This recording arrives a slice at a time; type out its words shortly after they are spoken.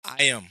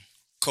I am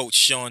Coach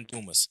Shaun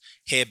Dumas,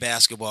 head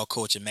basketball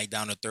coach at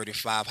McDonough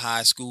 35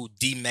 High School,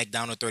 the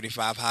McDonough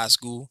 35 High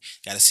School.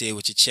 Got to say it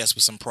with your chest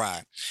with some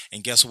pride.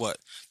 And guess what?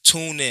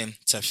 Tune in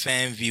to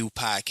FanView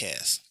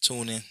Podcast.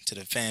 Tune in to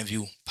the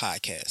FanView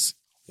Podcast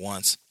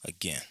once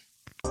again.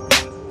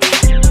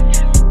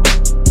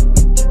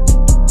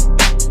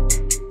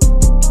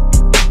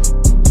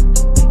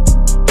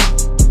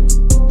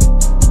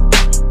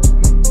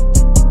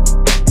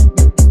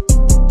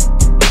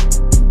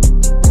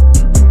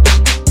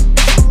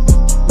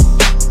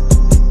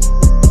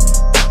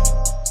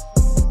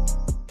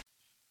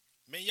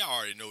 Man, y'all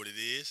already know what it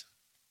is.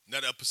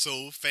 Another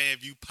episode,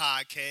 FanView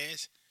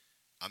Podcast.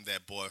 I'm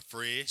that boy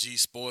Fred. G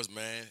Sports,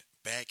 man.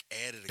 Back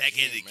at it Back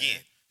again. at it man.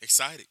 again.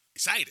 Excited.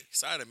 Excited.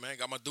 Man.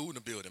 Got my dude in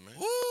the building, man.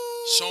 Woo!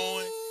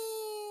 Shaun.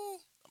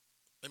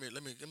 Let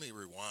me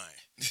rewind.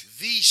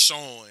 The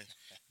Shaun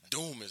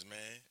Dumas,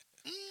 man.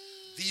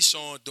 The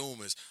Shaun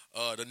Dumas.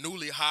 The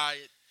newly hired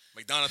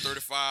McDonough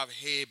 35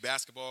 head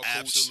basketball coach.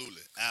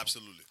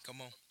 Absolutely.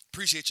 Come on.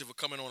 Appreciate you for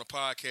coming on the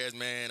podcast,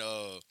 man.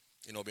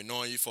 Been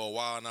knowing you for a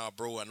while now,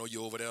 bro. I know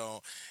you over there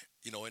on,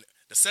 in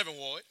the 7th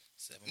Ward.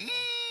 7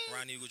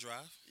 Ron Eagle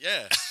Drive.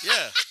 Yeah.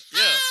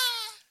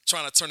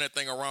 Trying to turn that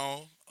thing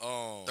around.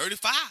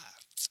 35.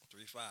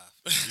 35.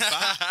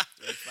 35.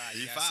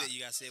 35.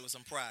 You gotta say it with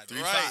some pride.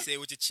 35. Say it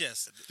with your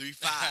chest.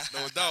 35.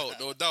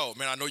 No doubt.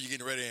 Man, I know you're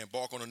getting ready to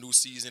embark on a new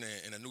season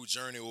and a new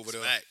journey over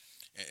there. Right.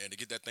 And to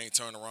get that thing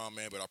turned around,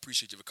 man. But I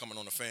appreciate you for coming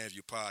on the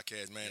FanView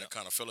Podcast, man, and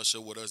kind of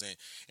fellowship with us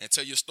and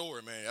tell your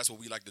story, man. That's what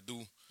we like to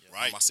do.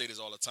 Right. I say this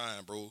all the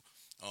time, bro.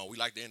 We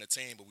like to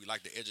entertain, but we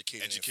like to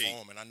educate. And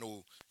inform. And I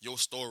know your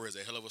story is a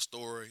hell of a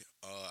story.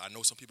 I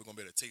know some people going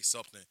to be able to take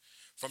something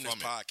from this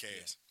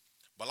podcast.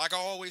 Yeah. But like I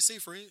always say,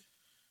 Fred,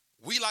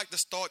 we like to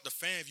start the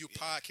FanView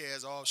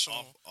Podcast off,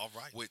 Shaun, All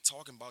right. with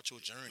talking about your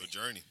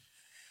journey.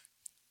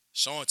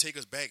 Shaun, take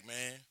us back,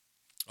 man.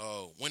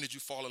 When did you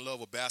fall in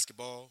love with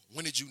basketball?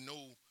 When did you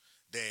know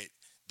that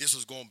this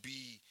was going to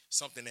be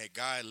something that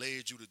God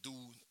led you to do,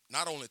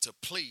 not only to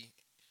play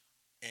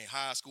in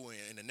high school and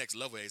in the next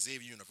level at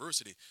Xavier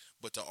University,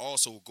 but to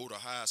also go to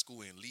high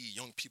school and lead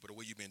young people the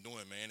way you've been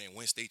doing, man, and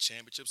win state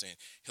championships and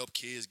help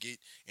kids get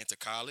into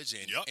college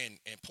and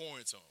pour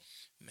into them?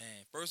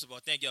 Man, first of all,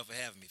 thank y'all for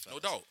having me,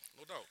 fellas. No doubt.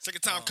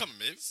 Second time coming,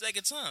 baby.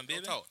 Second time,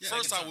 baby. No doubt. Yeah.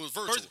 First time was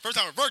virtual. First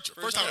time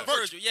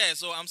virtual. Yeah,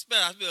 so I'm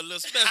special. I feel a little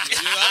special. I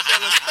feel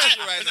a little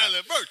special right now. A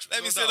little virtual.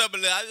 Let me sit up a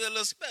little. I feel a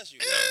little special.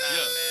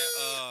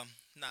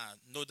 Man.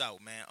 No doubt,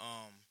 man.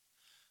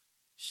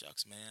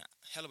 Shucks, man.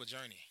 Hell of a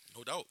journey.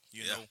 No doubt.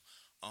 You know,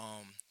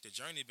 the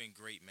journey been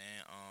great,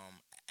 man.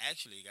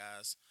 Actually,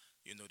 guys,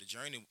 the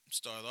journey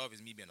started off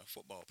as me being a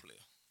football player.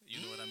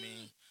 You know what I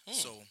mean?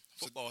 So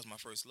football is my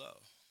first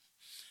love.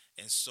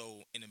 And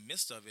so in the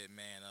midst of it,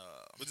 man,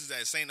 what is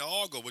that, St.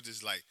 Aug, or what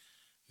is like?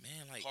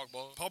 Man, like Park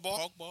ball. Park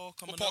ball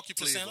coming What park up you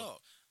to played St. for? Aug.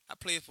 I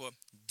played for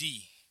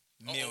D.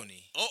 Milne.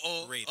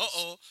 Raiders.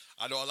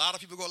 I know a lot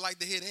of people gonna like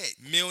to hear that.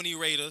 Milne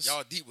Raiders.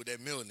 Y'all deep with that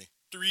Milne.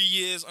 3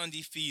 years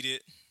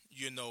undefeated.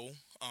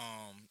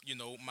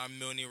 My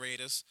Milne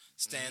Raiders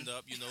stand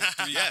up.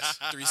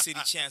 Three city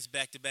champs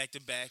back to back.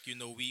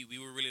 We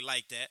were really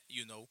like that.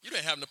 You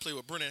didn't happen to play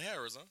with Brennan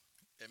Harris, huh?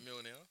 At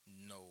Milne, huh?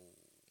 No.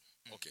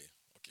 Okay.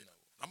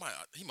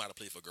 He might have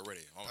played for Goretti.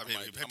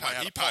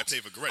 He probably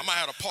played for Goretti. I might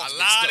have a pause. A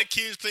lot of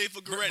kids played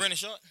for Goretti. Brennan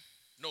Short.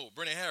 No,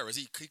 Brennan Harris.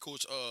 He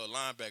coached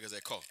linebackers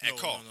at Carl. No.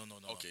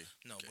 Okay.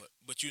 No,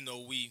 but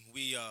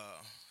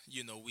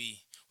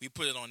we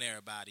put it on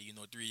everybody.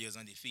 3 years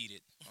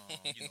undefeated.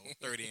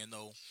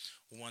 30-0.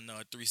 Won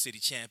 3 city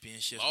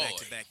championships back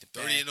to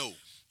back. 30-0.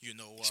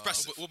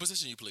 Expressive. What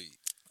position you played?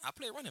 I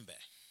played running back.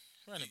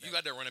 You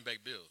got that running back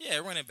bill. Yeah,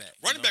 running back.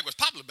 Running back was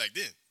popular back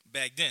then.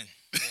 Back then.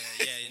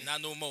 Yeah,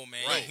 not no more,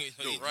 man. Right.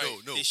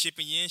 No. They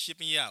shipping you in,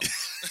 shipping you out.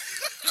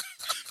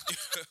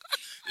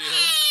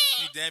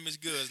 You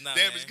damaged goods now,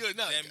 Damaged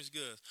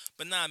goods.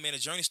 But man, the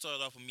journey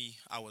started off with me.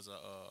 I was a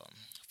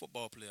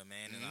football player,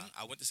 man, and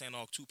I went to St.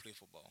 Aug to play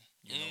football,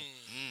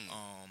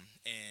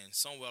 and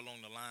somewhere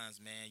along the lines,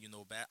 man,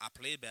 I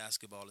played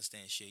basketball to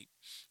stay in shape.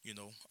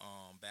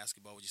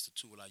 Basketball was just a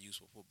tool I used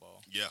for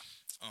football. Yeah.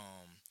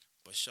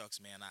 But shucks,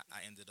 man,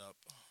 I ended up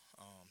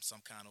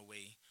some kind of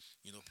way,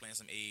 playing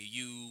some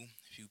AAU.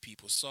 A few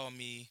people saw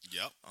me.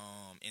 Yep.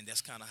 And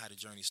that's kind of how the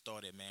journey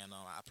started, man.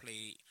 I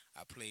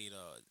played.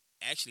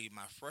 Actually,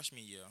 my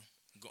freshman year,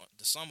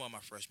 the summer of my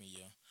freshman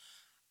year,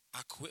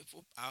 I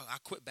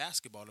quit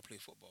basketball to play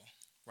football.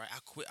 Right, I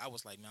quit. I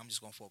was like, man, I'm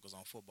just gonna focus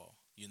on football,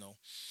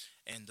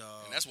 And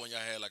that's when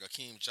y'all had like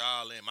Akeem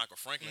Jolly and Michael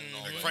Franklin and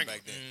all that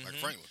back then. Michael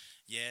Franklin.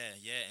 Yeah.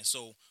 And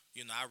so,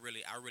 I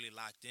really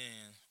locked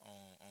in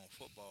on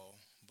football.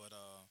 But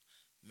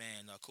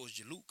Coach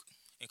Jaluk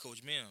and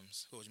Coach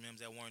Mims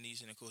at Warren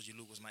Easton, and Coach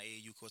Jaluk was my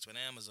AAU coach for the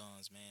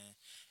Amazons, man.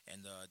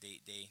 And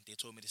they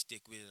told me to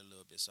stick with it a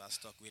little bit, so I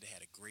stuck with it.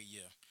 Had a great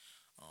year.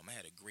 I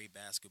had a great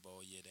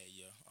basketball year that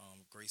year,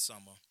 great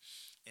summer,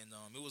 and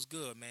it was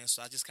good, man.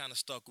 So I just kind of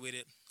stuck with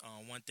it.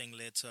 One thing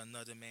led to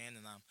another, man,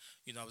 and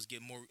I was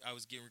getting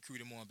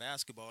recruited more in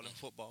basketball than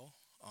football.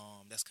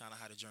 That's kind of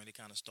how the journey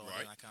kind of started.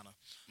 Right. And I kind of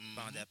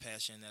found that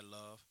passion, that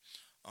love.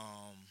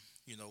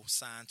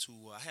 Signed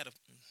to.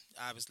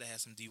 Obviously had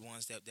some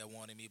D1s that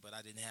wanted me, but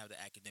I didn't have the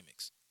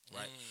academics.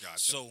 Right. Gotcha.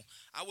 So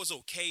I was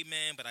okay,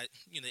 man, but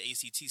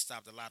ACT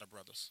stopped a lot of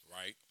brothers.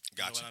 Right.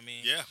 Gotcha. You know what I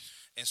mean? Yeah.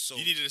 And so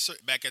you needed a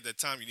certain, back at that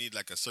time. You needed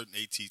like a certain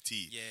ATT.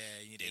 Yeah,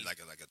 you need like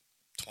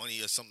a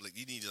 20 or something. Like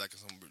you needed like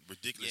some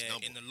ridiculous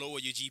number. And the lower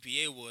your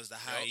GPA was, the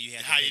higher you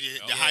had.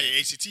 The higher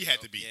ACT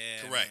had to be.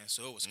 Yeah, correct. Man.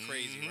 So it was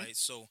crazy, right?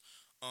 So,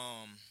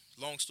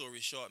 long story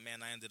short,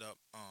 man, I ended up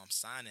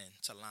signing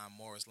to Lime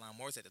Morris. Lime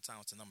Morris at the time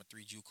was the number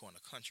 3 JUCO in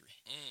the country,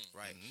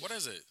 right? What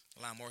is it?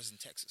 Lime Morris in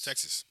Texas.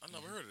 Texas. I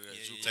never heard of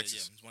that.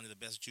 Texas. Yeah. It's one of the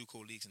best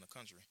JUCO leagues in the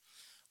country.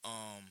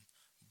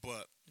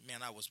 But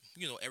man, I was,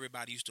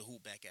 everybody used to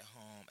hoop back at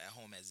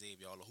home at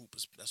Xavier. All the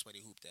hoopers, that's where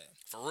they hooped at.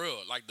 For real,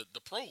 like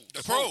the pros.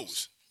 The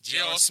pros.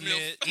 J.R.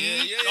 Smith. All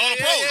the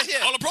pros.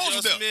 All the pros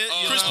were there.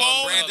 Smith, Chris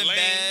Paul. Brandon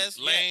Bass.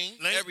 Lane.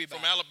 Everybody.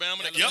 From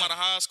Alabama that came out of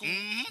high school.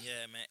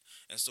 Yeah, man.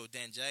 And so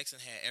Dan Jackson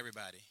had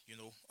everybody,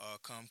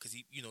 come because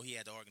he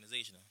had the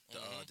organization,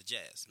 the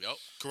Jazz. Yep.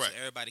 Correct. So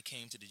everybody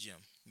came to the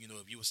gym.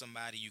 If you were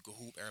somebody you could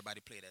hoop,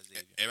 everybody played at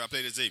Xavier. Everybody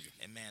played at Xavier.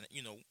 And man,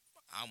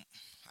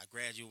 I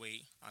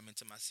graduate. I'm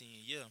into my senior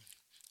year.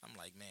 I'm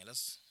like, man, I'm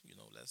just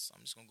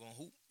gonna go and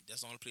hoop.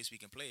 That's the only place we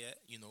can play at.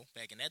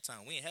 Back in that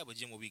time, we didn't have a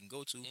gym where we can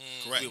go to.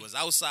 Correct. We was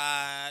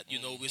outside. We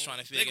was trying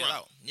to figure it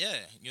out. Yeah,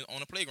 on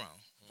the playground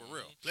for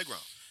real.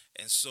 Playground.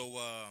 And so,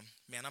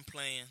 man, I'm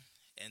playing,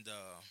 and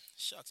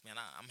shucks, man,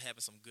 I'm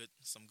having some good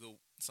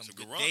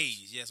runs.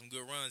 days. Yeah, some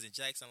good runs. And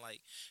Jackson,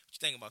 like, what you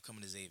think about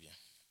coming to Xavier?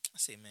 I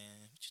say,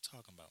 man, what you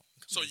talking about?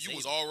 So you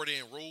was already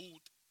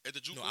enrolled at the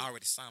JUCO? No, I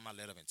already signed my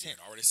letter of intent.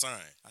 Yeah, already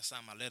signed. I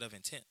signed my letter of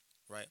intent,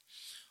 right?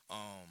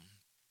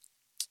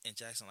 And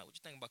Jackson, like, what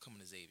you think about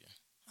coming to Xavier?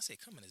 I said,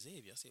 coming to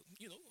Xavier? I said,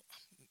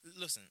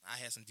 listen, I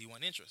had some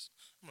D1 interest.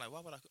 I'm like,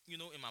 why would I,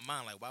 in my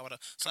mind, like, why would I?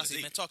 So I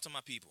said, man, talk to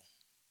my people.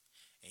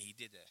 And he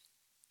did that.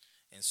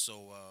 And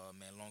so,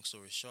 man, long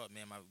story short,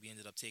 man, we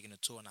ended up taking a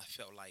tour, and I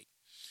felt like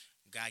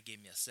God gave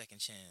me a second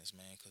chance,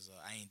 man, because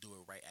I ain't do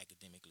it right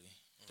academically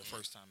the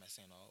first time at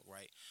St. Aug,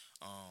 right?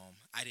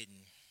 I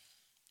didn't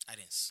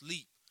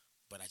sleep,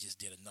 but I just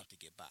did enough to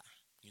get by.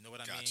 You know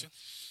what I mean?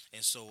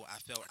 And so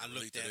I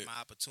looked at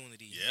my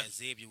opportunity at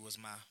Xavier was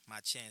my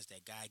chance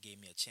that God gave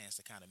me a chance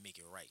to kind of make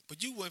it right.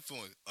 But you went from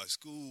a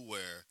school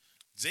where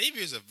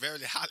Xavier is a very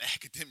high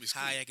academic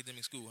school. High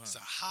academic school, huh? It's a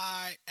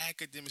high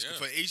academic school.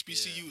 For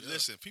HBCU,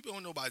 listen, people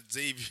don't know about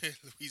Xavier,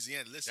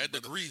 Louisiana. Listen,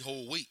 that degree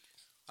hold weight.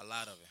 A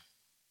lot of it.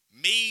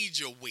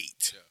 Major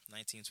weight.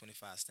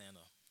 1925 stand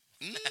up.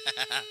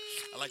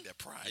 I like that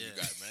pride you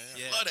got, man.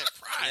 Yeah. I love that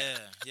pride.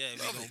 Yeah.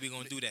 We're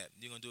gonna do that.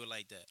 We're gonna do it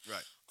like that.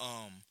 Right.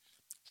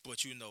 But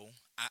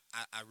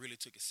I really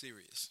took it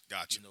serious.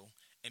 Gotcha.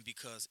 And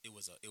because it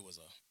was a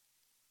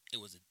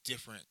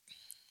different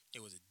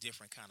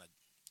kind of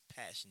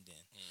passion then.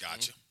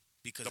 Gotcha.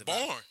 Because the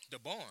barn.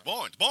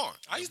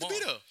 I used to be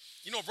there.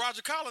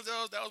 Roger Collins,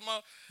 that was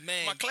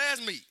my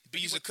classmate. He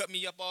used to cut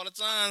me up all the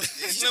time.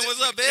 Slim,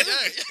 what's up, baby?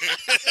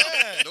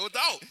 No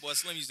doubt. Boy,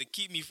 Slim used to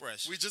keep me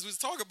fresh. We just was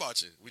talking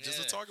about you. As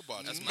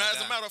a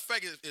matter of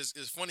fact,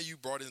 it's funny you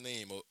brought his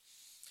name up.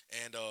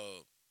 And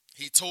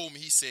he told me,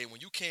 he said,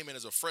 when you came in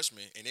as a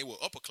freshman and they were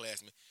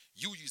upperclassmen,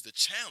 you used to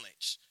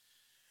challenge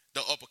the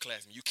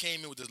upperclassmen. You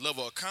came in with this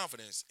level of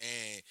confidence,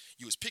 and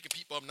you was picking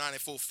people up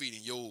 94 feet,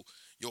 and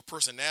your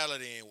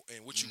personality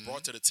and what you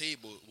brought to the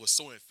table was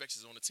so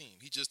infectious on the team.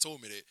 He just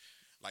told me that,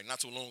 like, not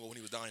too long ago when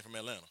he was down here from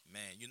Atlanta.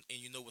 Man,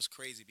 you know what's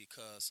crazy?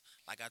 Because,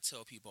 like I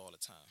tell people all the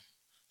time,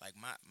 like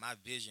my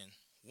vision,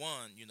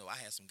 one, I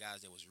had some guys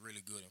that was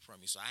really good in front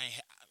of me. So I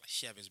ain't like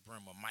Chevis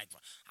Brim or Mike.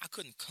 I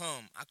couldn't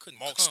come.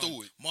 Mark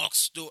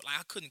Stewart. Like,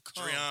 I couldn't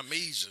come. Dreon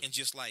Major. And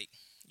just like,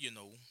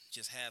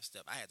 just half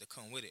step. I had to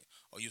come with it,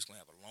 or you was gonna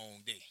have a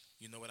long day.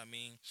 You know what I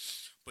mean?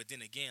 But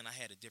then again, I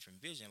had a different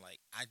vision.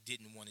 Like, I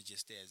didn't want to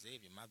just stay at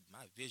Xavier. My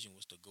vision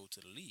was to go to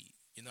the league.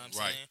 You know what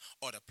I'm saying?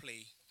 Or to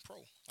play pro.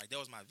 Like, that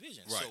was my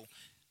vision. Right. So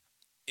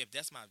if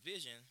that's my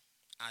vision,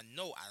 I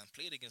know I done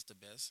played against the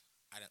best.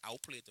 I done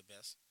outplayed the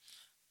best.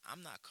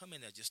 I'm not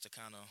coming there just to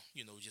kind of,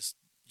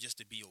 just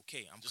to be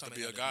okay. I'm just coming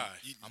to be there a guy.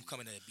 I'm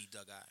coming there to be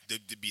the guy.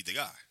 To be the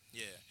guy.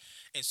 Yeah.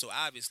 And so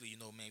obviously,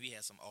 man, we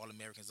had some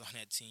All-Americans on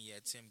that team. You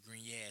had Tim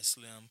Green, you had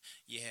Slim,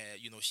 you had,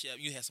 Chef,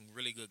 you had some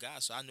really good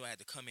guys. So I knew I had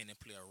to come in and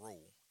play a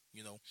role,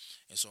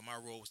 And so my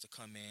role was to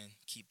come in,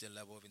 keep the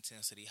level of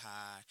intensity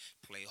high,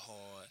 play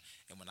hard.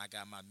 And when I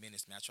got my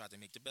minutes, man, I tried to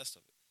make the best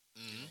of it.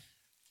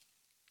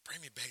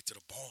 Bring me back to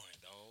the barn,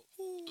 dog.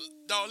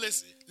 Dog,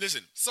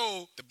 listen.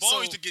 So the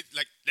barn used to get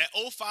like that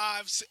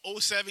 05,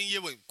 07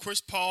 year with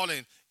Chris Paul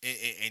and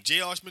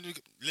J.R.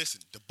 Smith.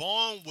 Listen, the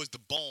barn was the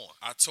barn.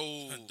 I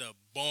told the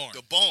barn.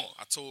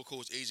 I told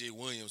Coach A.J.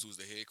 Williams, who's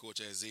the head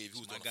coach at Xavier,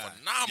 who's doing a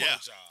phenomenal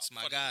job. It's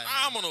my guy.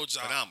 Phenomenal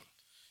job. Phenomenal.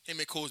 Him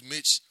and Coach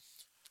Mitch.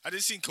 I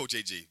didn't see Coach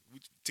A.J. We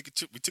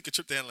took a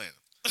trip to Atlanta.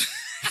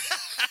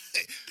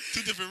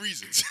 Two different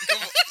reasons.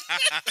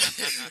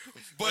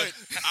 But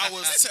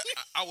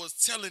I was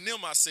telling them,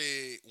 I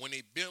said, when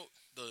they built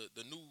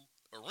the new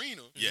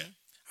arena,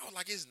 I was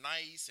like, it's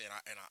nice,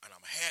 and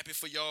I'm happy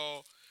for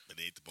y'all. But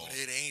it ain't the bomb. But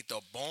it ain't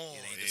the bomb.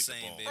 It ain't the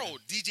same, baby. Bro,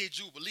 DJ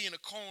Jubilee in the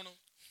corner.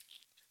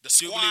 The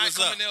Jubilee squad was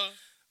coming up.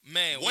 there.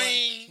 Man,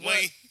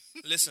 Wayne.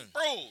 Listen,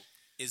 Bro,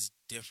 it's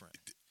different.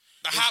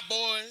 the Hot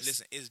Boys.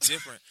 Listen, it's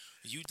different.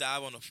 You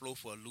dive on the floor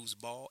for a loose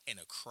ball and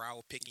a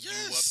crowd picking you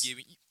up,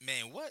 giving you,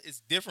 man, what? It's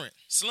different.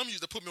 Slim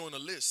used to put me on the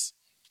list.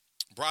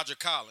 Roger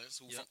Collins,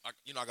 who Yep.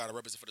 I got to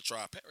represent for the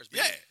Tribe Paris.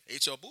 Yeah.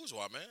 H.L.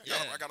 Bourgeois, man. Yeah.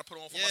 I got to put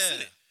on for my Yeah.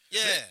 city.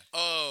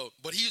 Yeah.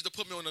 But he used to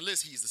put me on the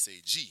list. He used to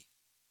say, G,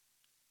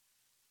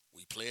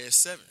 we play at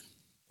 7,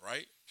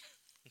 right?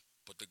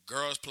 But the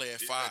girls play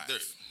at 5.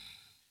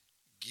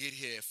 Get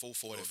here at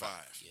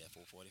 4:45. Yeah,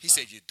 4:45. He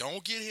said, you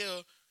don't get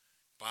here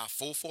by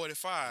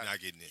 4:45. Not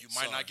getting in. You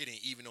might not get in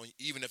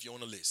even if you're on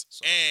the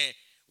list. And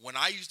when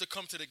I used to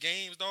come to the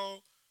games,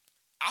 dog,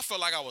 I felt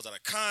like I was at a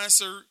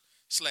concert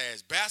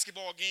 /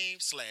 basketball game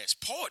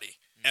 / party.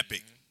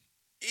 Epic.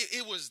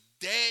 It was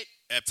that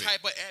Epic.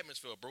 type of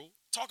atmosphere, bro.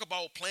 Talk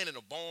about playing in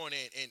the barn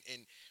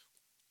and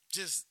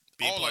just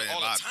Being all part of that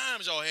the lobby.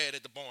 times y'all had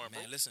at the barn,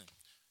 bro. Man, listen,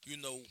 you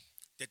know,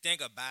 the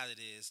thing about it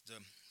is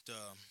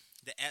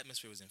the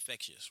atmosphere was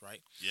infectious,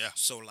 right? Yeah.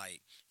 So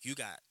like you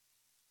got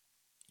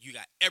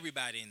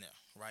everybody in there,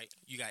 right?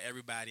 You got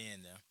everybody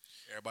in there.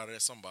 Everybody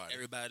that's somebody.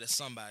 Everybody that's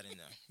somebody in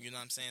there. You know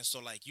what I'm saying? So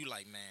like you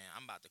like, man,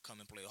 I'm about to come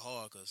and play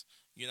hard because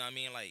you know what I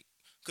mean? Like,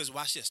 because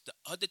watch this, the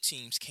other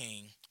teams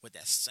came with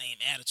that same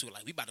attitude,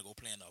 like we about to go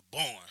play in a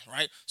barn,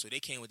 right? So they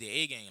came with their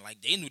A game,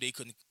 like they knew they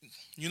couldn't.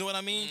 You know what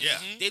I mean? Yeah.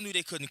 They knew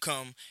they couldn't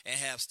come and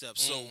have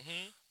steps. So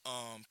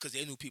because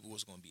they knew people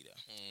was gonna be there.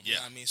 You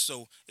know what I mean?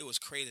 So it was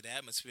crazy, the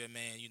atmosphere,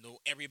 man. You know,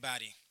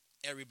 everybody,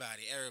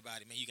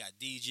 man. You got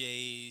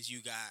DJs,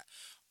 you got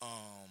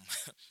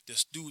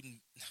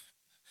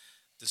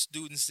the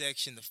student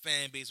section, the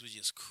fan base was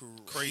just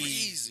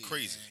crazy.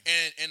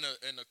 And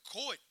the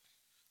court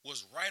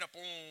was right up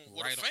on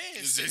where Right the up-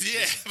 fans.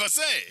 Yeah, if I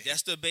say.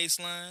 That's the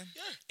baseline,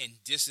 Yeah. and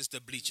this is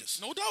the bleachers.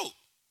 No doubt.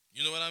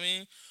 You know what I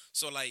mean?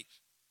 So like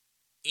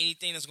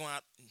anything that's going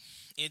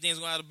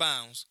out of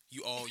bounds,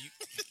 y'all You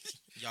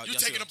y'all taking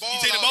see the what ball I'm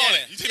You take the out. ball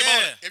Yeah. in. You take the ball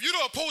in. Yeah. If you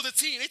don't oppose the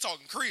team, they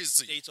talking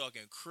crazy to you. They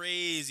talking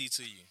crazy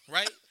to you,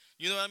 right?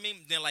 You know what I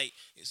mean? Then like,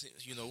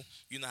 you know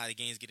how the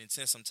games get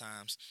intense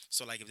sometimes.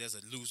 So like, if there's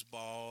a loose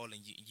ball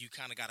and you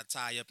kind of got to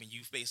tie up and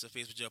you face to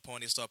face with your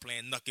opponent, start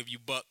playing Knuck If You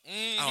Buck.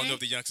 I don't know if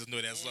the youngsters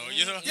know that song.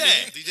 You know? Yeah.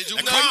 DJ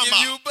Jubilee. Knuck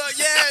If You Buck.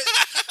 Yeah.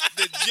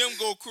 The gym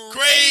go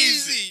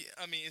crazy.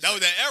 I mean, That was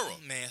that era.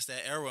 Man, it's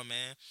that era,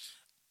 man.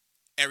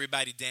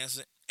 Everybody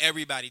dancing.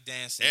 Everybody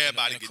dancing.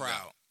 Everybody in the getting crowd.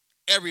 down.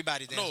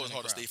 Everybody I dancing. know it's in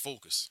hard the to crowd. stay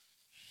focused.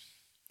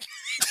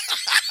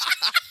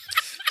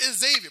 It's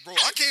Xavier, bro.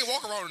 I can't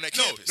walk around on that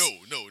campus. No.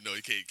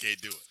 You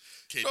can't do it.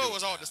 Can't Bro, do it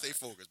was hard to stay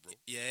focused, bro.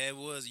 Yeah, it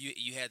was.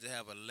 You had to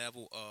have a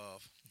level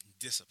of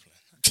discipline.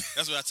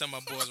 That's what I tell my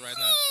boys right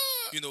now.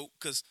 You know,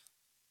 because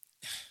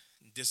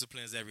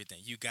discipline is everything.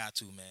 You got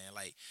to, man.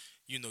 Like,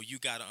 you know, you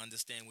got to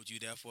understand what you're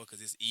there for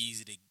because it's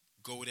easy to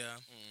go there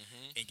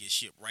and get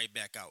shipped right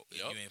back out if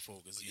Yup. you ain't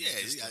focused. Yeah,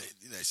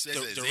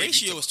 The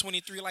ratio was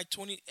 23, like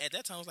 20. At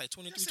that time, it was like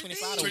 23,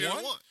 25 to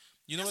 1.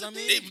 You know what I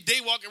mean? They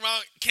walking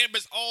around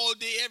campus all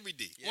day, every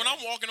day. When I'm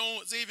walking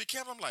on Xavier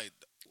Camp, I'm like,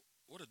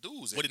 what are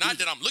dudes? What the Not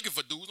dudes that I'm looking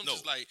for dudes. I'm No.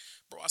 just like,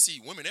 bro, I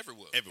see women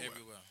everywhere. Everywhere.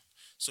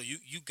 So you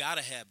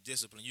gotta have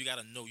discipline. You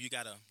gotta know. You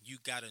gotta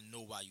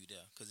know why you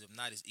there. Because if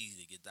not, it's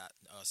easy to get that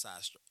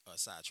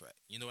sidetrack.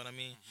 You know what I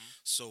mean?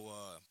 So,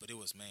 but it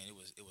was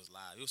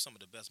live. It was some of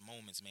the best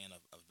moments, man,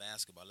 of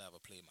basketball I ever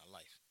played in my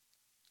life.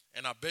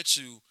 And I bet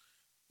you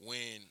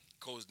when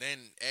Coach Dan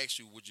asked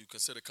you, would you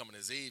consider coming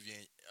to Xavier?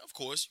 And of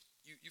course,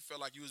 you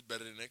felt like you was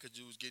better than that because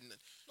you was getting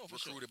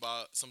recruited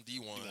by some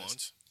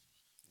D1s.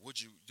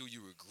 Do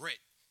you regret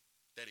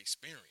that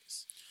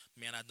experience?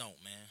 Man, I don't,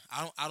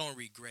 man. I don't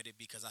regret it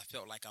because I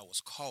felt like I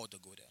was called to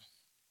go there.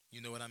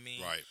 You know what I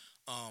mean? Right.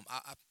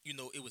 I you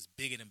know, it was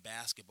bigger than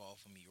basketball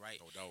for me, right?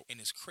 No doubt. And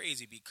it's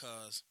crazy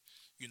because,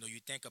 you know, you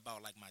think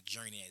about like my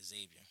journey at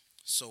Xavier.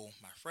 So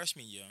my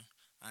freshman year,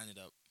 I ended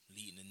up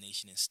leading the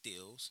nation in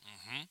steals,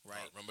 right?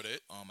 I remember that.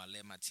 I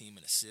led my team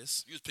in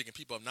assists. You was picking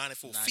people up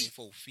 94 feet.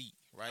 94 feet,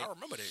 right? I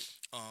remember that.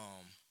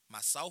 My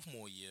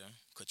sophomore year,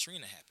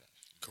 Katrina happened,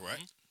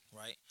 Correct.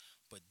 right?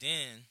 But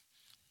then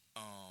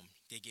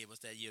they gave us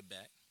that year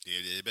back. Yeah,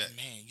 they bet.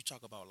 Man, you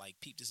talk about like,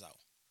 peep this out.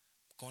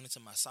 Going into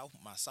my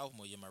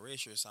sophomore year, my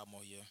redshirt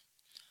sophomore year,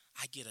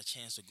 I get a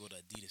chance to go to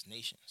Adidas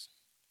Nations.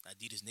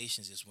 Adidas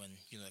Nations is when,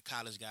 you know, the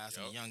college guys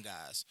and the young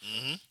guys,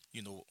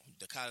 you know,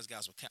 the college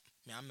guys were,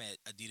 man, I'm at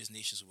Adidas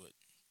Nations with,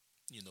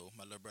 you know,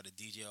 my little brother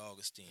DJ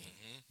Augustine,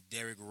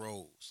 Derrick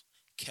Rose,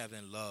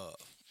 Kevin Love,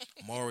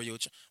 Mario.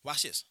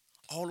 Watch this.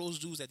 All those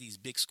dudes at these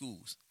big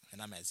schools,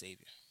 and I'm at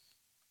Xavier.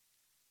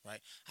 Right?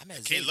 I'm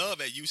at Xavier.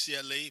 K-Love at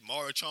UCLA,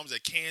 Mario Chalmers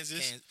at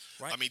Kansas.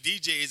 Right? I mean,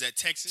 DJ is at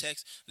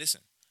Texas.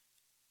 Listen,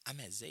 I'm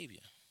at Xavier,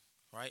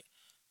 right?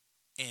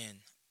 And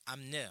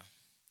I'm there,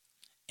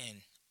 and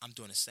I'm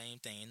doing the same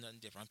thing, ain't nothing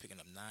different. I'm picking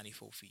up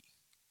 94 feet.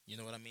 You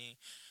know what I mean?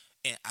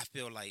 And I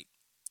feel like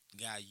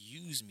God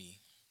used me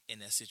in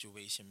that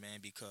situation, man,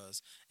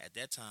 because at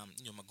that time,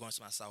 going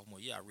to my sophomore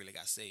year, I really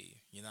got saved.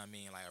 You know what I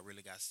mean? Like I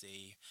really got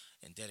saved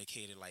and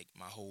dedicated like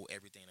my whole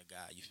everything to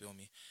God. You feel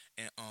me?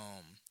 And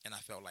I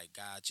felt like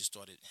God just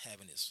started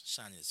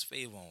shining His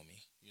favor on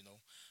me.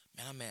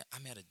 Man,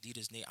 I'm at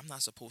Adidas. I'm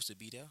not supposed to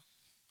be there.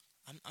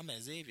 I'm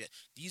at Xavier.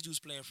 These dudes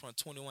playing in front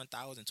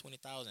 21,000,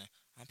 20,000.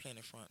 I'm playing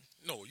in front.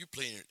 No, you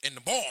playing in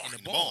the barn.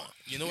 In the barn.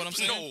 You know what I'm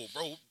saying? No,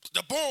 bro.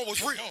 The barn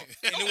was real.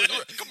 And it was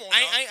real. Come on,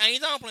 I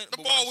ain't down playing. The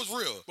barn was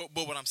real.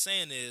 But what I'm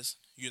saying is,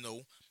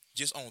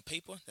 just on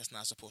paper, that's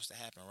not supposed to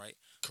happen, right?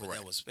 Correct. But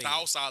that was fake. The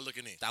outside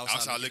looking in.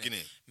 Outside looking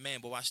in. Man,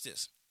 but watch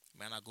this.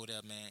 Man, I go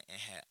there, man,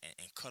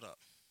 and cut up,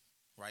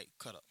 right?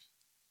 Cut up.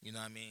 You know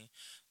what I mean?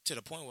 To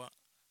the point where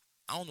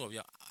I don't know if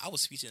y'all. I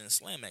was featured in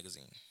Slam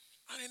magazine.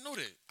 I didn't know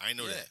that. I didn't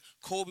know that.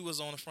 Kobe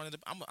was on the front of the.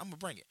 I'm gonna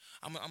bring it.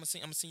 I'm gonna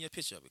send you a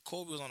picture of it.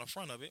 Kobe was on the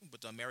front of it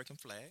with the American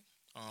flag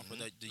for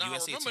the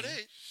USA I remember team.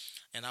 that.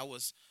 And I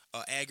was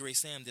Agray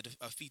Sam did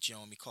a feature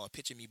on me called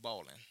 "Picture Me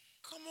Ballin'."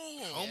 Come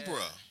on,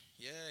 Bruh.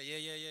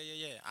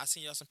 Yeah. I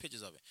seen y'all some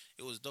pictures of it.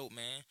 It was dope,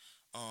 man.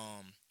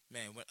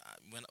 Man,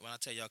 when I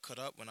tell y'all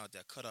went out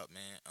there cut up,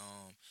 man.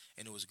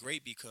 And it was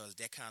great because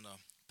that kind of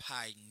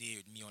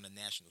pioneered me on the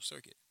national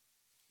circuit.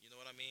 You know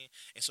what I mean?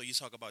 And so you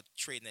talk about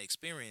trading that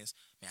experience,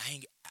 man.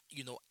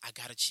 I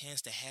got a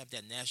chance to have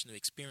that national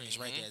experience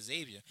right there at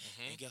Xavier.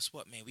 And guess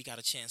what, man? We got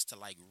a chance to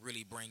like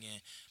really bring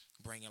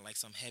in like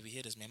some heavy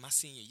hitters, man. My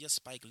senior year,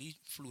 Spike Lee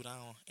flew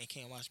down and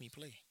came watch me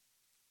play.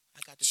 I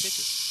got the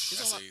pictures.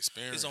 That's an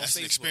experience. It's on That's Facebook.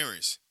 an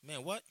experience.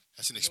 Man, what?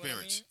 That's an You know what I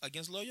experience. mean?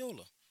 Against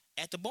Loyola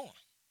at the barn.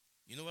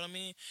 You know what I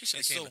mean? He should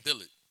have came to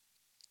Dillard.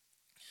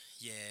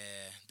 Yeah.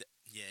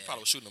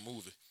 Probably was shooting a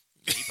movie.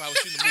 Yeah, he probably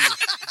shooting a movie.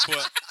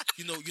 But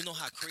you know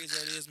how crazy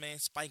that is, man.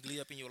 Spike Lee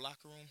up in your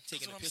locker room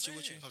taking a picture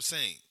with you. I'm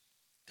saying.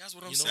 That's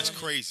what I'm You know saying.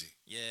 That's crazy.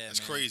 Yeah, That's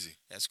man. crazy.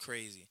 That's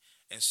crazy.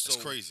 And so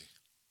That's crazy.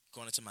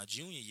 going into my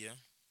junior year,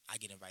 I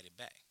get invited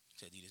back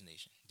to Adidas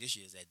Nation. This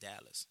year is at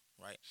Dallas,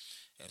 right?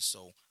 And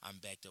so I'm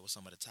back there with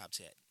some of the top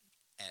 10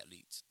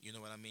 athletes. You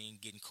know what I mean?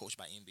 Getting coached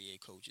by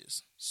NBA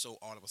coaches. So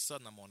all of a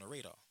sudden, I'm on the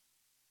radar.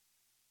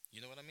 You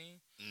know what I mean?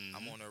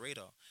 I'm on the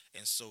radar.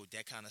 And so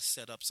that kind of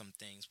set up some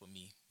things for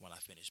me when I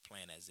finished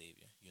playing at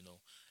Xavier,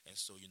 And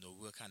so,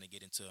 we'll kind of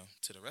get into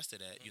the rest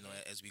of that,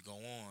 as we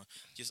go on,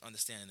 just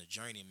understanding the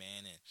journey,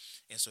 man.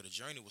 And so the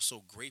journey was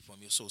so great for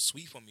me. It was so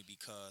sweet for me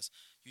because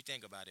you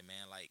think about it,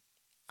 man, like,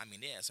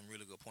 they had some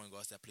really good point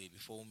guards that played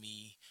before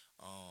me.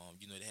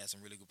 They had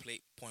some really good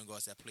point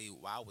guards that played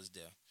while I was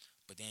there,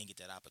 but they didn't get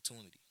that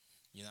opportunity.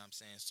 You know what I'm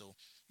saying? So,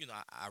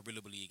 I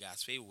really believe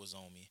God's favor was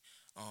on me.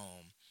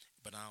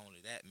 But not only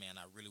that, man,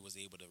 I really was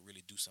able to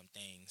really do some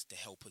things to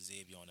help put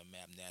Xavier on the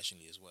map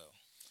nationally as well.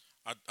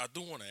 I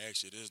do want to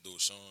ask you this though,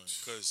 Shaun,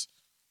 because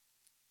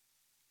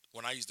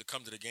when I used to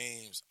come to the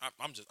games,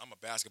 I'm a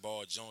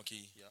basketball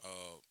junkie. Yep.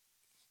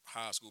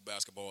 High school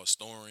basketball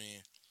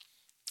historian.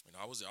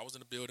 I was in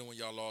the building when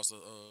y'all lost.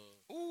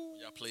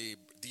 Y'all played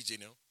DJ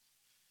now.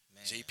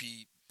 Man.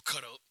 JP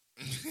cut up.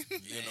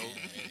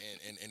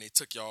 And they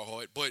took y'all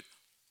hard. But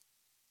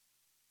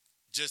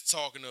just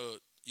talking to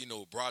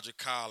Broderick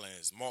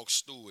Collins, Mark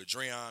Stewart,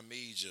 Drayon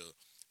Major,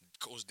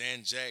 Coach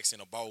Dan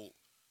Jackson about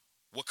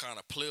what kind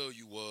of player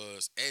you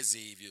was at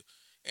Xavier,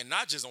 and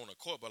not just on the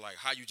court, but like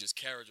how you just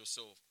carried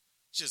yourself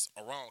just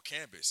around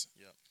campus.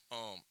 Yeah.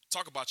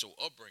 Talk about your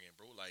upbringing,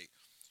 bro. Like,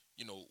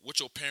 what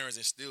your parents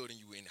instilled in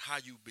you and how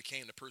you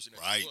became the person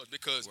that you was.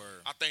 Because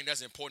I think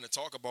that's important to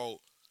talk about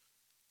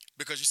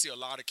because you see a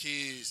lot of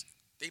kids,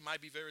 they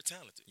might be very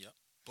talented. Yep.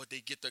 But they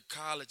get to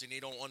college and they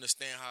don't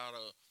understand how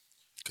to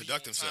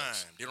Conduct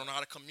themselves. They don't know how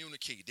to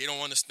communicate. They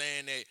don't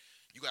understand that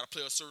you got to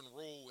play a certain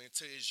role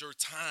until it's your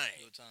time.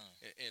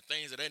 And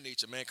things of that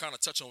nature, man. Kind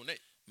of touch on that.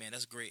 Man,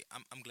 that's great.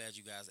 I'm glad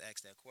you guys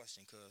asked that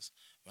question because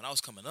when I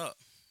was coming up,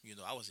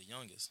 I was the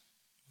youngest.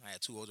 I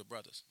had two older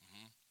brothers.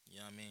 You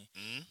know what I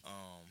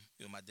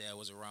mean? My dad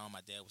was around.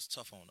 My dad was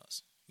tough on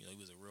us. He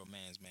was a real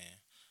man's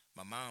man.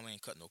 My mom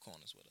ain't cut no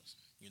corners with us.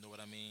 You know what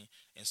I mean?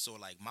 And so,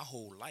 like, my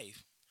whole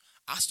life,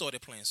 I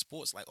started playing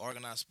sports, like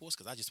organized sports,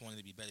 because I just wanted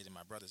to be better than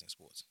my brothers in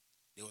sports.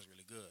 They was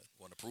really good.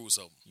 Want to prove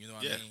something. You know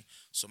what I mean?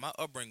 So my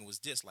upbringing was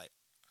this, like,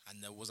 I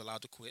never was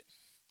allowed to quit.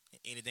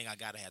 Anything I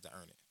got, I had to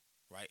earn it,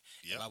 right?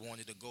 Yep. If I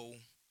wanted to go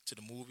to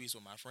the movies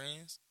with my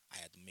friends, I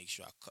had to make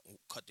sure I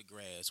cut the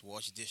grass,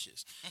 wash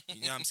dishes.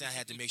 You know what I'm saying? I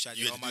had to make sure I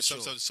did all my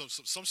chores.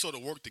 Some sort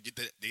of work to get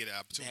that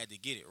opportunity. I had to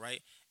get it,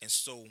 right? And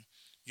so,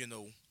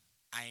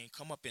 I ain't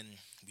come up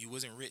we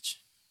wasn't rich.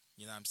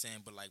 You know what I'm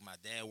saying? But, like, my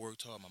dad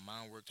worked hard, my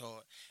mom worked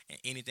hard, and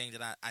anything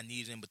that I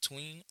needed in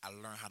between, I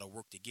learned how to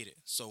work to get it.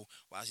 So,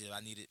 I said if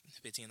I needed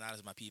 $15,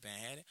 my people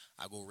ain't had it,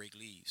 I go rake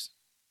leaves.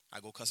 I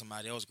go cut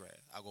somebody else's grass.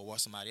 I go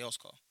wash somebody else's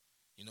car.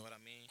 You know what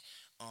I mean?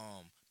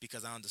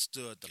 Because I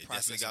understood the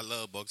process. Definitely got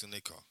love bugs in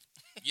their car.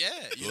 Yeah,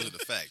 Those are the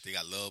facts. They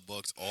got love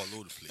bugs all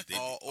over the place.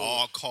 All over.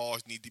 All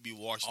cars need to be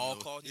washed Cars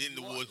need in to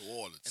the be woods, washed. New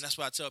Orleans. And that's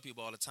why I tell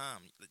people all the time.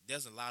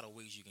 There's a lot of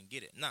ways you can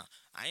get it. Nah,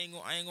 I ain't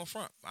gonna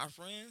front. My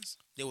friends,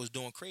 they was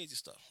doing crazy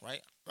stuff,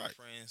 right? My Right.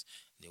 friends,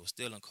 they was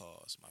stealing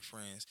cars. My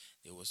friends,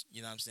 they was,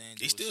 you know what I'm saying?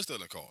 They still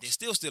stealing cars. They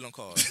still stealing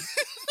cars.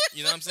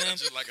 You know what I'm saying?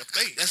 Just like a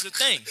thing. That's the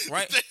thing,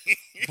 right?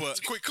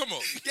 But Quick, come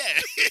on.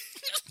 Yeah.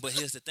 But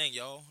here's the thing,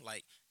 y'all.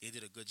 Like, they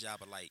did a good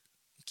job of like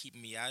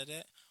keeping me out of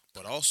that.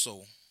 But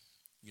also,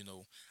 you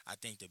know, I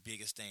think the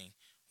biggest thing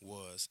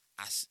was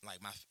I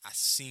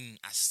seen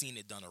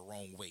it done the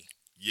wrong way.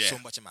 Yeah. So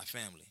much in my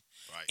family,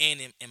 Right. and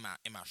in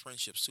my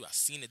friendships too. I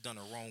seen it done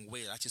the wrong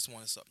way. I just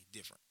wanted something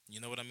different. You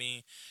know what I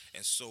mean?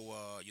 And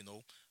so, you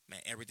know,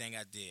 man, everything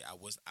I did, I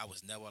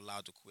was never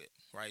allowed to quit.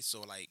 Right.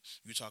 So like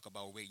you talk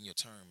about waiting your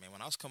turn, man.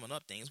 When I was coming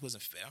up, things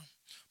wasn't fair,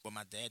 but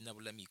my dad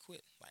never let me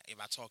quit. Like if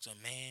I talked to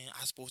him, man,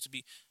 I'm supposed to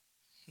be.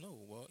 No,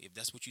 well, if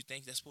that's what you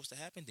think that's supposed to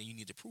happen, then you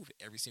need to prove it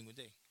every single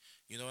day.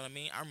 You know what I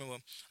mean? I remember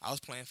I was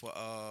playing for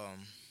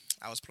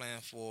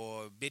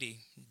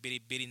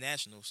Biddy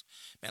Nationals.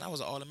 Man, I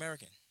was an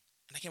All-American,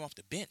 and I came off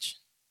the bench.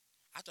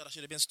 I thought I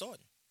should have been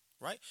starting,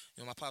 right?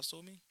 You know, my pops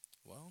told me,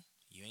 well,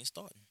 you ain't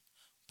starting,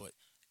 but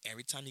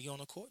every time you get on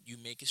the court, you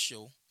make it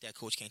show that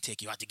coach can't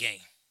take you out the game,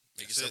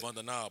 Make yourself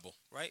undeniable.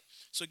 right?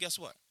 So guess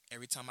what?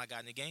 Every time I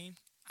got in the game,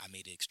 I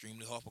made it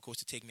extremely hard for coach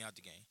to take me out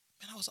the game.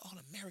 Man, I was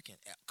All-American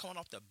coming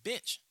off the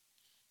bench.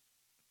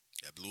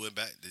 That blue and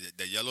black,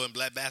 that yellow and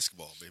black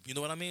basketball, baby. You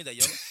know what I mean? That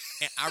yellow.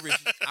 And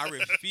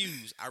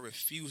I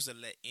refuse to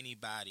let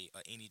anybody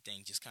or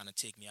anything just kind of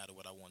take me out of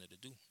what I wanted to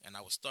do. And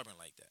I was stubborn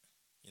like that.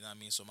 You know what I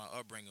mean? So my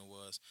upbringing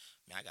was,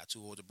 man, I got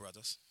two older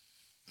brothers.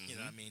 You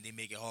know what I mean? They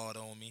make it hard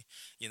on me.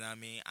 You know what I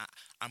mean?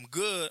 I'm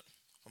good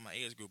for my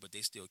age group, but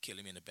they still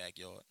killing me in the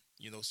backyard.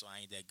 You know, so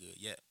I ain't that good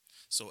yet.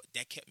 So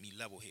that kept me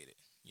level-headed.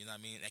 You know what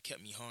I mean? That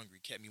kept me hungry,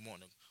 kept me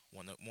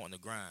wanting to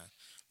grind.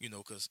 You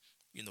know, because,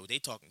 you know, they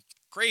talking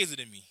crazy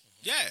to me.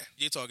 Yeah.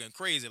 They talking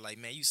crazy, like,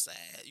 man, you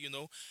sad, you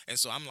know? And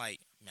so I'm like,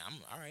 man, I'm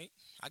all right.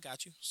 I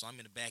got you. So I'm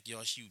in the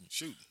backyard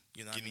shooting.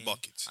 You know what I mean? Getting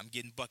buckets. I'm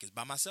getting buckets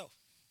by myself.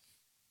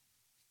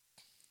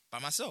 By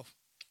myself.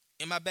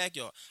 In my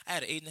backyard. I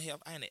had an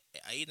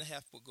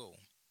 8.5 foot goal.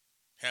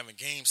 Having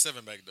game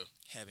 7 back there.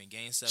 Having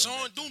game 7.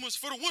 Shaun back then. Dumas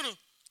for the winner.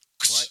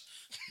 Right.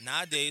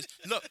 Nowadays,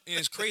 look, and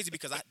it's crazy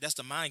because that's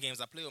the mind games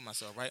I play with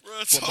myself, right?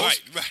 Real For talk.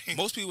 Right.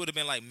 most people would have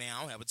been like, man,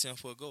 I don't have a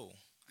 10-foot goal.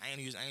 I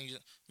ain't use.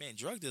 Man,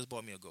 drug dealers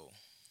bought me a goal.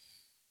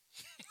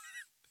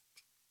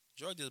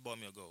 Drug dealers bought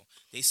me a goal.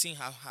 They seen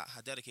how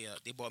dedicated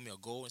they bought me a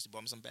goal and they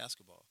bought me some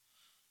basketball.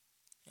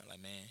 I'm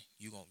like, man,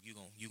 you gonna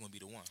be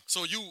the one.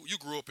 So you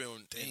grew up in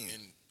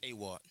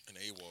A-Ward. in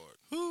A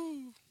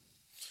Ward.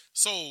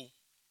 So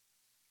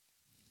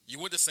you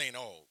went to St.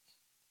 Aug.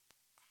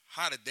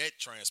 How did that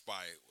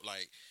transpire?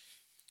 Like,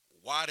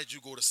 why did you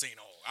go to St.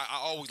 Aug? I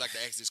always like to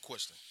ask this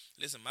question.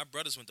 Listen, my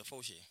brothers went to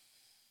Fauché,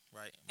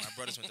 right? My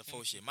brothers went to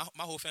Fauché.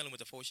 My whole family went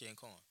to Fauché and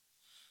Corn.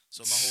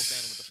 So my whole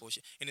family went to Fauché.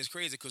 And it's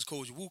crazy because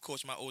Coach Wu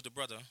coached my older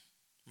brother.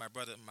 My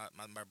brother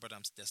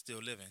that's still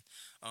living.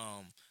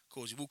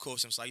 Coach Wu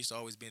coached him, so I used to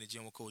always be in the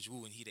gym with Coach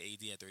Wu, and he the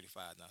AD at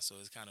 35 now. So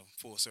it's kind of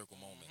full circle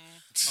moment.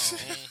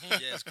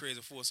 Yeah, it's crazy,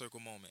 full circle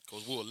moment.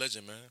 Coach Wu, a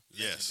legend, man.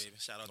 Yes. Legend, baby.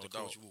 Shout out No to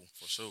doubt. Coach Wu.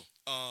 For sure.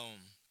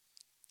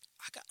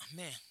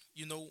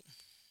 You know,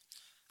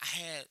 I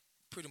had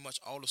pretty much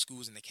all the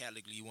schools in the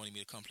Catholic League wanted me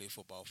to come play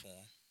football for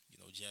them. You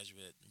know,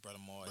 Jesuit, Brother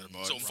Martin.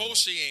 So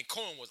Fauché and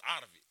Corn was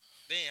out of it.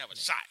 They didn't have a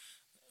shot.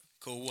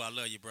 Cool, I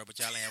love you, bro, but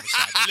y'all ain't have a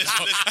shot.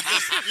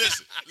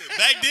 Listen.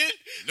 Back then,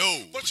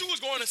 no. But you was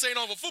going to St.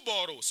 Aug for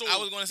football, though. So I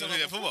was going to St.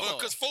 Aug for football.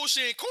 Because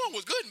Fauché and Corn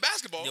was good in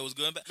basketball. It was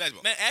good.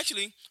 Basketball. Man,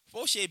 actually,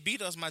 Fauché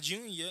beat us my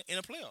junior year in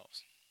the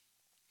playoffs.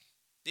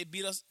 They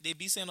beat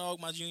St. Aug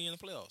my junior year in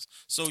the playoffs.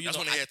 So That's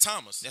when they had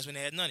Thomas. That's when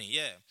they had Nunny,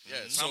 yeah. Yeah,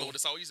 So- Thomas with the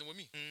Southeastern with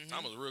me.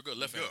 Thomas was real good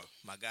left hand.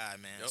 My guy,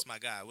 man. That's my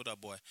guy. What up,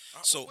 boy?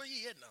 So So, where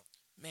he at now?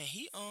 man,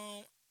 he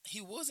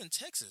was in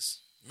Texas.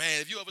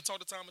 Man, if you ever talk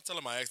to Thomas, tell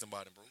him I asked him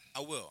about him, bro.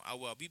 I will.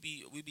 We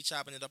be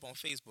chopping it up on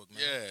Facebook,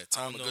 man. Yeah, Tom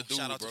I don't a know. good dude,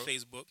 Shout out bro. to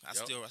Facebook. I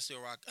Yep. still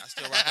rock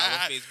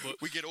out with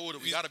Facebook. We get older,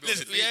 we gotta be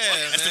Listen, on the Yeah,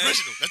 Facebook. That's the man.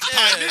 original. That's the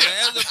Yeah, pioneer.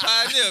 man, that's the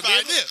pioneer,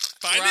 baby.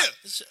 Pioneer.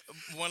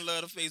 One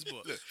love to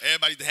Facebook. Look,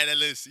 everybody had that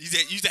list. You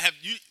used to have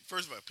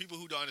first of all, people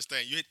who don't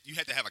understand, you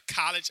had to have a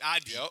college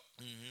ID Yep.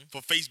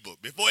 for Facebook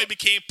before it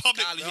became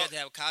public. College, you had to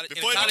have a college.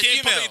 Before and a it college became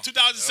email. public in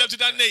 2007,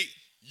 2008,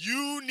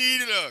 you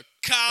needed a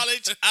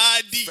college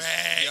ID.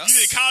 Facts. You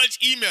needed a college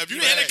email. If you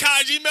didn't have a Facts.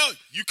 college email,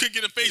 you couldn't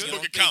get a Get Facebook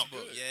on account.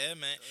 Facebook. Yeah,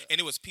 man. And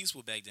it was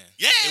peaceful back then.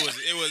 Yeah. It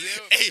was.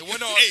 Hey, It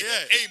went on- hey,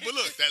 yeah. hey, but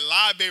look, that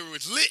library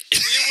was lit. It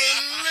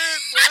was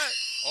lit, boy.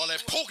 All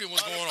that poking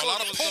was going on. A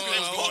lot of was poking going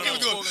was on. going Poking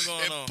was on. good. Poking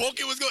going And on.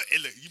 poking was good. Hey,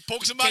 look, you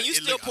poke somebody. Can you it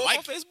still look, poke I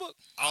like on Facebook?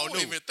 I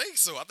don't even think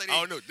so. I think I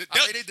don't know. I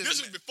think they This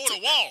just was before the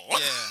wall.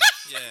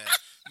 Yeah.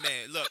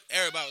 Man, look,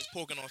 everybody was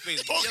poking on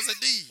Facebook. Yes,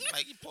 indeed.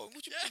 Like you poke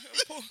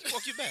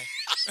your back.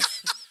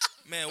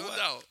 Man, No what?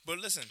 doubt. But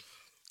listen,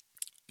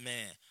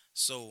 man.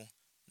 So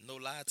no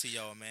lie to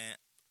y'all, man.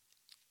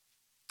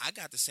 I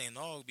got to St.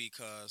 Aug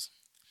because,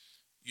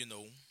 you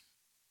know,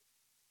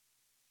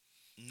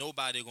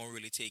 nobody gonna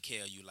really take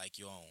care of you like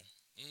your own.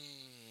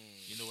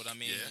 You know what I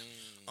mean?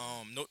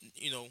 Yeah.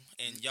 No,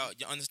 and y'all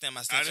understand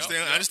my I stance.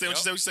 understand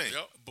what you're saying.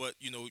 Yep. But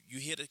you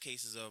hear the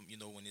cases of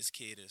when this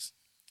kid is,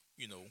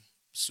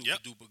 super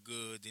Yep. duper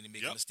good, then they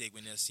make a Yep. mistake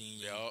when they're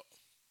senior. Yep.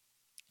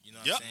 You know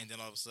what Yep. I'm saying? Then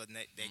all of a sudden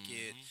that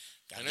kid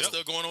got And it's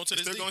still going on to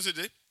It's this still day. going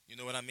today. you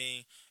know what I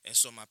mean? And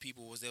so my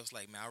people was there was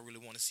like, man, I really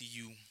want to see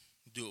you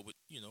do it with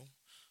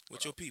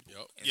with your people.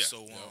 Yep. And Yeah.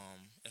 so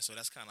and so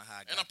that's kind of how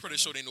I got And I'm pretty there,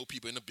 sure man. they know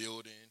people in the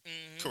building.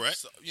 Correct.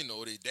 So,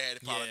 their daddy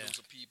probably Yeah. knew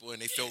some people,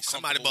 and they felt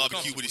Somebody comfortable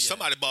barbecue with yeah.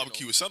 somebody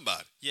barbecue with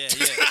somebody. Yeah. So,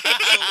 and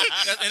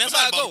that's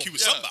how I Somebody go. barbecue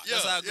with somebody.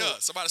 That's how I go. Yeah,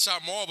 somebody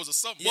shot marbles or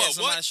something. Yeah, What?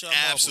 somebody shot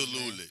marbles, man.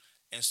 Absolutely.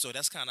 And so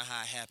that's kind of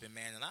how it happened,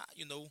 man. And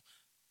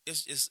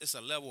it's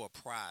a level of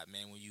pride,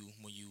 man, when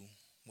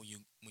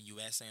you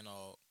at St.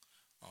 Aug,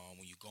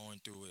 when you're going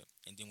through it,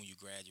 and then when you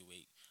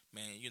graduate,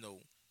 man,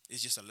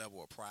 it's just a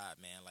level of pride,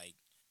 man. Like,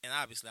 and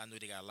obviously, I know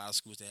they got a lot of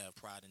schools that have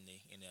pride in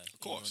their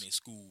course. in their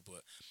school,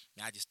 but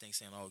man, I just think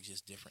St. Aug is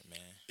just different, man.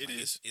 It Like,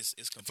 is. It's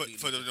For completely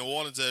the New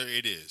Orleans area,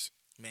 it is.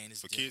 man.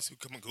 It's For different.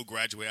 kids who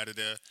graduate out of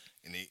there,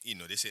 and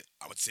they say,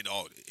 I would say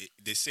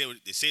they say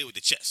it with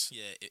the chest.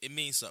 Yeah, it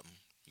means something.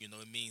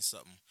 It means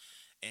something,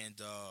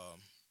 and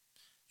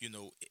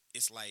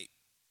it's like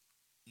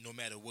no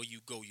matter where you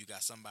go, you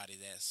got somebody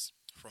that's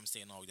from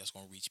St. Aug that's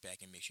gonna reach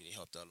back and make sure they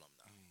help the alumni.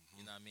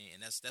 You know what I mean?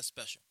 And that's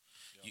special.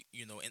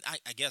 Yeah. And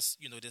I guess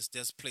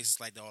there's places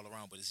like that all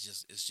around, but it's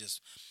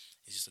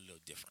just a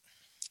little different.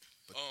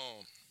 But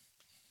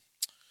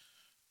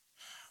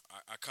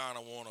I kind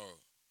of want to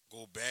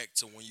go back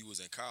to when you was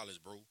in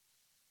college, bro.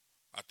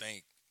 I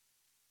think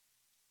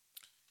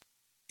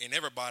in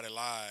everybody's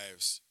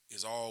lives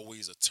is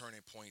always a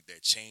turning point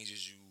that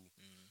changes you,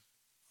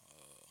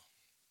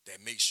 that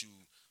makes you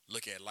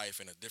look at life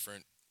in a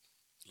different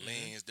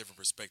lens, different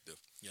perspective.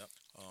 Yep.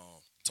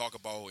 Talk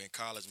about in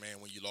college, man,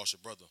 when you lost your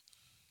brother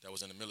that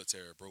was in the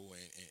military, bro,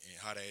 and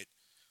how that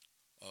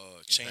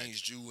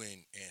changed you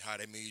and how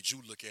that made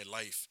you look at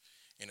life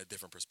in a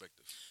different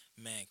perspective.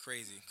 man,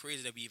 crazy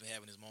that we even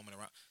having this moment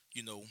around.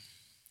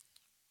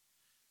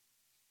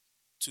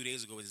 2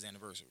 days ago was his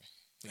anniversary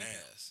when he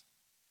Damn. passed.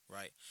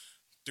 Right,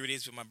 3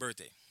 days for my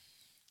birthday.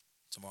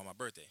 Tomorrow my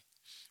birthday.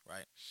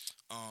 Right.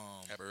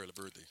 Happy early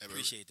birthday.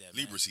 Appreciate that,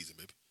 man. Libra season,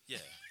 baby. Yeah,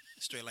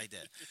 straight like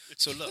that.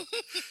 So look,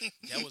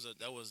 that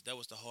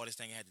was the hardest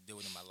thing I had to deal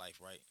with in my life,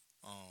 right?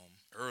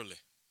 Early.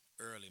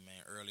 Early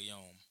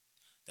on.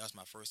 That was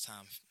my first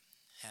time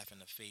having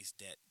to face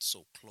that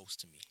so close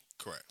to me.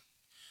 Correct.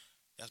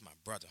 That's my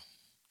brother,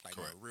 like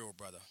Correct. my real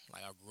brother.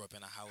 Like I grew up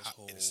in a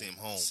household, In the same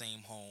home.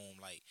 Same home.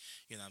 Like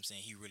what I'm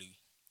saying. He really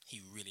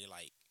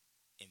like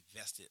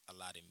invested a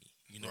lot in me.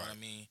 You know what I Right.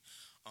 mean?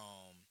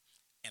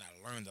 And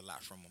I learned a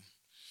lot from him.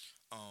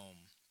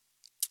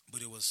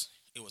 But it was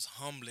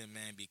humbling,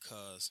 man,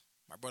 because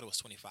my brother was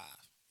 25,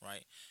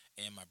 right?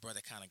 And my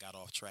brother kind of got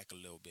off track a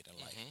little bit in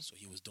life, so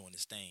he was doing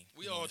his thing.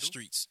 We in all the do.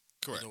 streets.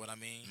 Correct. You know what I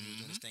mean? He was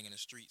doing his thing in the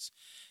streets.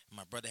 And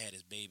my brother had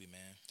his baby,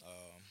 man.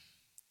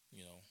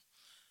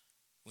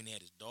 When he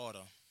had his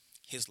daughter,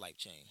 his life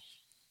changed,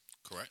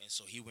 Correct. and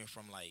so he went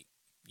from like,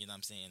 what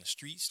I'm saying, in the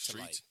streets to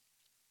like,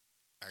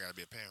 I gotta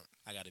be a parent.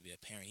 I got to be a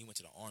parent. He went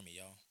to the army,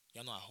 y'all.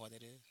 Y'all know how hard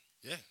that is.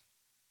 Yeah.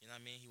 You know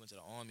what I mean? He went to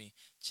the army,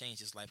 changed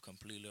his life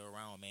completely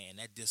around, man. And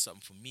that did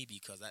something for me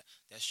because that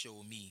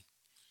showed me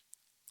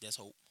there's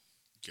hope.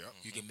 Yeah.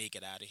 You can make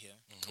it out of here.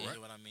 You Correct.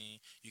 know what I mean?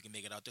 You can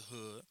make it out the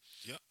hood.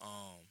 Yep.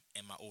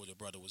 And my older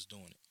brother was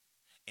doing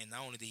it. And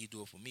not only did he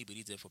do it for me, but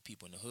he did it for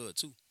people in the hood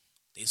too.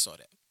 They saw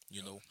that,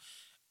 you know.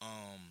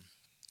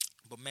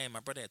 But man, my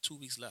brother had 2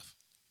 weeks left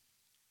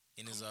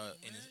in his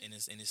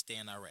in his stay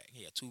in Iraq.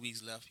 He had 2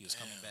 weeks left. He was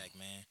coming back,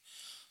 man.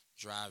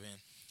 Driving.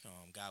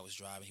 Guy was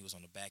driving. He was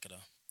on the back of the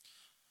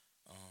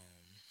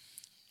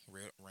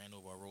ran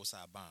over a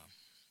roadside bomb.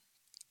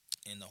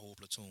 And the whole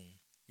platoon,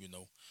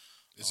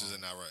 This is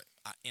in Iraq.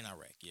 in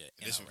Iraq, yeah.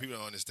 And this, when people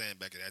don't understand,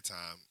 back at that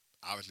time,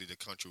 obviously the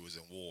country was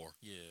in war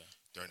Yeah.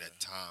 during that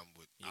time.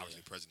 With Yeah.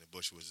 obviously President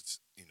Bush was,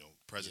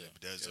 president, Yeah.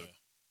 but there's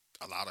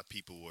a lot of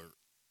people were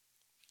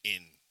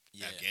in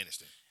Yeah.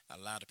 Afghanistan. A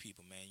lot of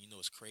people, man.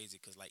 It's crazy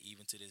because, like,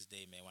 even to this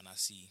day, man, when I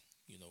see,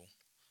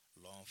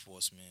 law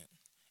enforcement,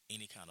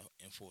 any kind of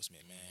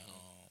enforcement, man,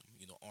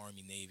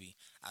 Army, Navy,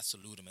 I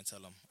salute them and tell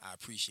them I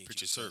appreciate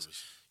Appreciate you. because,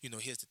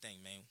 service. Here's the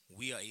thing, man.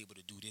 We are able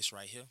to do this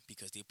right here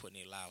because they're putting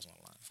their lives on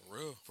the line. For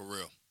real. For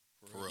real.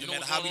 For real. You No know matter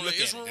what's how going we on look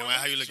in at Israel it. No matter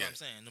how you That's look what at I'm it.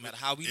 saying. No matter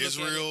how we look at it.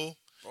 Israel,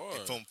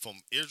 Boy.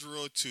 from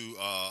Israel to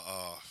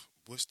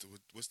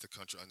what's the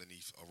country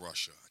underneath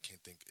Russia? I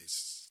can't think.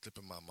 It's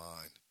slipping my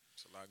mind.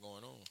 There's a lot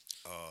going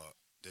on.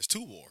 There's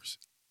two wars.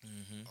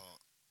 Mm-hmm.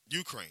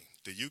 Ukraine,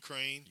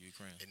 Ukraine.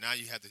 and now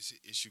you have this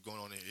issue going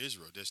on in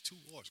Israel. There's two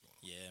wars going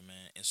on. Yeah,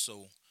 man. And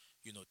so,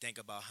 think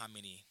about how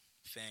many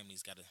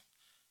families got to,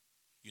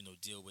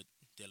 deal with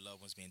their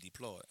loved ones being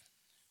deployed.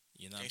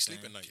 You know what I'm Can't sleep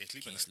saying? at night.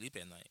 Can't sleep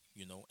at night.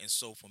 And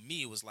so for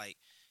me, it was like,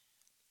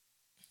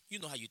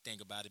 how you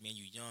think about it, man.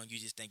 You're young. You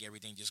just think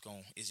everything is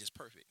just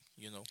perfect,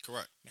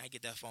 Correct. Man, I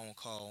get that phone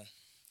call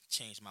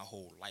changed my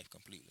whole life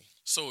completely.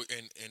 So,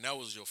 and that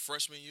was your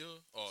freshman year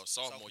or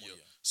sophomore year?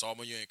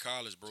 Sophomore year in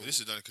college, bro. So this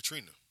is done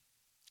Katrina.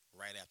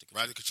 Right after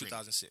Katrina.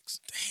 2006.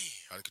 Damn.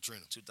 Right after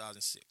Katrina.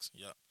 2006.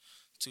 Yep.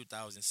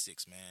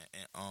 2006, man.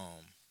 And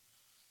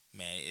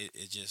man,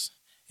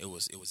 it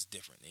was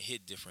different. It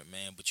hit different,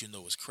 man. But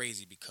it was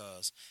crazy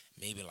because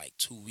maybe like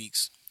 2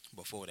 weeks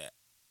before that,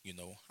 and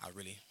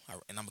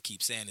I'm gonna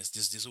keep saying this.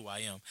 This is who I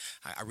am.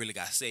 I really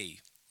got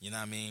saved. You know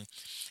what I mean?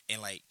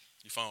 And like,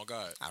 You found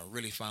God. I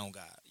really found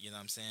God. You know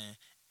what I'm saying?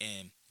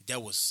 And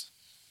that was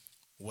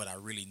what I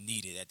really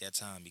needed at that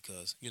time,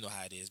 because you know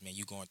how it is, man.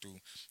 You going through,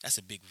 that's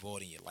a big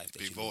void in your life.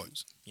 Big void.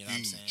 Lose. You know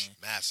Huge, what I'm saying?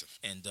 massive.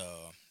 And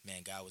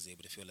man, God was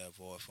able to fill that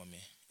void for me.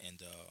 And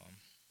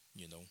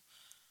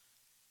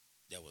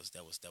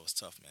that was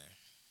tough, man.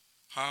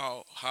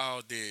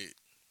 How did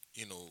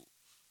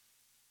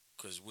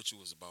because what you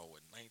was about,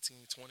 what,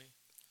 19, 20?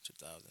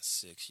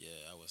 2006,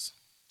 yeah, I was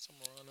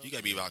Somewhere around there. You got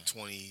to be about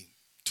 20,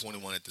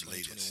 21 at the 20,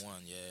 latest.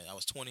 21, yeah. I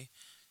was 20.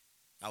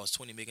 I was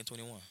 20 making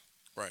 21.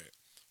 Right.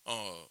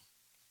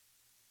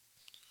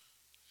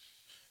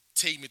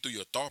 Take me through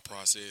your thought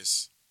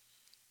process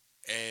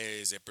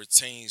as it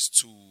pertains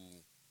to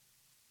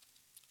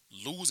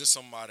losing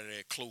somebody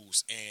that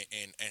close,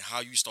 and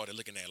how you started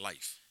looking at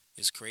life.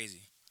 It's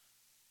crazy.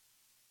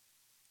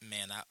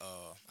 Man,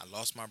 I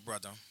lost my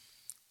brother,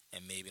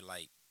 and maybe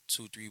like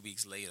 2-3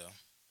 weeks later,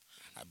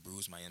 I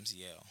bruised my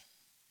MCL.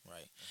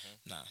 Right?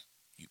 Nah,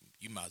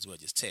 you might as well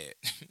just tear it.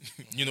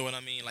 You know what I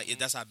mean? Like,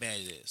 that's how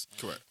bad it is.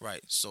 Correct.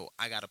 Right. So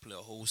I got to play a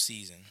whole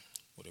season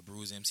with a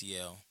bruised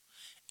MCL,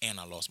 and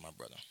I lost my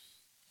brother.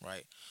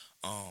 Right.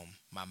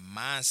 My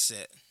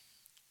mindset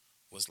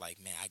was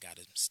like, man, I got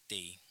to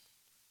stay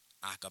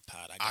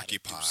occupied. I got to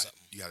do something.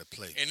 You got to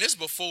play. And this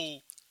before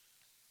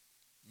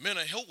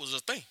mental health was a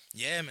thing.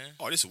 Yeah, man.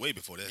 Oh, this is way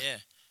before that.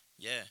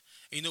 Yeah.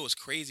 And it's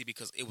crazy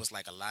because it was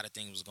like a lot of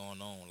things was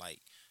going on. Like,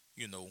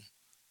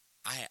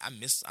 I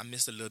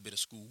missed a little bit of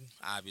school,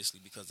 obviously,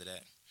 because of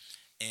that.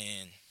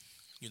 And,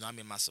 I'm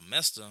in my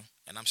semester,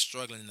 and I'm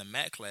struggling in the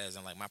math class,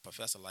 and, like, my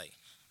professor, like,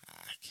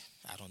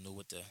 I don't know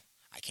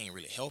I can't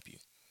really help you.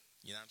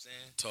 You know what I'm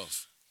saying?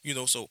 Tough.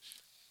 So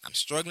I'm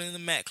struggling in the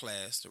math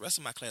class. The rest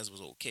of my class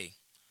was okay.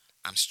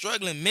 I'm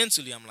struggling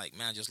mentally. I'm like,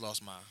 man, I just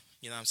lost my,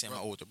 my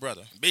older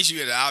brother.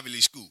 Basically at an Ivy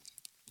League school.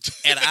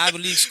 At an Ivy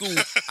League school,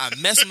 I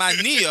messed my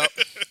knee up,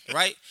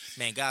 right?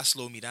 Man, God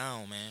slowed me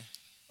down, man.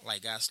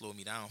 Like, God slowed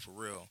me down for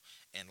real.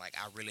 And, like,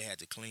 I really had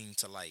to cling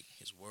to, like,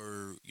 his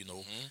word,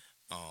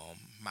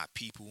 my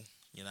people,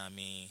 you know what I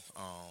mean?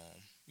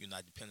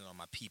 I depended on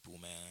my people,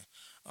 man,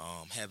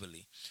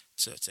 heavily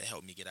to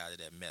help me get out of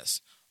that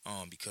mess,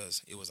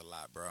 because it was a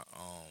lot, bro.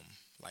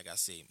 Like I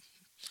said,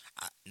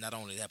 not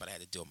only that, but I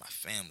had to deal with my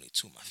family,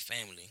 too.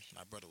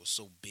 My brother was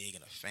so big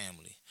in a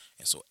family,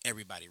 and so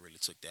everybody really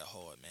took that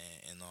hard,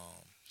 man. And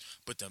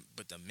but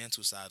the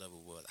mental side of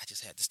it was I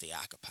just had to stay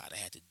occupied. I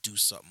had to do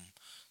something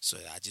so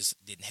that I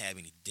just didn't have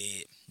any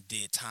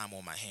dead time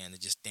on my hand to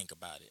just think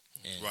about it.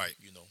 And, right.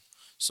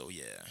 So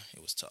yeah,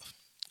 it was tough,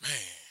 man.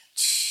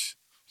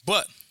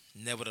 But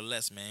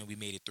nevertheless, man, we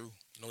made it through.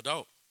 No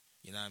doubt.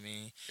 You know what I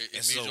mean?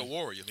 It made you a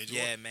warrior.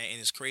 Yeah, man, and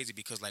it's crazy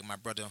because, like, my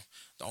brother,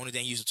 the only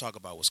thing he used to talk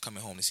about was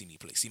coming home to see me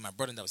play. See, my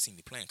brother never seen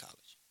me play in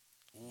college.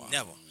 Wow.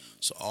 Never.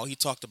 So all he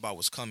talked about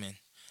was coming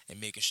and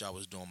making sure I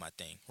was doing my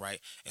thing, right?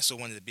 And so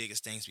one of the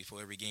biggest things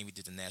before every game, we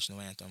did the national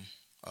anthem,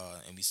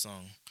 and we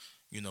sung,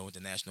 the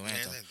national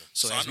anthem.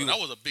 So I know that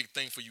was a big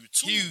thing for you,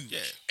 too. Huge.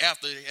 Yeah.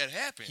 After it had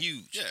happened.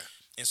 Huge. Yeah.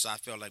 And so I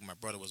felt like my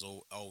brother was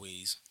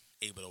always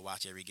able to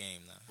watch every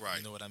game now. Right.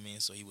 You know what I mean?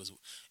 So he was,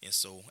 and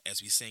so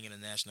as we sing in the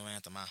national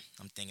anthem,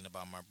 I'm thinking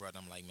about my brother.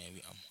 I'm like, man,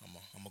 I'm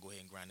gonna go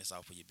ahead and grind this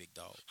out for you, big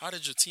dog. How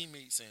did your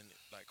teammates and,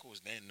 like,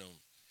 Coach Dan know?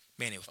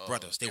 Man, they were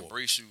brothers. They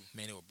embrace you.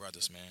 Man, they were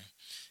brothers, man.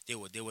 They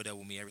were there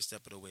with me every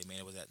step of the way, man.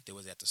 They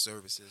was at the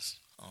services.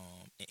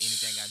 And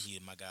anything I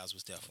needed, my guys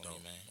was there for me,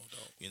 man. No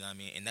doubt. You know what I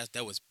mean? And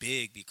that was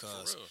big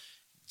because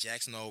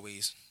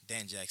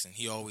Dan Jackson,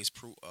 he always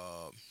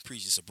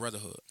preaches a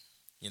brotherhood.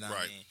 You know what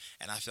I mean?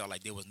 And I felt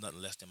like there was nothing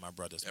less than my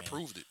brothers, man. That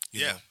proved it.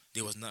 You know,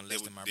 there was nothing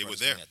less than my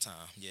brothers at that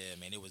time. Yeah,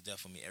 man, it was there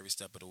for me every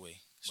step of the way.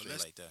 Straight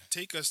like that.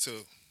 Take us to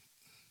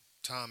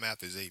time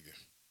after Xavier.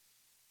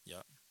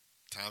 Yep.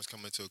 Time's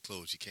coming to a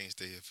close. You can't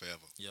stay here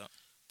forever. Yep.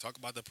 Talk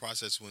about the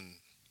process when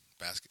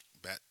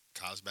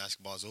college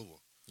basketball is over.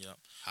 Yep.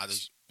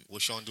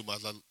 What Shaun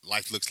Dumas'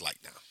 life looks like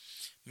now?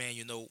 Man,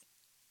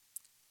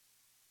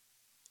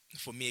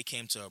 for me, it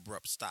came to an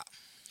abrupt stop,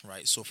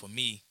 right? So for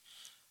me,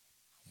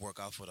 work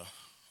out for the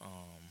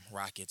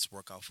Rockets,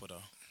 work out for the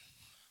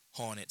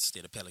Hornets.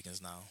 They're the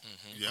Pelicans now.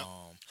 Mm-hmm. Yeah.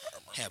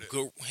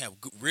 Have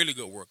really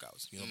good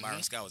workworkouts.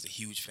 Byron Scott was a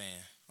huge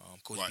fan.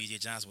 Coach BJ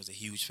Johnson was a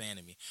huge fan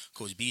of me.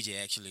 Coach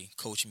BJ actually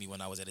coached me when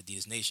I was at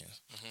Adidas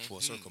Nations for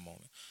a circle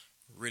moment.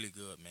 Really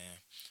good, man.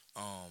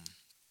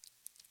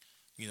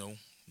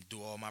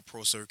 Do all my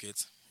pro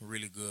circuits.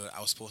 Really good.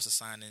 I was supposed to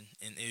sign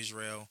in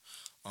Israel.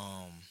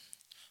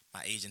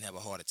 My agent had a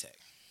heart attack.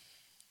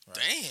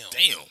 Right?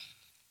 Damn.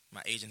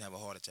 My agent had a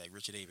heart attack.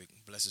 Richard Avery,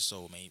 bless his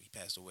soul, man. He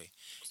passed away.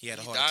 He had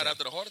a He heart died attack.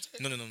 after the heart attack?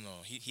 No.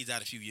 He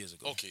died a few years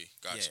ago. Okay,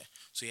 gotcha. Yeah.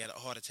 So he had a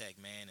heart attack,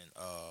 man,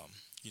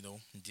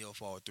 and deal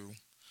followed through.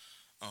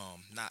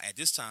 Now at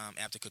this time,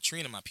 after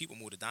Katrina, my people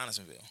moved to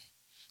Donaldsonville.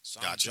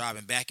 So I'm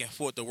driving back and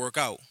forth to work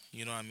out.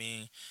 You know what I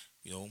mean?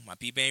 My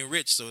people ain't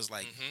rich, so it's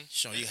like,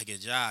 Shaun, you gotta get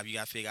a job. You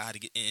gotta figure out how to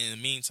get in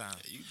the meantime.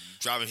 You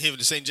driving him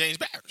to St. James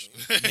Parish.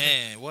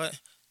 Man, what?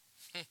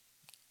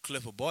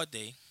 Clifford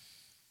birthday.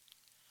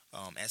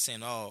 At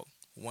St. Aug,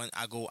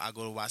 I go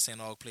to watch St.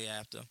 Aug play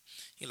after.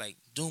 He like,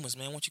 Dumas,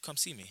 man, won't you come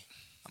see me?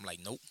 I'm like,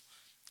 nope.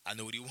 I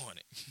know what he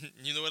wanted.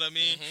 You know what I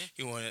mean?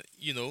 He wanted,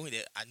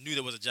 that I knew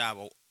there was a job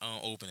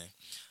opening.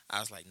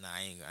 I was like, nah,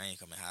 I ain't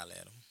coming holler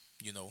at him.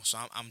 So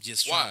I'm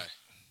just Why?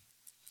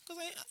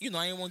 Because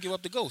I ain't want to give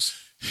up the ghost.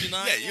 You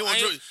want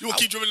to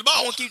keep dribbling the ball.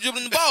 I want to keep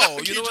dribbling the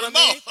ball. You know what I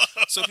mean?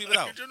 So people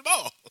out. Keep dribbling the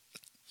ball.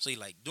 So he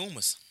like,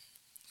 Dumas,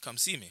 come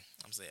see me.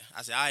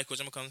 I said, all right, coach,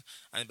 I'm going to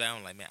come.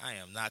 I'm like, man, I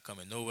am not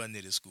coming nowhere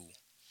near this school.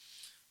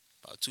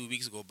 About 2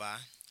 weeks go by,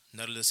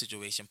 another little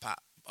situation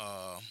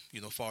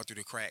fall through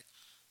the crack.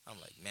 I'm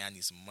like, man, I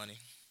need some money.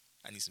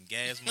 I need some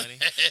gas money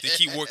to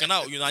keep working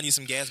out. I need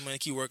some gas money to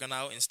keep working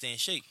out and stay in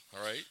shape.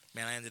 All right.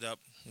 Man, I ended up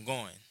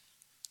going.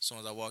 As soon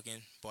as I walk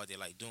in, boy, they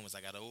like, Dumas,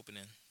 I got an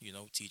opening,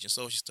 teaching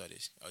social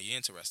studies. Are you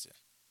interested?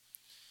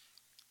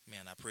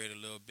 Man, I prayed a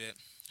little bit.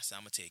 I said,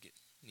 I'm going to take it.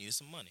 Needed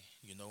some money,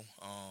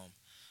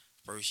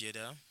 First year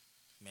there,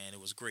 man, it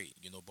was great.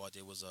 Boy,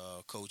 there was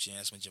coaching.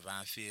 That's when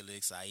Javon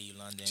Felix, I.E.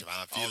 London,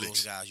 all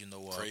those guys,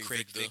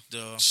 Craig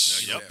Victor,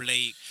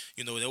 Blake,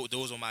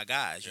 those were my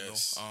guys,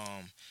 Yes.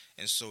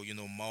 And so,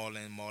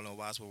 Marlon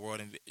Watts with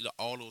World,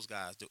 all those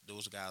guys,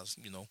 those guys,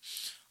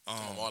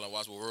 Marlon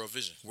Watts with World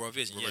Vision. World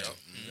Vision, yeah.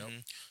 Mm-hmm.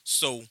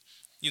 So,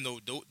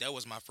 that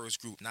was my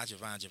first group. Not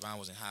Javon. Javon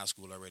was in high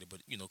school already,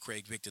 but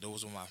Craig Victor.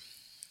 Those were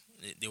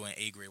they were in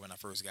A grade when I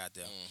first got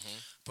there.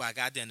 But I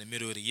got there in the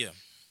middle of the year.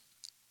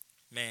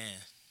 Man,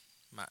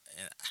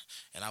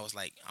 and I was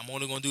like, I'm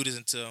only gonna do this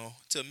until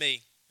May,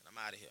 and I'm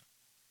out of here.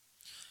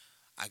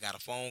 I got a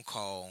phone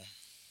call.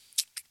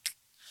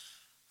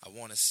 I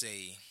want to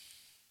say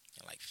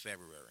in like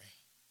February.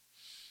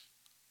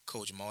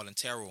 Coach Marlon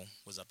Terrell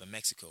was up in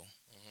Mexico.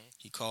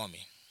 He called me.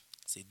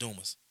 I said,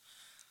 Dumas,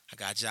 I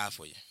got a job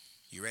for you.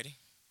 You ready?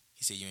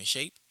 He said, you in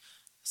shape?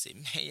 I said,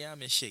 man, yeah,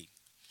 I'm in shape.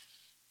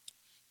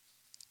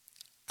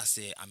 I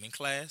said, I'm in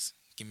class.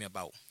 Give me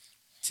about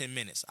 10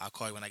 minutes. I'll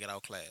call you when I get out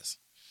of class.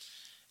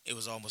 It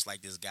was almost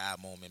like this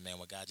God moment, man,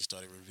 where God just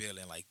started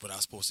revealing, like, what I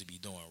was supposed to be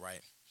doing,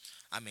 right?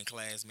 I'm in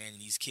class, man,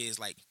 and these kids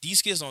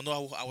don't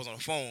know I was on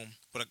the phone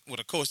with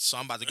a coach, so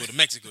I'm about to go to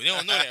Mexico. They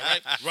don't know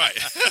that, right? Right.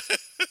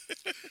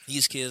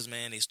 These kids,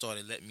 man, they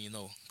started letting me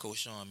know, Coach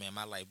Shaun, man,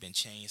 my life been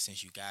changed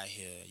since you got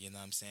here. You know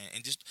what I'm saying?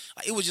 And just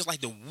it was just like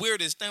the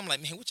weirdest thing. I'm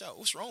like, man,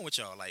 what's wrong with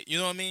y'all? Like, you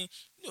know what I mean?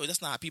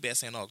 That's not how people at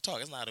St. Aug talk.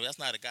 That's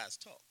not a guy's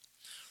talk.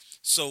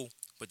 So,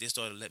 but they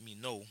started letting me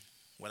know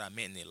what I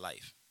meant in their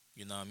life.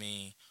 You know what I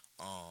mean?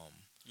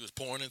 You was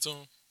pouring into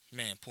them?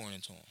 Man, pouring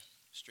into them.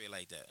 Straight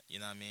like that. You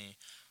know what I mean?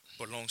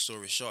 But long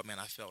story short, man,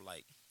 I felt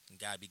like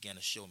God began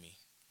to show me,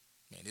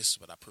 man, this is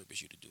what I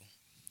purpose you to do.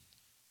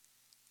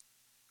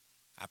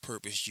 I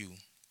purposed you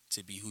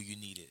to be who you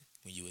needed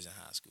when you was in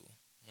high school.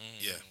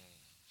 Yeah.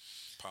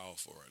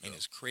 Powerful right And now.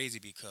 it's crazy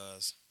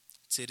because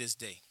to this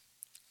day,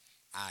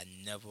 I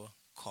never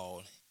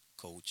called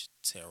Coach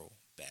Terrell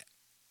back.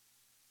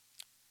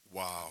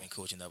 Wow. I've been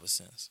coaching ever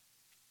since.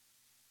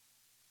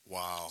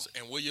 Wow.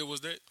 And what year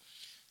was that?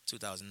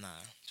 2009,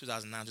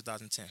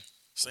 2010.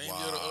 Same year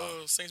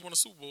the Saints won the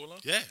Super Bowl, huh?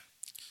 Yeah.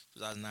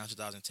 2009,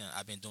 2010.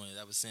 I've been doing it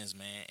ever since,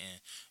 man.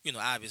 And,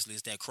 obviously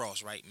it's that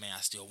cross, right? Man,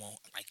 I still won't.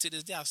 Like, to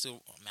this day, I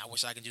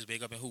wish I could just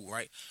wake up and hoop,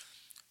 right?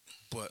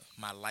 But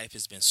my life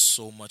has been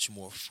so much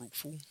more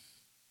fruitful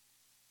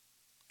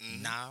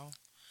now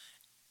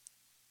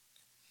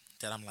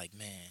that I'm like,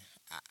 man,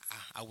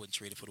 I wouldn't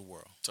trade it for the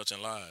world.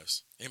 Touching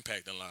lives.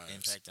 Impacting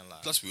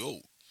lives. Plus we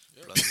old.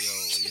 Yeah. Plus we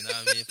old. You know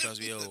what I mean? Plus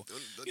we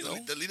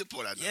old. The leader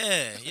point out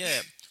there.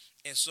 Yeah.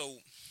 And so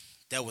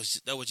that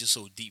was just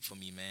so deep for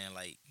me, man.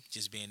 Like,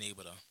 just being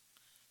able to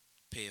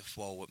pay it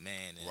forward,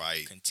 man,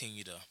 and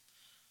continue to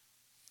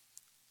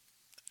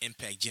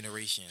impact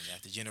generation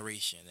after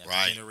generation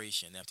after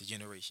generation after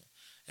generation.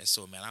 And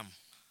so, man,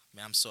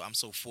 I'm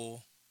so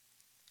full.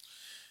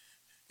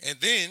 And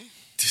then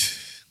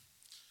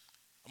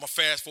I'm gonna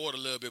fast forward a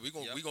little bit. We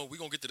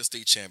gonna get to the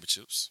state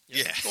championships.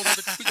 Yeah.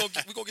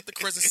 We gonna get the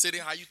Crescent City.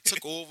 How you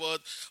took over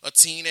a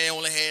team that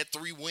only had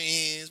 3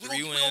 wins. We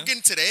gonna get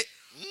into that.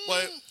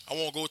 But I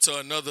want to go to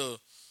another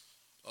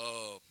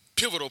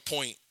pivotal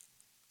point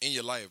in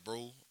your life,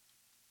 bro.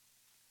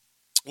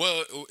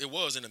 Well, it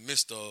was in the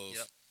midst of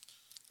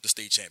the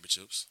state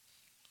championships.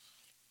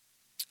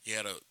 You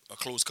had a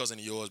close cousin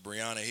of yours,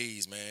 Brianna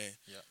Hayes, man,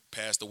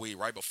 passed away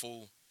right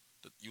before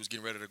you was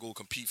getting ready to go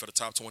compete for the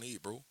top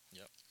 28, bro.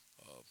 Yep.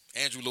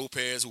 Andrew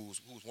Lopez,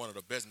 who's one of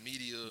the best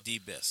media, the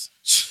best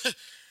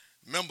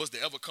members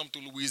that ever come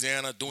through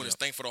Louisiana, doing his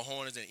thing for the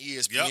Hornets and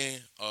ESPN.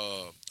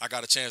 I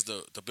got a chance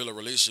to build a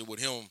relationship with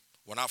him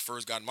when I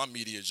first got in my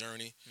media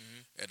journey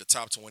at the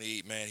top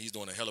 28, man, he's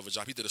doing a hell of a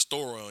job. He did a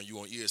story on you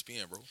on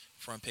ESPN, bro.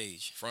 Front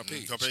page. Front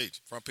page.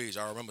 Front page.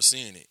 I remember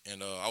seeing it,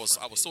 and I was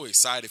so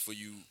excited for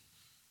you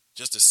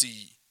just to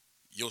see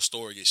your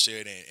story get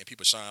shared and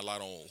people shine a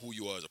light on who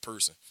you are as a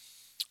person.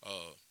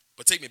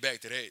 But take me back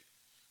to that.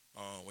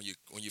 When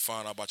you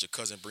found out about your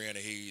cousin Brianna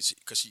Hayes,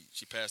 because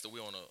she passed away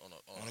on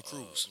a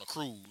cruise. On a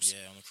cruise.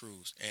 Yeah, on a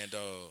cruise. And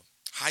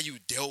how you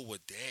dealt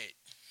with that,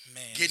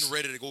 Man, getting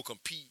ready to go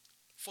compete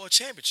for a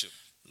championship.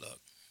 Look,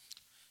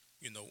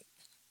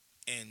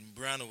 and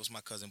Brianna was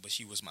my cousin, but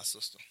she was my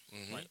sister,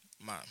 right?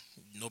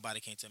 Nobody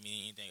can tell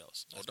me anything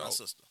else. That's my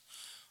sister.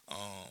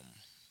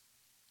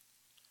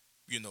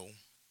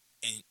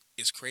 And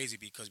it's crazy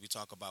because we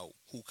talk about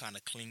who kind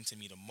of cling to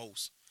me the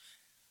most.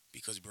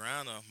 Because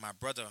Brianna, my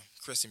brother,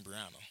 Chris and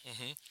Brianna.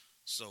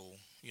 So,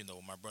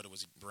 my brother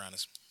was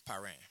Brianna's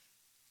parent.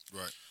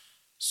 Right.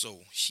 So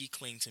she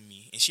clinged to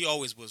me, and we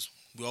always was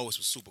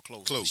super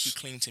close. She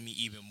clinged to me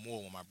even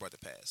more when my brother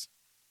passed.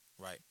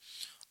 Right.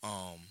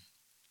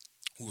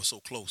 We were so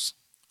close.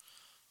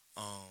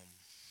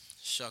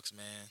 Shucks,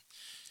 man.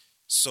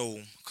 So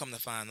come to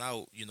find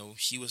out,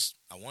 she was,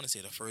 I want to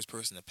say, the first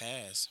person to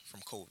pass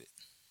from COVID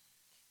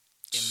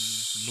in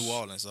New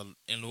Orleans,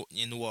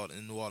 in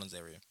New Orleans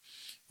area.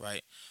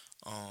 Right.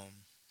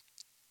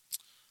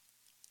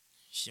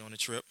 She on a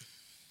trip.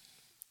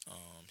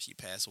 She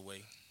passed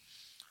away.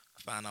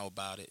 I find out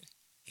about it.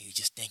 And you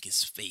just think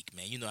it's fake,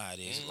 man. You know how it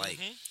is. Like,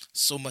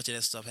 so much of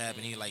that stuff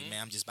happening. Like,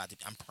 man,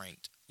 I'm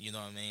pranked. You know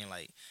what I mean?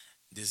 Like,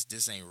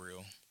 this ain't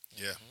real.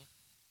 Yeah.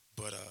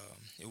 But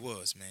it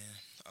was, man.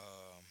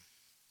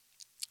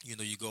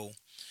 You go,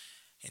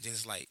 and then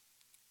it's like,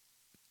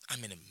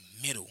 I'm in the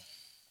middle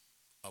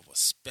of a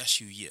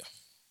special year.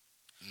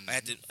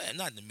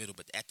 Not in the middle,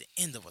 but at the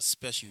end of a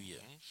special year.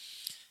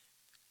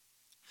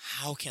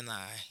 How can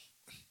I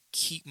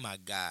keep my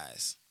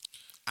guys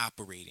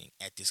operating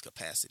at this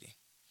capacity?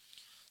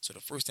 So the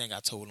first thing I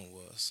told them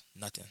was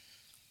nothing.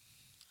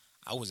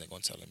 I wasn't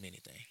going to tell them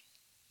anything.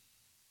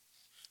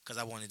 Because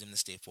I wanted them to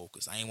stay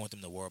focused. I didn't want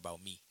them to worry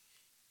about me.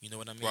 You know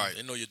what I mean? Right.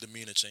 They know your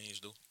demeanor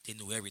changed, though. They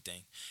knew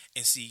everything.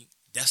 And see,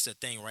 that's the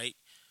thing, right?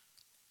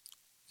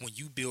 When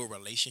you build a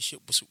relationship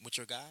with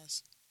your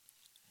guys,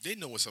 they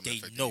know what's something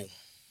affecting you.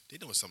 They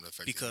know what's something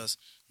affecting because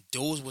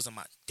those wasn't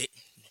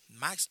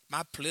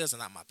my players are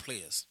not my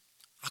players.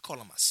 I call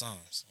them my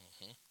sons,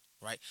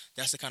 right?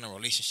 That's the kind of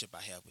relationship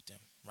I have with them,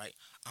 right?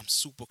 I'm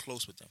super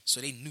close with them. So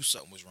they knew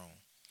something was wrong.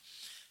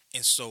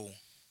 And so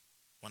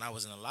when I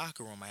was in the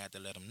locker room, I had to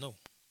let them know.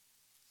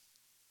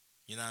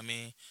 You know what I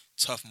mean?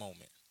 Tough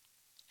moment.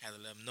 Had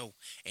to let them know.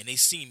 And they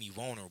see me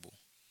vulnerable.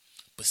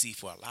 But see,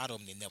 for a lot of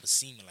them, they never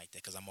see me like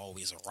that because I'm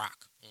always a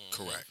rock.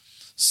 Correct.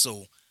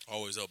 So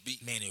always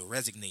upbeat. Man, it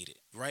resonated,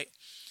 right?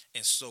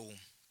 And so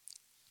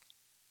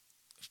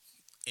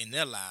in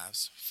their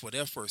lives, for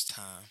their first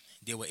time,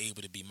 they were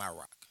able to be my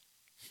rock.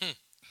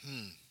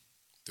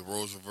 The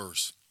roles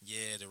reverse.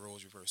 Yeah, the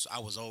roles reverse. So I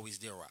was always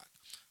their rock,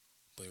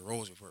 but the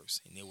roles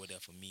reverse, and they were there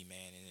for me,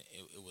 man.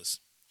 And it was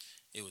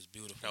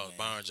beautiful. That was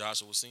Byron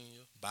Joshua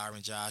Senior.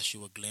 Byron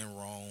Joshua, Glenn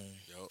Roan,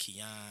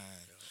 Keon.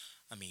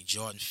 I mean,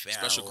 Jordan Farrell.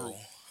 Special group.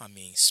 I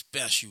mean,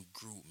 special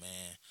group,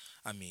 man.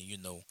 I mean,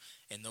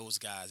 and those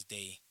guys,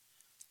 they,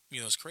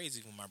 it's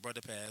crazy. When my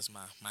brother passed,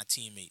 my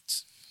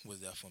teammates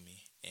was there for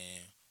me,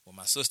 and when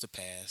my sister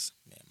passed,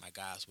 man, my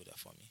guys were there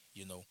for me.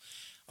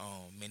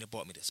 Man, they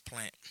bought me this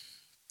plant.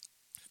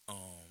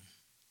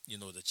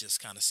 That just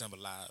kind of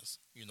symbolized,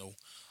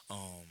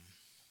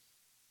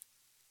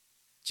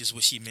 just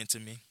what she meant to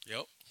me.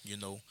 Yep.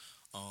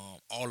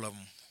 All of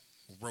them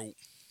wrote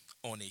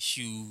on their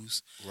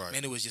shoes. Right.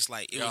 Man, it was just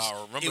like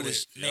I remember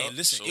that. Man,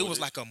 listen, it was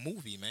like a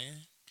movie,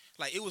 man.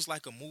 Like it was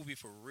like a movie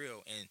for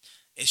real, and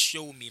it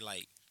showed me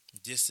like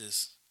this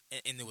is,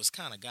 and it was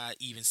kind of God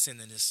even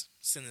sending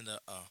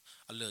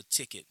a little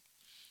ticket.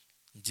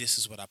 This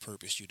is what I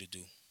purposed you to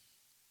do.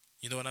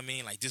 You know what I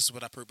mean? Like, this is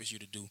what I purpose you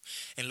to do.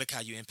 And look how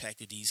you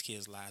impacted these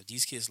kids' lives.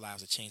 These kids'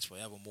 lives have changed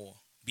forevermore.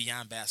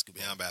 Beyond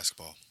basketball.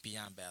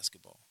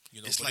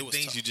 It's like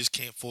things you just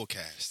can't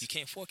forecast. You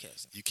can't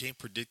forecast it. You can't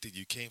predict it.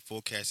 You can't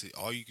forecast it.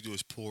 All you can do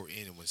is pour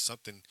in. And when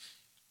something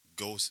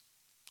goes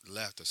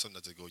left or something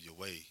doesn't go your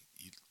way,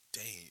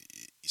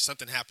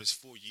 something happens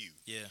for you.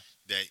 Yeah.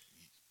 That,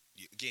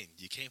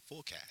 you can't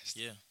forecast.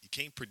 Yeah. You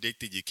can't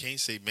predict it. You can't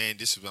say, man,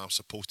 this is what I'm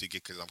supposed to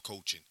get because I'm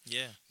coaching.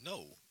 Yeah.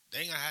 No, that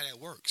ain't how that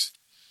works.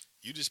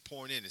 You just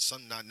pouring in, and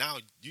something now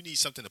you need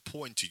something to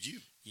pour into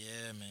you.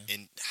 Yeah, man.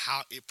 And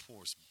how it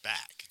pours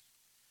back,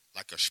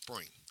 like a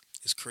spring.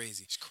 It's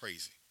crazy. It's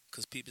crazy.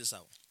 Because peep this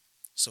out.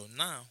 So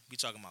now we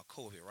talking about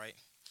COVID, right?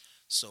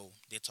 So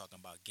they're talking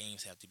about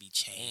games have to be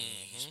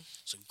changed.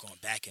 So we're going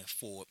back and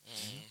forth.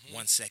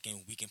 1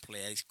 second we can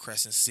play at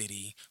Crescent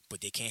City,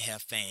 but they can't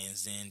have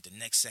fans. Then the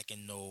next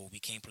second, no, we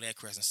can't play at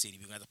Crescent City.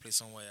 We're gonna have to play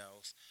somewhere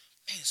else.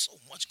 Man, so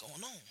much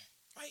going on.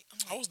 Right,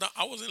 I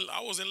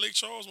was in Lake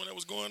Charles when that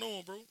was going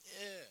on, bro.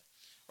 Yeah,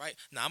 right.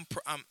 Now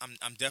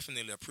I'm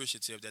definitely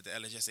appreciative that the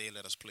LHSA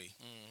let us play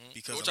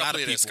because What a lot of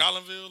people at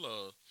Scollingville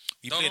or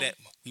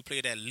we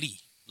played at Lee.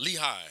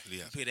 Lehigh.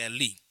 We played at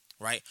Lee,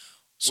 right?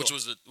 So,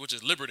 which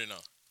is Liberty now.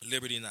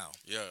 Liberty now.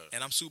 Yeah.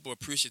 And I'm super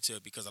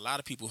appreciative because a lot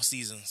of people's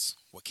seasons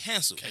were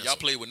canceled. And y'all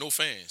played with no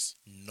fans.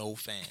 No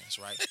fans,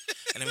 right?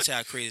 And let me tell you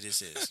how crazy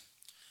this is.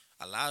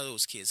 A lot of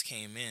those kids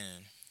came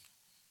in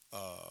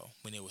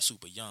when they were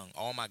super young.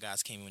 All my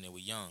guys came in when they were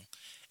young.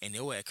 And they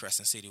were at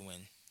Crescent City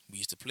when we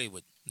used to play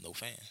with no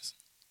fans.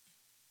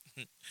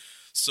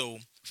 So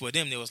for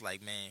them, they was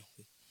like, man,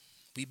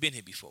 we've been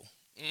here before.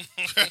 You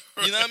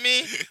know what I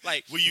mean?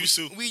 Like We used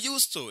to. We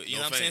used to it. You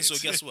No know what I'm saying? fans.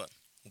 So guess what?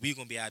 We're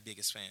going to be our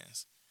biggest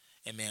fans.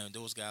 And, man,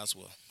 those guys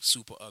were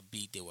super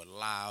upbeat. They were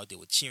loud. They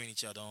were cheering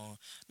each other on.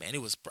 Man,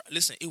 it was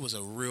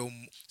a real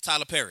 –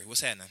 Tyler Perry,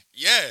 what's happening?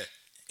 Yeah.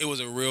 It was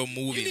a real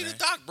movie, You need man. a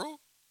doc, bro.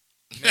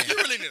 Man. You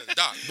really need a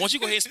doc. Once you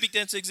go ahead and speak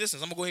that into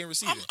existence, I'm going to go ahead and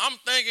receive it. I'm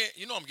thinking,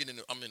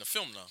 I'm in the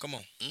film now. Come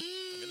on.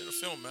 I'm in the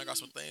film, man. I got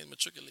some things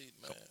matriculated,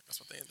 man.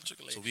 So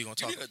we gonna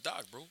talk. You need a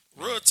doc, bro.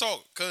 Real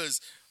talk,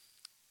 because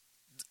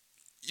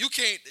you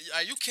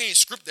can't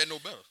script that no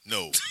better.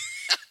 No.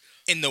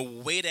 And the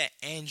way that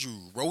Andrew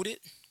wrote it,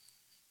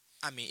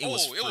 I mean, it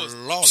was was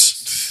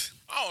flawless.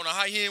 I don't know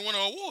how he didn't win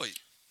an award.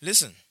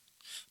 Listen,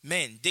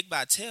 man, Dick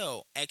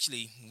Vitale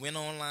actually went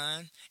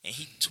online and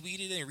he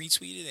tweeted and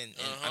retweeted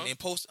and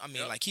posted. I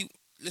mean, like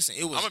listen,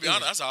 it was. I'm gonna be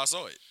honest. That's how I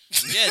saw it.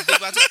 Yeah, Dick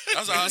Vitale.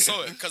 That's how I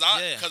saw it. Cause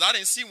I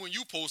didn't see when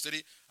you posted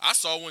it. I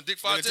saw when Dick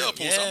Vitale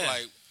posted. I'm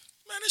like,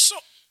 man, it's so.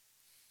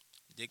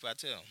 Dick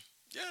Vitale.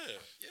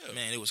 Yeah.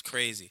 Man, it was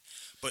crazy,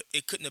 but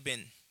it couldn't have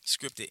been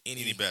scripted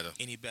any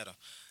better.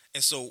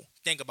 And so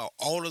think about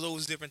all of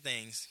those different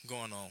things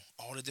going on,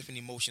 all the different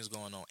emotions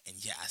going on, and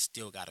I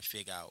still got to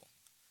figure out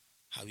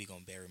how we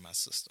gonna bury my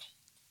sister.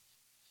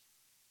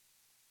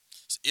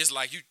 It's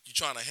like you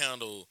trying to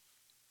handle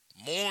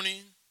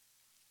mourning,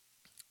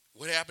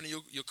 what happened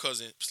to your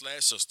cousin /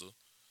 sister,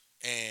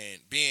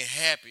 and being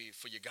happy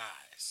for your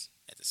guys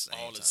At the same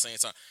at the same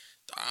time.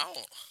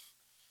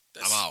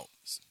 I'm out.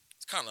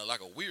 It's kind of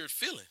like a weird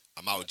feeling.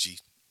 I'm out, G.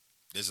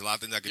 There's a lot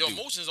of things I can Your do.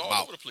 emotions I'm all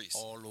out. over the place.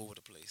 All over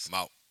the place. I'm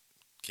out.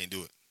 Can't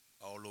do it.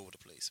 All over the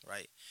place,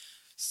 right?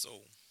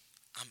 So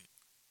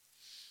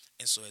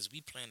so as we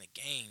playing the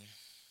game,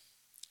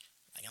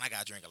 like, and I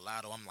gotta drink a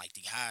lot, I'm like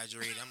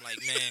dehydrated. I'm like,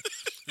 man,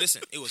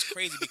 listen, it was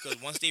crazy because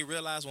once we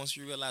realized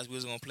we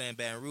was gonna play in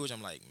Baton Rouge,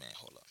 I'm like, man,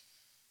 hold up.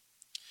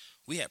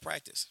 We had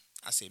practice.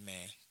 I said,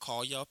 man,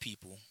 call y'all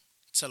people,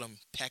 tell them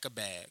pack a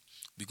bag.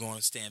 We going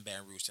to stay in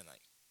Baton Rouge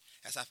tonight.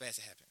 That's how fast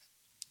it happened.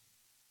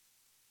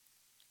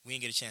 We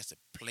didn't get a chance to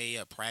play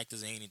or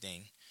practice or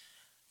anything.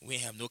 We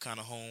didn't have no kind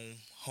of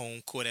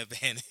home court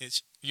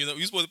advantage. You know, we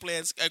were supposed to play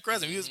at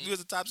Crescent. We was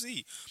the top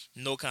seed.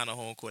 No kind of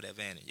home court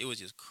advantage. It was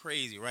just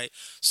crazy, right?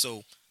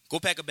 So go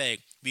pack a bag.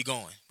 We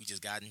going. We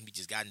just got in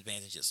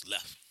advantage and just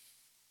left.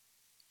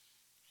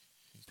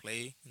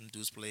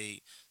 Dudes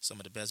played some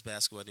of the best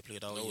basketball they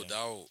played all year. No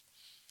doubt.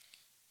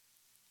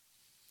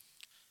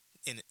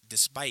 And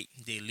despite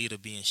their leader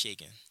being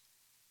shaken.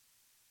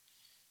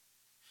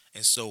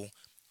 And so,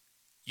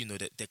 you know,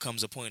 there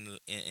comes a point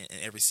in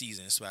every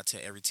season. That's why I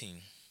tell every team.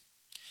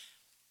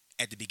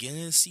 At the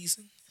beginning of the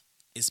season,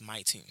 it's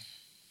my team.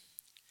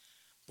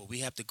 But we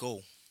have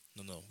to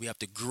we have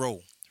to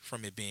grow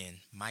from it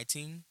being my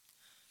team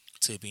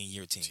to it being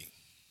your team.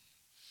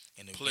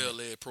 And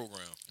Player-led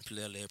program.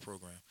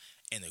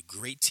 And the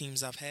great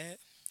teams I've had,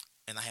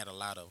 and I had a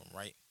lot of them,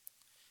 right?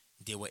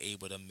 They were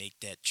able to make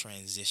that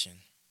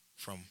transition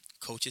from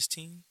coach's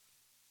team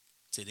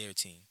to their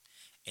team.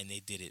 And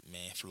they did it,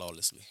 man,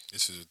 flawlessly.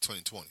 This is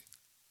 2020.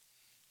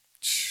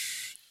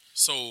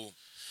 So,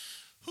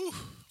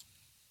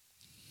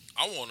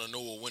 I want to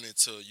know what went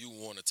into you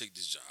want to take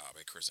this job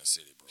at Crescent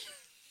City, bro.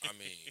 I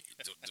mean,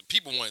 the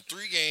people won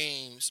 3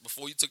 games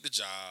before you took the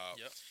job.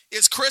 Yep.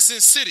 It's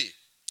Crescent City.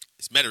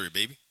 It's Metairie,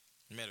 baby.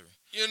 Metairie.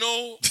 You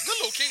know,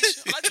 good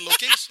location. I like the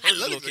location.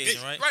 Good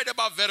location, right? Right there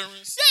by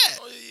Veterans. Yeah.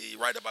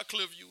 Right there by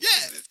Cliffview.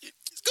 Yeah.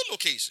 It's good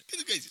location.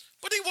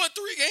 But they won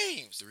 3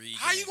 games.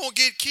 How you going to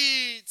get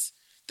kids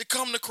to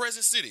come to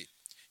Crescent City?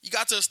 You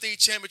got to a state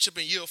championship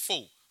in year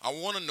 4. I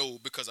want to know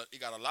because you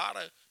got a lot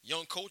of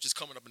young coaches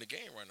coming up in the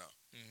game right now.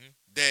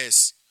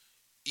 That's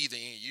either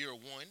in year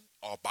 1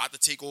 or about to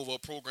take over a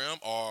program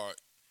or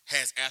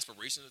has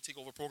aspirations to take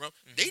over a program.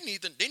 They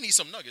need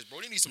some nuggets,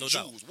 bro. They need some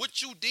jewels.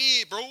 What you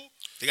did, bro?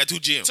 They got 2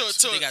 gyms. To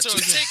take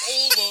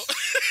over.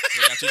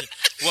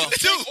 Well,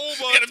 take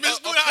over a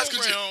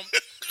program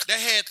that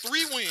had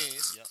 3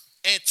 wins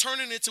and turn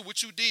it into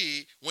what you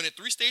did, winning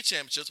 3 state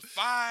championships,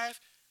 5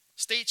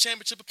 state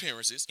championship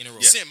appearances in a row.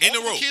 In a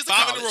row.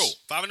 5 in a row.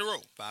 5 in a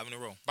row. 5 in a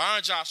row.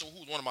 Byron Joshua,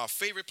 who's one of my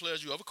favorite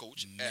players you ever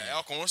coached at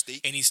Alcorn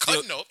State, and he's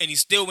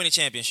still winning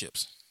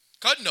championships.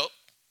 Cutting up.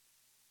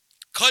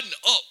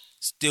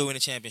 Still winning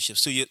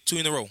championships. 2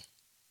 in a row.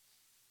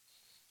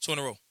 2 in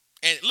a row.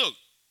 And look,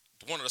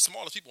 one of the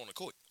smallest people on the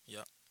court.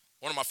 Yeah.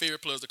 One of my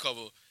favorite players to cover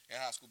in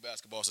high school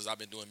basketball since I've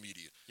been doing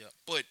media. Yeah.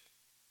 But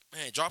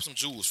man, drop some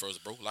jewels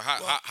first, bro. Like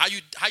how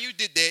you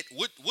did that?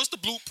 What's the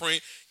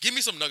blueprint? Give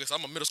me some nuggets.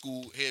 I'm a middle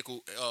school head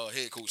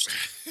coach.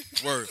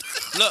 Word.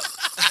 Look.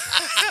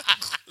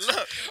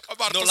 I'm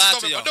about to No put lie some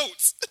to in my y'all.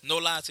 notes. No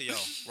lie to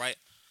y'all, right?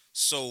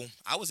 So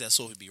I was at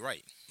Sophie B.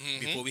 Wright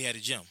before we had a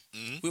gym.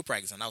 Mm-hmm. We were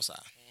practicing outside.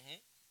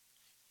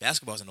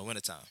 Basketball's in the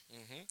wintertime.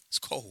 It's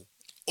cold.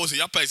 Oh, so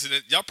y'all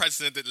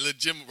practicing at the little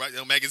gym, right?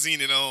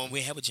 Magazine and We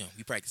didn't have a gym.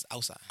 We practiced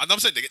outside. I'm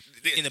saying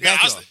In the got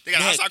backyard. They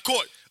got an outside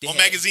court on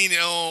Magazine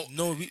and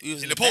No, it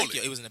was in in the the backyard.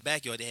 Poland. It was in the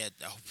backyard. They had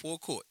a full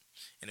court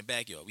in the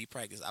backyard. We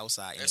practiced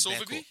outside in At the Sophie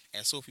back B? court.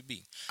 At Sophie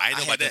B. I ain't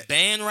know had about that. the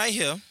band right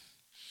here.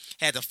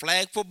 Had the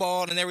flag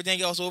football and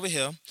everything else over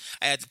here.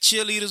 I had the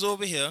cheerleaders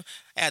over here.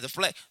 I had the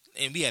flag,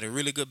 and we had a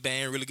really good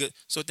band, really good.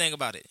 So think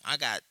about it.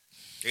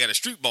 They got a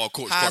street ball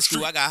court. I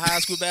got high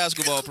school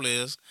basketball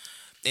players,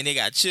 and they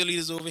got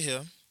cheerleaders over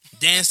here,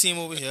 dance team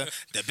over here,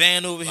 the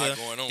band over here.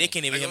 They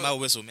can't even hear my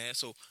whistle, man.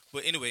 So,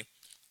 but anyway,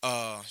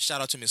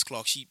 shout out to Miss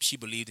Clark. She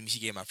believed in me. She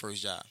gave my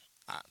first job.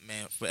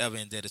 Man, forever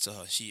indebted to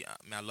her.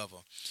 I love her.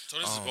 So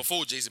this is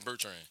before Jason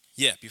Bertrand.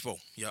 Yeah, before.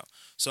 Yeah.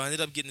 So I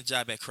ended up getting the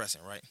job at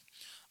Crescent, right?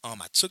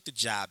 I took the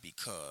job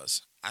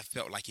because I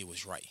felt like it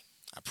was right.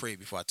 I prayed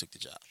before I took the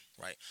job,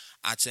 right?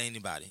 I tell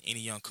anybody,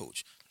 any young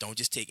coach, don't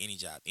just take any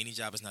job. Any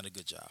job is not a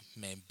good job.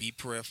 Man, be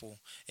prayerful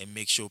and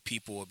make sure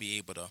people will be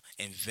able to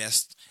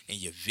invest in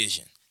your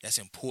vision. That's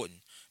important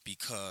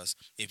because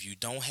if you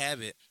don't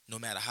have it, no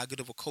matter how good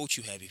of a coach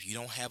you have, if you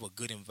don't have a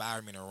good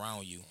environment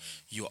around you,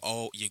 your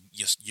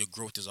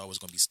growth is always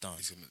going to be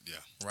stunned. Yeah.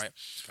 Right?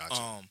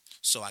 Gotcha.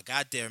 So I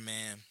got there,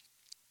 man,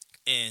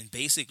 and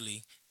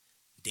basically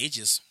they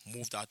just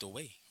moved out the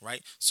way,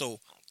 right?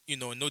 So,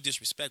 no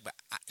disrespect, but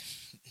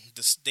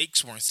the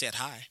stakes weren't set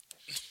high,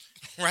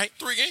 right?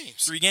 3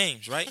 games. 3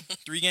 games, right?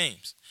 3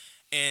 games.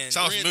 And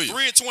Sounds familiar.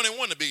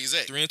 3-21 to be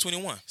exact.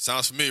 3-21.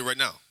 Sounds familiar right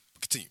now.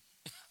 Continue.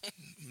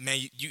 Man,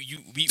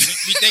 we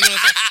thinking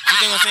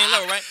on the same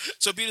level, right?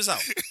 So beat us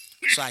out.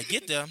 So I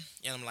get there,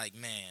 and I'm like,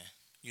 man,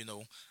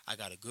 I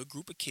got a good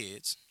group of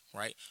kids,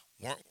 right?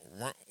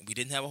 We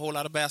didn't have a whole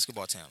lot of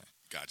basketball talent.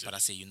 Gotcha. But I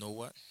said, you know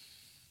what?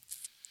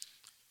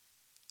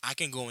 I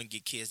can go and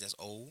get kids that's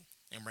old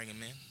and bring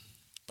them in,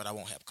 but I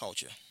won't have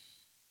culture.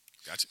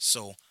 Gotcha.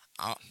 So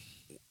I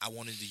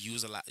wanted to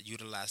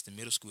utilize the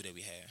middle school that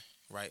we had,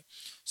 right?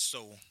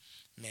 So,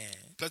 man,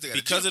 Plus they got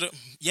because of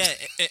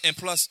and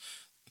plus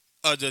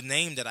the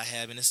name that I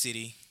have in the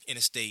city, in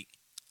the state,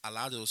 a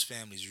lot of those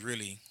families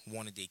really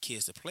wanted their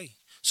kids to play.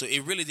 So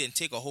it really didn't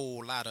take a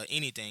whole lot of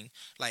anything.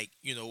 Like,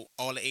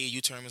 all the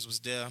AAU tournaments was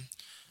there.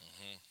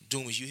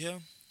 Dumas, you here?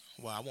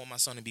 Well, I want my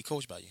son to be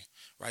coached by you,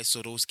 right?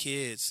 So those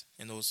kids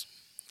and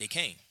they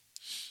came.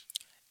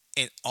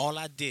 And all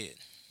I did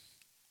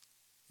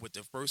with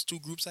the first 2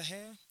 groups I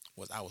had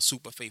was I was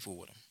super faithful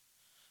with them.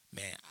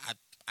 Man,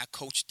 I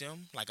coached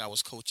them like I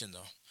was coaching the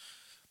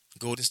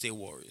Golden State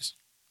Warriors.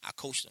 I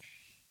coached them.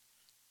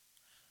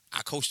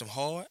 I coached them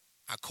hard.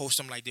 I coached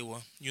them like they were,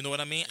 you know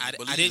what I mean? I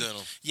didn't, in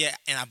them. Yeah,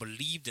 and I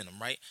believed in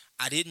them, right?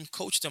 I didn't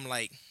coach them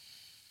like,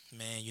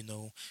 man,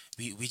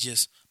 we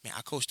just, man,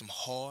 I coached them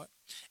hard.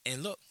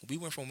 And look, we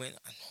won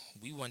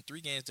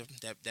 3 games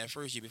that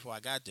first year before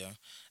I got there.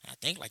 And I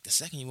think like the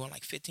second year we won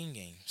like 15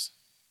 games.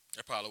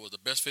 That probably was the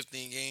best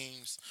 15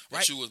 games right.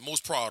 that you was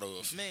most proud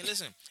of. Man,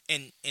 listen,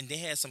 and they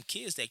had some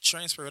kids that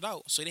transferred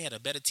out, so they had a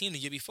better team the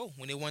year before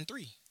when they won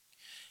 3.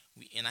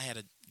 And I had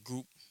a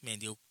group, man,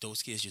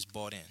 those kids just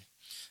bought in.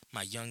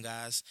 My young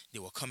guys, they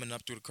were coming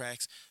up through the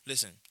cracks.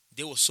 Listen,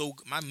 they were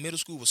my middle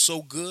school was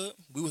so good.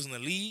 We was in the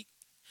league.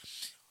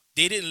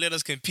 They didn't let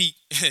us compete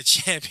in a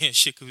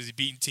championship because we was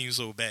beating teams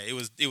so bad.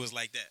 It was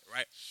like that,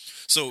 right?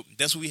 So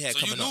that's what we had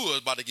coming up. So you knew it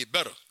was about to get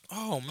better.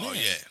 Oh, man. Oh,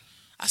 yeah.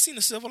 I seen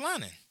the silver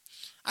lining.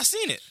 I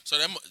seen it. So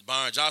that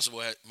Byron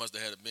Joshua must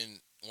have had been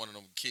one of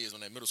them kids on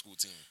that middle school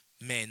team.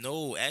 Man,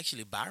 no.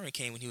 Actually, Byron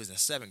came when he was in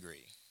 7th grade,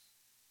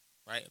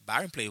 right?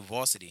 Byron played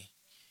varsity.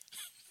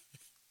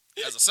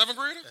 As a 7th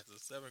grader?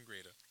 As a 7th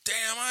grader.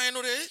 Damn, I ain't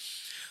know that.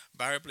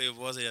 Byron played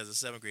varsity as a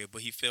 7th grader,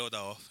 but he failed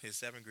off his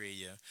 7th grade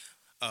year.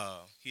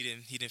 He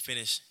didn't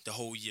finish the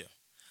whole year.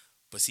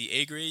 But see,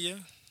 8th grade year,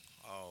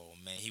 oh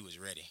man, he was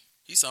ready.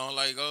 He sounded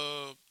like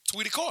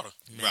Tweety Carter.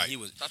 Man, right. He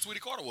was. That's how Tweety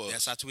Carter was.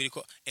 That's how Tweety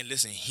Carter. And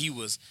listen, he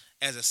was,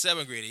 as a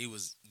 7th grader, he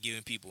was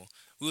giving people.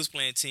 We was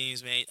playing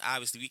teams, man.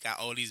 Obviously, we got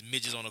all these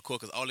midgets on the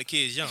court because all the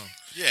kids young.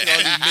 Yeah. All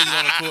these midgets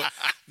on the court.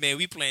 Man,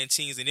 we playing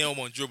teams and they don't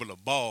want to dribble a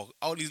ball.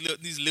 All these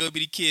little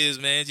bitty kids,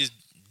 man, just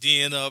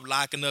D'ing up,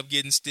 locking up,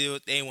 getting still.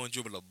 They ain't want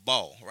to dribble a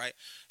ball, right?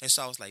 And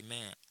so I was like,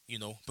 man,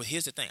 But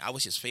here's the thing. I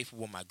was just faithful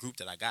with my group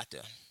that I got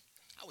there.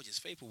 I was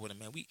just faithful with them,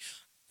 man.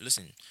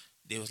 Listen,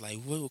 they was like,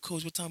 well,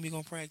 Coach, what time we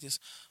going to practice?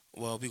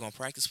 Well, we going to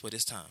practice for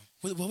this time.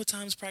 What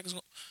time is practice?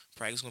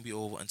 Practice going to be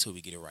over until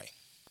we get it right.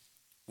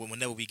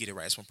 Whenever we get it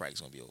right, that's when practice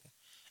going to be over.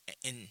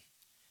 And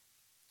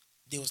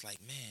they was like,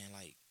 man,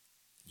 like,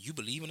 you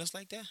believe in us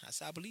like that? I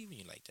said, I believe in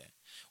you like that.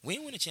 We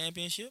didn't win a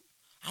championship.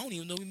 I don't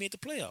even know we made the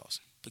playoffs.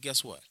 But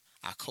guess what?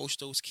 I coached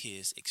those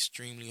kids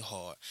extremely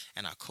hard,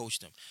 and I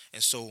coached them.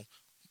 And so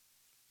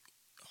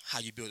how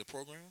you build a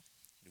program?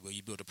 The way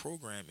you build a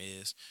program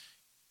is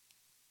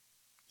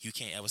you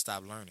can't ever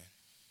stop learning.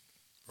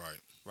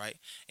 Right?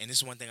 And this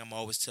is one thing I'm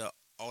always tell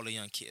all the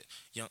young kids.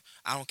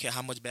 I don't care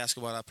how much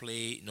basketball I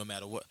played, no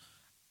matter what.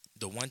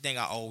 The one thing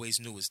I always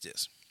knew is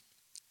this.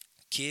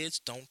 Kids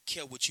don't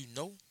care what you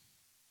know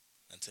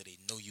until they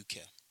know you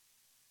care.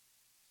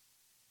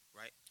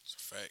 Right? It's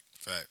a fact.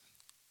 Fact.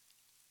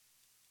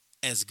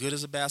 As good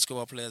as a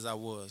basketball player as I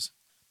was,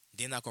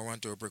 they're not going to run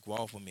through a brick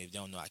wall for me if they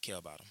don't know I care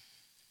about them.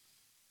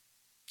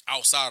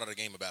 Outside of the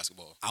game of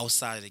basketball.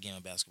 Outside of the game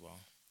of basketball.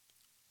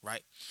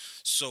 Right?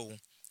 So,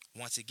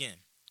 once again,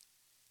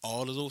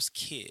 all of those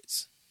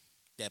kids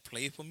that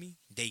played for me,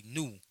 they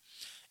knew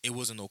it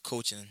wasn't no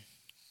coaching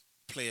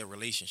player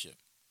relationship.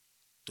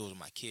 Those are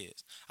my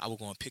kids. I would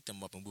go and pick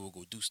them up and we would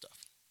go do stuff.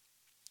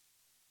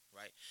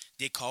 Right?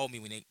 They called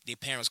me their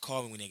parents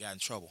called me when they got in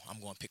trouble.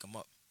 I'm going to pick them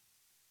up.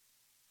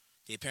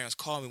 Their parents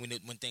called me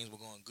when things were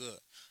going good.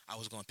 I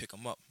was going to pick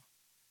them up.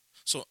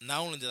 So not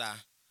only did I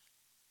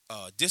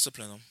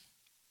discipline them,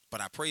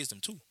 but I praised them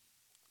too.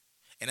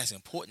 And that's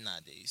important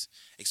nowadays,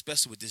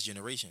 especially with this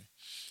generation,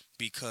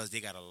 because they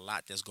got a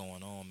lot that's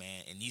going on,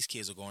 man. And these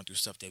kids are going through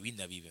stuff that we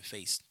never even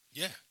faced.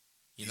 Yeah.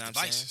 You know what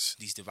I'm saying?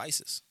 These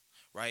devices,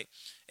 right?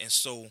 And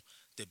so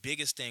the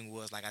biggest thing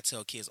was, like I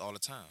tell kids all the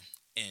time,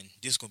 and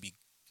this is going to be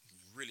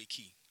really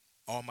key,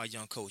 all my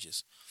young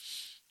coaches.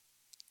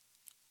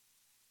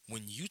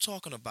 When you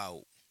talking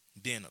about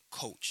being a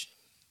coach,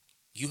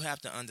 you have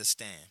to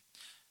understand.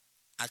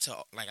 I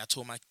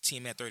told my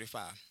team at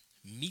 35,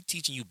 me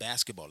teaching you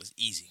basketball is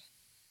easy.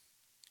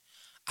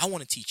 I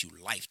want to teach you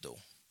life, though.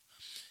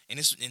 And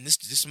this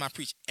is my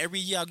preach. Every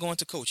year I go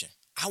into coaching,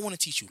 I want to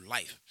teach you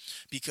life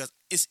because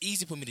it's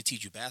easy for me to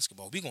teach you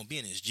basketball. We're going to be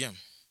in this gym.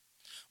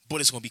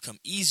 But it's going to become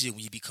easier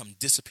when you become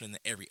disciplined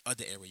in every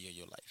other area of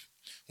your life.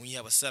 When you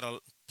have a set of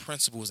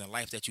principles in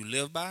life that you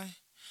live by,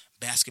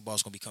 basketball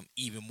is going to become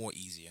even more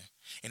easier.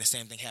 And the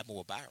same thing happened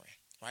with Byron,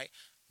 right?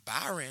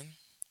 Byron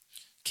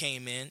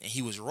came in and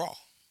he was raw.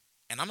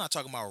 And I'm not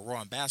talking about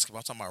raw in basketball.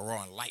 I'm talking about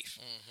raw in life.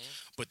 Mm-hmm.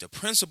 But the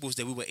principles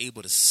that we were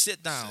able to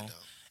sit down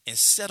and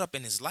set up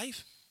in his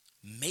life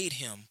made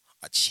him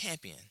a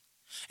champion.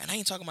 And I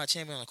ain't talking about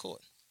champion on the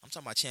court. I'm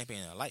talking about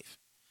champion in life.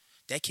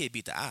 That kid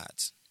beat the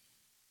odds.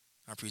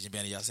 I'm preaching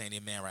banner. Y'all saying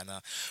amen right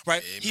now.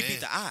 Right? Amen. He beat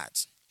the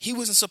odds. He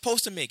wasn't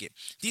supposed to make it.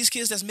 These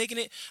kids that's making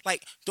it,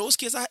 like those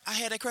kids I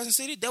had at Crescent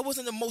City, that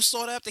wasn't the most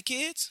sought after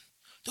kids.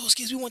 Those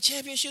kids we won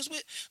championships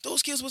with,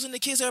 those kids wasn't the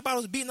kids everybody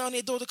was beating on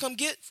their door to come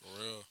get. For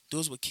real.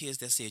 Those were kids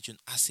that said,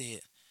 I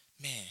said,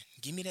 man,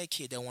 give me that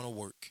kid that want to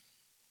work.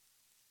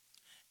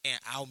 And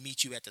I'll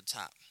meet you at the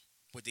top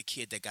with the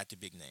kid that got the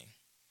big name.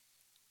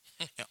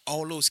 And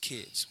all those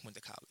kids went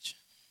to college.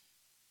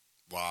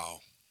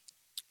 Wow.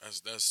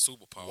 That's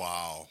super powerful.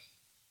 Wow.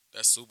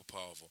 That's super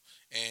powerful.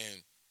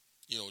 And,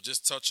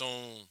 just touch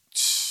on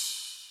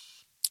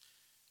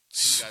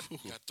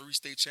you got 3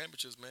 state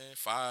championships, man.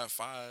 Five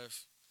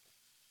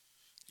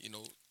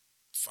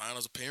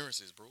finals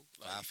appearances, bro.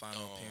 Like, 5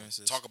 final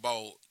appearances. Talk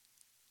about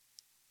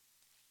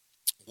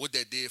what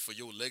that did for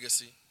your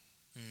legacy.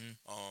 Mm-hmm.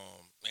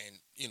 And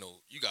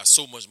you got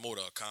so much more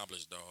to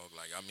accomplish, dog.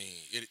 Like, I mean,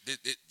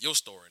 your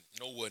story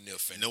nowhere near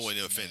finished. Nowhere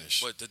near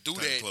finished. But to do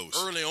that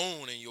early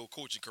on in your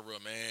coaching career,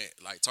 man,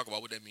 like, talk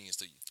about what that means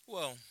to you.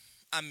 Well,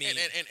 I mean,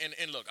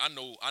 and look, I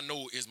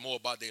know it's more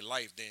about their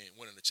life than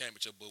winning the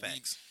championship,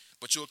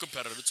 but you're a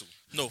competitor too.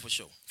 No, for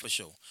sure,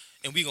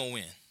 and we gonna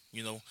win.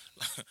 We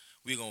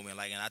gonna win.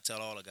 Like, and I tell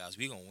all the guys,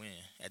 we gonna win.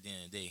 At the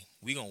end of the day,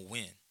 we gonna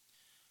win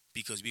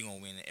because we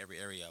gonna win in every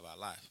area of our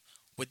life.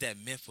 What that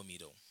meant for me,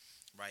 though,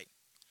 right?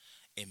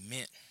 It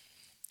meant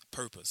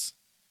purpose,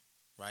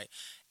 right?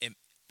 And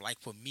like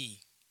for me,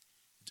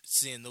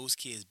 seeing those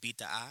kids beat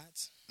the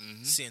odds,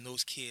 mm-hmm. seeing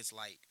those kids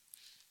like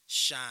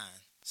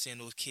shine, seeing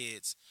those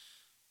kids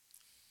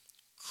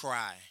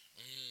cry,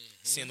 mm-hmm.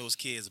 seeing those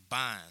kids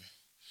bond,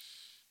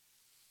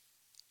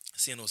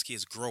 seeing those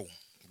kids grow,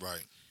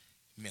 right,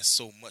 meant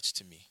so much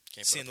to me.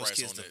 Seeing those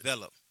kids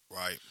develop,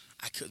 right,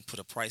 I couldn't put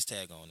a price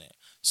tag on that.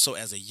 So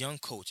as a young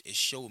coach, it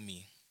showed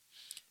me,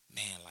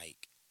 man, like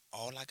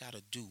all I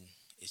gotta do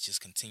is just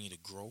continue to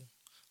grow,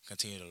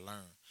 continue to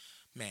learn.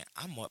 Man,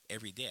 I'm up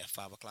every day at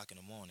 5:00 in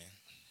the morning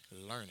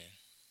learning.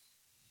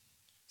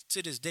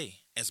 To this day,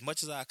 as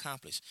much as I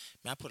accomplished,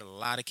 man, I put a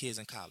lot of kids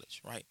in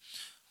college, right?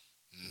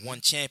 Mm-hmm.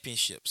 Won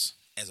championships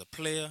as a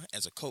player,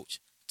 as a coach.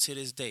 To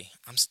this day,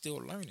 I'm still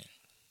learning.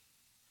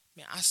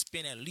 Man, I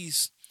spend at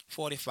least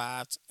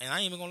 45, and I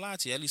ain't even gonna lie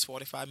to you, at least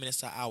 45 minutes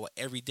to an hour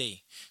every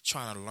day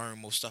trying to learn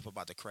more stuff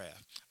about the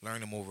craft,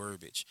 learning more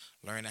verbiage,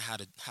 learning how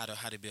to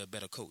be a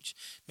better coach.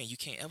 Man, you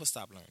can't ever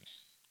stop learning.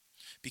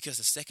 Because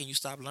the second you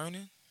stop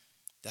learning,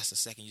 that's the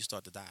second you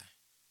start to die.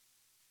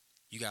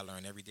 You gotta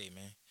learn every day,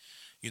 man.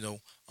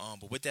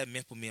 But what that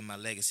meant for me and my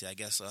legacy, I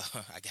guess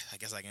I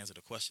can answer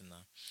the question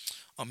now.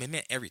 It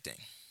meant everything.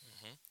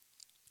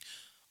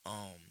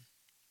 Mm-hmm.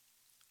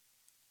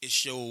 It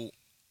showed,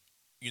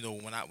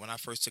 when I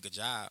first took a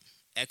job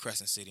at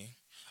Crescent City,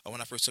 or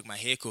when I first took my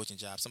head coaching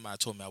job, somebody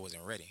told me I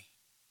wasn't ready.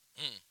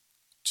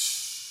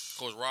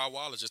 Coach Rod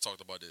Wallace just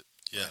talked about it.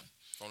 Yeah.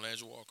 From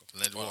Landry Walker.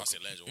 I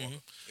said Landry Walker.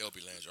 Mm-hmm.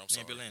 LB Landry. I'm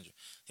sorry. LB Landry.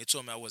 They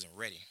told me I wasn't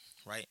ready,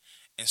 right?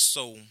 And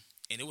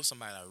it was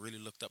somebody I really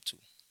looked up to,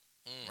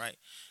 right?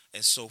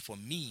 And so for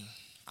me,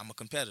 I'm a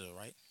competitor,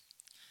 right?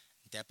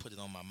 That put it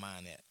on my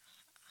mind that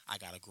I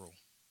got to grow.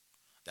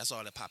 That's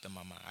all that pop in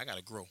my mind. I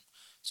gotta grow.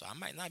 So I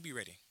might not be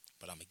ready,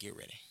 but I'm gonna get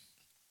ready.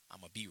 I'm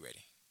gonna be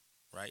ready,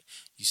 right?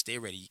 You stay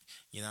ready.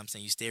 You know what I'm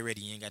saying? You stay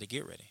ready. You ain't gotta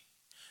get ready.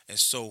 And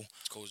so,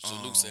 Coach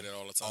Jalou say that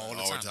all the time. all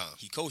the time.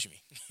 He coached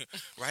me,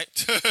 right?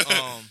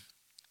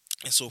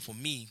 And so for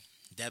me,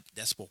 that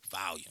spoke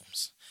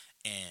volumes.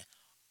 And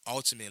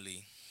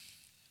ultimately,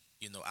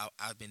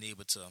 I've been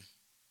able to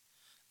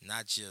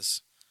not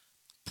just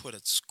put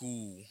a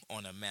school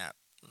on a map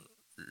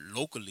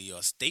locally or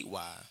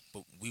statewide,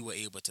 but we were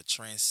able to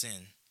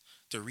transcend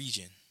the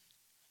region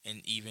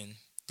and even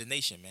the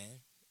nation, man.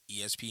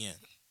 ESPN,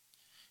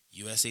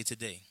 USA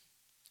Today.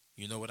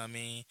 You know what I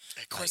mean?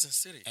 At Crescent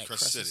City. At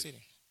Crescent City.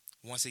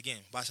 Once again,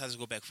 watch how this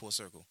go back full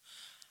circle.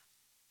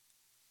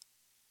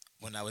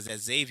 When I was at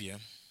Xavier,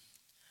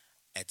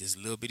 at this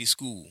little bitty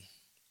school,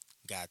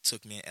 God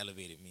took me and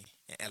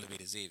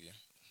elevated Xavier.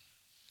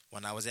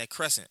 When I was at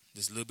Crescent,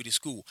 this little bitty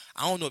school,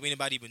 I don't know if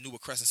anybody even knew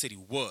what Crescent City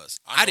was.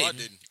 I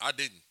didn't.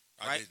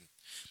 Right?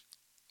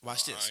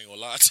 Watch this. I ain't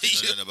gonna lie to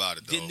you. Nothing about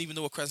it, though. Didn't even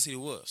know what Crescent City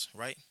was,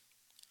 right?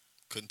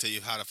 Couldn't tell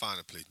you how to find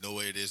a place. Know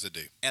where it is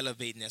today.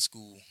 Elevating that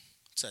school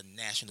to a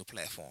national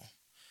platform.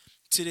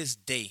 To this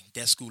day,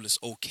 that school is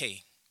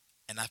okay,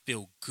 and I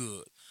feel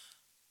good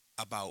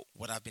about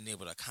what I've been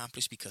able to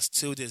accomplish because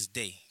till this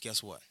day,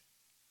 guess what?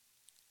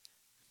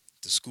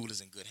 The school is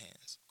in good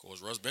hands.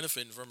 Coach Russ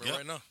benefiting from it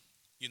right now.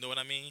 You know what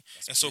I mean?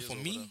 That's and so for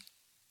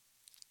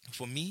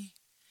me,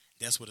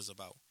 that's what it's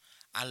about.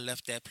 I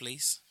left that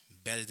place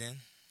better than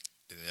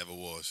it ever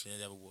was.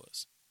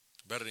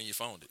 Better than you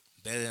found it.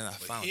 Better than I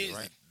found it,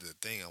 right? The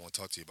thing I want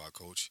to talk to you about,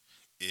 Coach,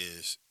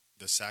 is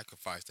the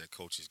sacrifice that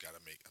coaches got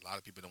to make. A lot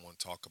of people don't want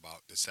to talk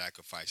about the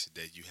sacrifices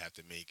that you have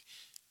to make,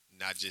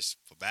 not just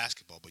for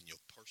basketball, but in your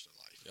personal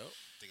life. Yep.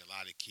 I think a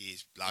lot of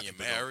kids,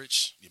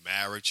 your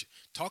marriage.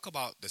 Talk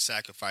about the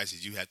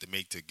sacrifices you have to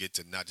make to get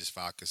to not just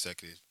 5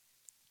 consecutive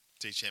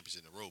state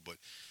championships in a row, but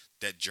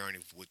that journey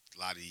with a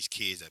lot of these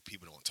kids that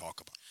people don't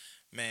talk about.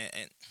 Man,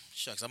 and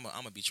shucks, I'm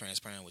gonna be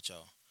transparent with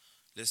y'all.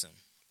 Listen,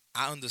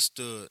 I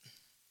understood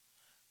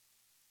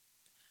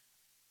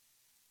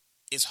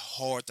it's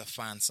hard to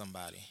find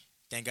somebody.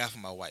 Thank God for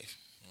my wife.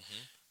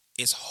 Mm-hmm.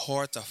 It's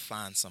hard to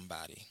find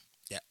somebody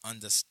that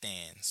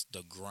understands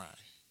the grind,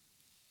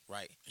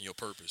 right? And your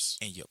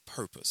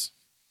purpose.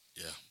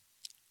 Yeah.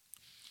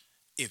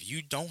 If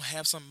you don't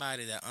have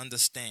somebody that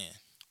understands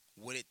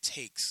what it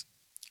takes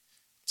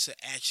to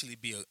actually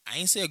be I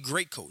ain't say a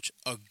great coach,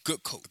 a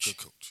good coach.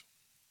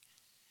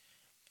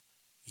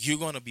 You're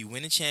going to be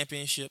winning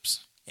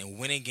championships and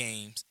winning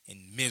games and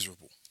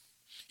miserable.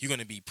 You're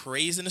going to be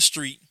praised in the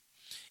street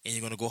and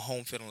you're going to go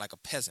home feeling like a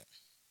peasant.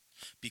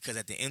 Because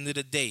at the end of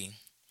the day,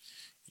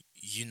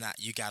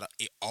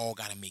 it all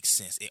got to make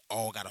sense. It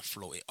all got to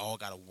flow. It all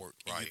got to work.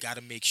 And you got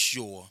to make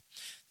sure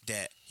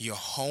that your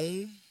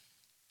home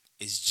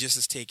is just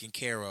as taken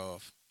care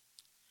of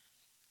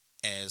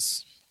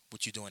as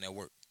what you're doing at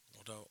work.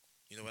 No doubt.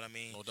 You know what I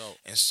mean? No doubt.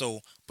 And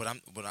so, but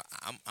I'm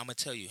gonna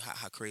tell you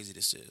how crazy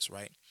this is,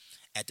 right?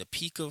 At the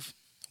peak of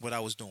what I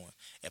was doing,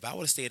 if I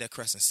would have stayed at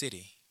Crescent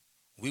City,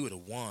 we would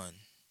have won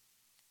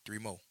 3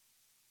 more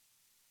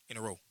in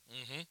a row.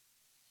 Mm-hmm.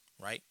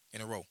 Right?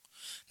 In a row.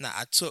 Now,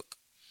 I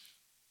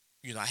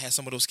had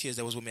some of those kids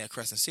that was with me at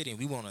Crescent City, and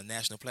we were on a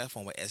national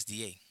platform with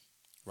SDA,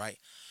 right?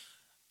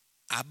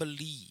 I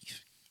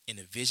believe in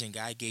the vision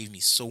God gave me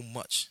so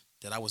much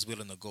that I was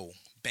willing to go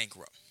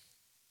bankrupt.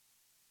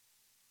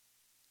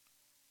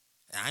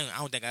 I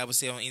don't think I ever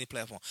said on any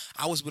platform.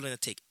 I was willing to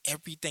take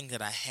everything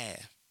that I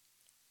have,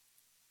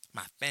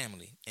 my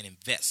family, and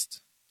invest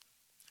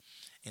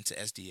into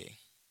SDA.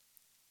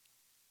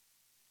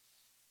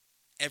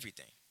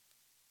 Everything.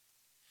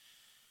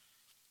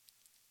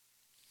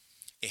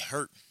 It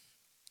hurt.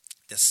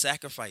 The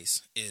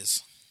sacrifice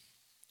is,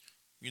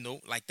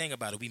 think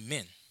about it. We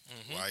men,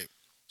 right?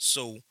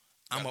 So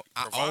I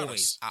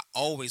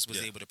always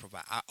was able to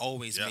provide. I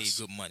always made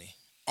good money.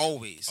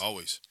 Always.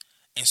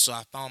 And so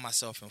I found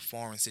myself in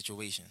foreign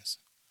situations.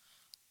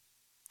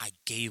 I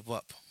gave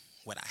up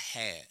what I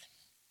had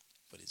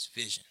for this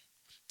vision,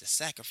 the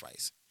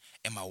sacrifice.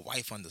 And my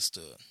wife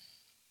understood.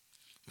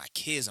 My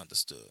kids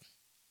understood.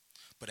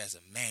 But as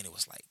a man, it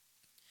was like,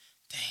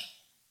 dang,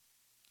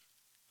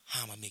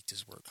 how am I make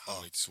this work?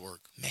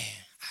 Man,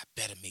 I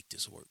better make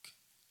this work.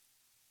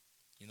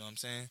 You know what I'm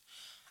saying?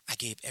 I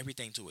gave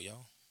everything to it,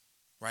 y'all.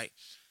 Right?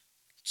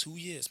 2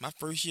 years, my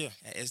first year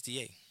at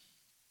SDA.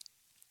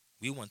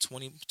 We won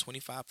 20,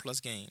 25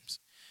 plus games.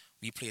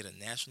 We played a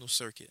national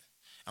circuit.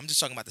 I'm just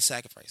talking about the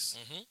sacrifice.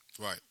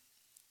 Mm-hmm. Right.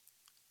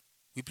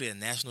 We played a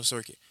national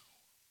circuit.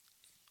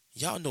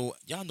 Y'all know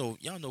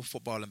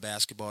football and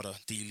basketball,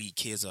 the elite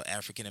kids are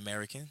African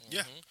American. Mm-hmm.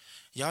 Yeah.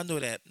 Y'all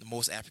know that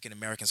most African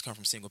Americans come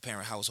from single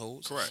parent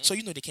households. Correct. So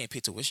they can't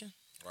pay tuition.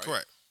 Right.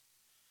 Correct.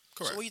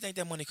 So where do you think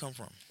that money come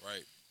from?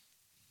 Right.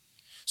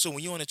 So when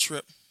you're on a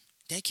trip,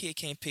 that kid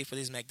can't pay for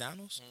this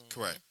McDonald's. Mm-hmm.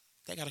 Correct.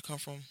 That got to come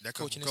from that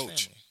coaching his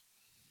family.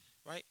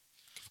 Right?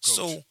 Coach.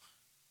 So,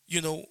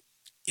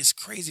 it's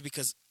crazy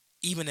because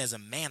even as a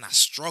man, I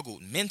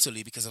struggled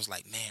mentally because I was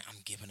like, man, I'm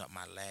giving up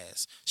my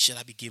last. Should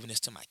I be giving this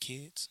to my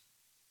kids?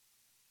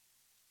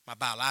 my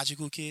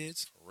biological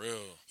kids. For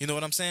real. You know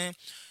what I'm saying?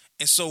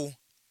 And so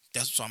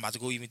I'm about to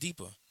go even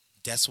deeper.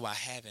 That's why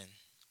having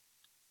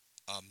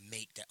a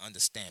mate that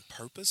understand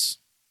purpose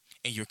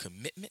and your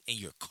commitment and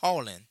your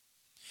calling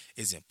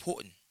is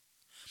important,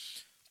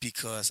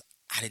 because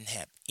I didn't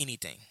have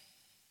anything.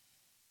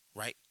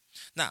 Right?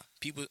 Now,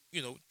 people,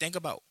 think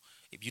about,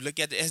 if you look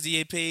at the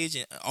SDA page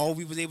and all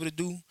we was able to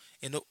do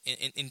in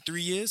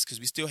 3 years, because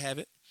we still have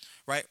it,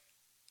 right?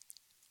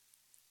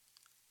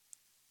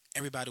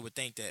 Everybody would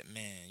think that,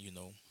 man,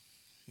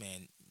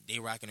 they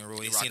rocking and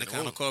rolling. They seen the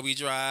kind of car we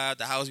drive,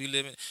 the house we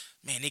live in.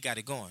 Man, they got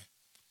it going.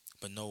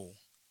 But no,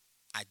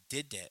 I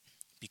did that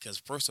because,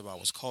 first of all, I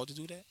was called to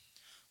do that.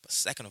 But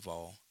second of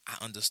all,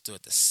 I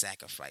understood the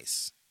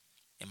sacrifice.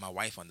 And my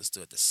wife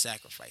understood the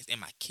sacrifice.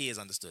 And my kids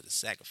understood the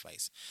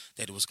sacrifice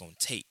that it was going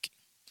to take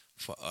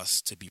for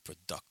us to be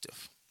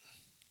productive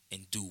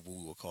and do what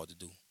we were called to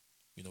do.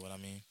 You know what I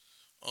mean?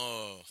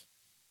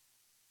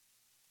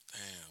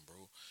 Damn,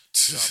 bro.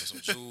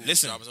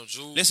 Dropping some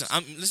jewels.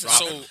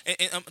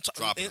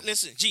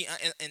 Listen, G,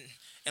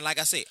 and like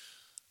I said,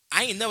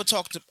 I ain't never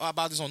talked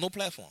about this on no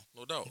platform.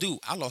 No doubt. Dude,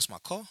 I lost my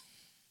car.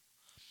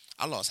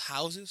 I lost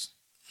houses.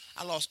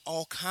 I lost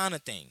all kind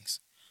of things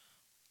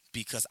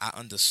because I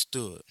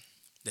understood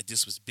that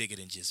this was bigger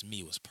than just me.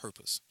 It was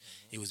purpose.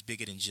 Mm-hmm. It was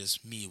bigger than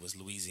just me. It was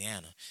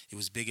Louisiana. It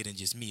was bigger than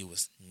just me. It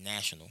was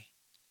national.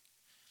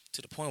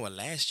 To the point where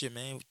last year,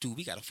 man, dude,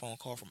 we got a phone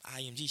call from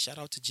IMG. Shout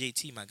out to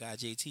JT, my guy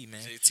JT,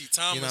 man. JT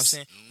Thomas. You know what I'm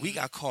saying? Mm-hmm. We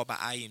got called by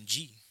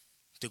IMG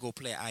to go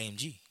play at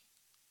IMG.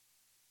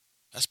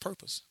 That's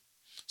purpose.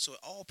 So it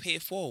all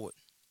paid forward.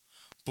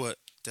 But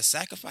the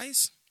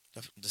sacrifice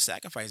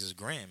is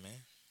grand,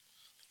 man.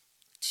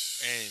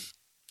 And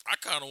I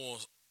kind of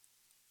want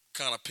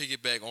to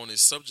piggyback on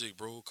this subject,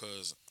 bro,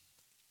 because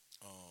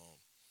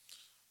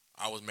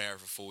I was married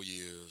for 4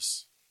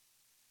 years.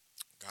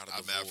 Got a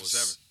divorce. I'm married for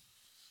 7.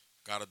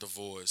 Got a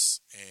divorce,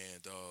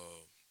 and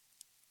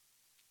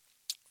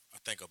I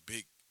think a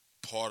big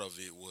part of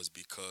it was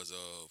because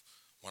of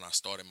when I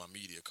started my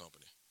media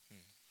company.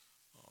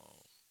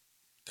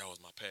 That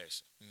was my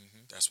passion.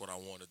 Mm-hmm. That's what I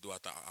wanted to do. I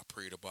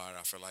prayed about it.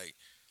 I felt like,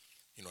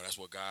 that's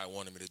what God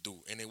wanted me to do.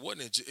 And it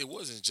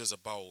wasn't just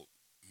about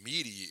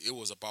media. It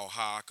was about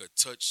how I could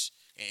touch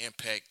and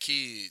impact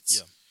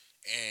kids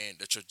and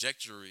the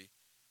trajectory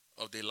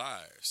of their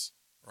lives,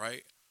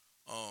 right?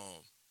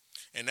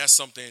 And that's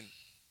something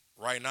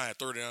right now at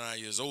 39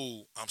 years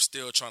old, I'm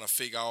still trying to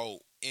figure out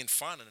in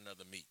finding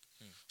another mate.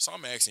 So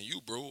I'm asking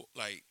you, bro,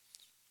 like,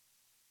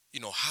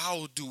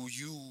 how do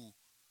you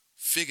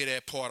figure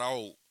that part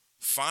out?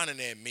 Finding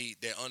that mate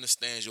that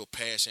understands your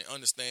passion,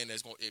 understand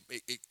that's going.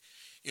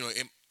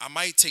 I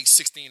might take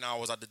 16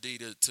 hours out of the day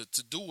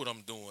to do what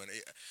I'm doing.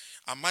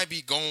 I might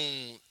be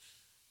gone,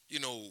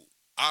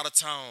 out of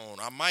town.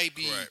 I might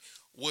be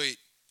with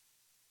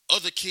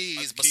other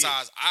kids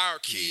besides our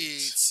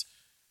kids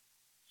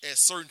at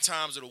certain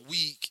times of the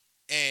week,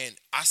 and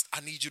I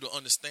need you to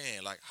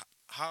understand, like,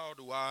 how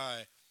do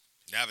I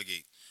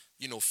navigate?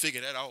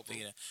 Figure that out, bro.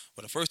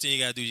 Well, the first thing you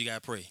gotta do, you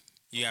gotta pray.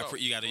 You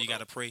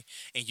gotta pray,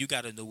 and you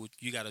gotta know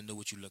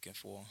what you're looking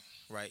for,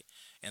 right?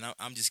 And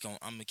I'm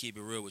gonna keep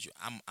it real with you.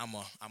 I'm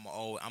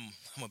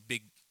a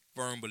big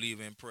firm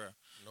believer in prayer.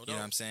 No doubt. You know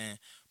what I'm saying?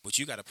 But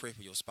you gotta pray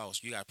for your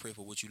spouse. You gotta pray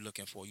for what you're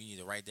looking for. You need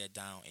to write that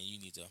down, and you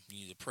need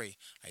to pray.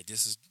 Like,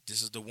 this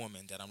is the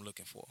woman that I'm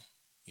looking for.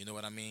 You know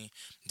what I mean?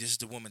 This is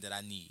the woman that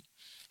I need.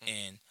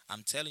 And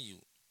I'm telling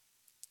you,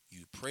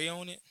 you pray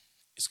on it,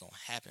 it's gonna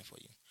happen for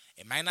you.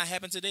 It might not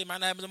happen today, it might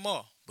not happen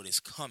tomorrow, but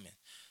it's coming.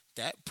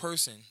 That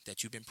person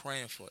that you've been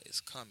praying for is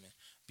coming,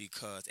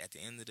 because at the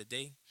end of the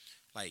day,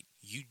 like,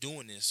 you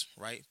doing this,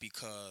 right?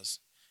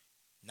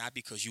 Not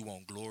because you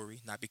want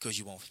glory, not because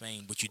you want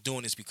fame, but you're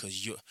doing this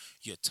because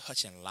you're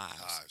touching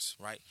lives,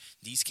 right?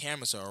 These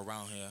cameras are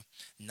around here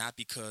not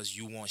because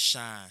you want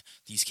shine.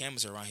 These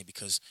cameras are around here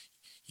because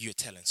you're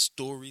telling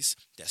stories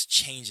that's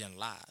changing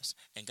lives,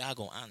 and God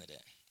gonna honor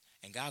that,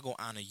 and God gonna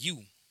honor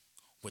you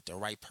with the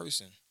right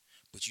person.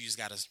 But you just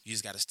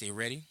gotta stay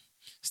ready.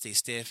 Stay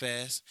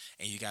steadfast,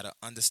 and you got to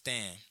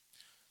understand,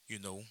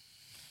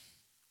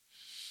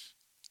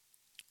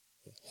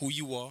 who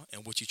you are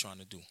and what you're trying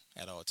to do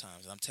at all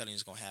times. And I'm telling you,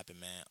 it's going to happen,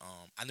 man.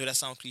 I know that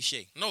sounds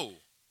cliche. No.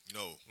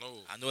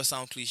 I know it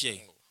sounds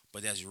cliche,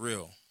 but that's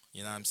real.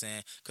 You know what I'm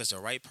saying? Because the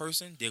right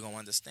person, they're going to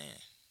understand.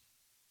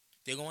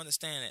 They're going to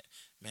understand that,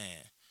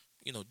 man,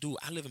 dude,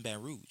 I live in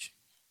Baton Rouge.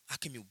 I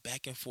commute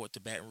back and forth to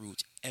Baton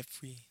Rouge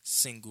every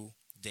single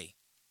day.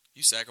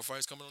 You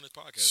sacrifice coming on this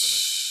podcast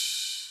tonight.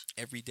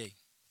 Every day.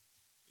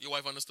 Your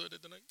wife understood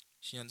that tonight?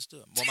 She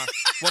understood.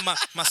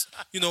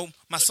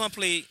 My son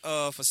played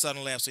for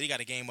Southern Labs, so he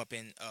got a game up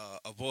in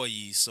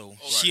Avoyes, so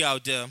she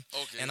out there.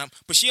 Okay.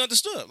 But she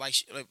understood. Like,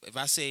 if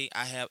I say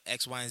I have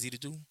X, Y, and Z to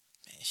do, man,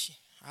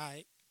 all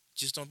right,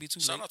 just don't be too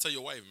late. Shout out to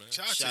your wife, man.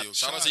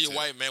 Shout out to your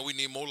wife, man. We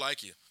need more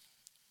like you.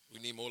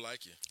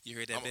 You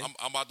heard that,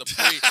 I'm about to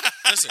pray.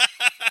 Listen,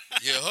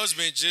 your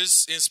husband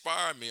just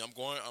inspired me. I'm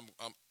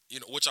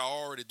which I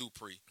already do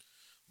pray,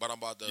 but I'm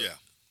about to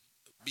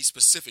be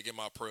specific in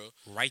my prayer.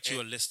 Write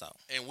you a list out.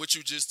 And what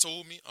you just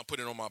told me, I'm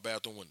putting it on my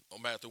bathroom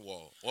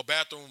wall or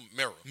bathroom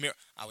mirror.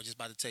 I was just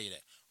about to tell you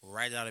that.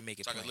 Write it out and make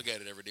it So I plain. can look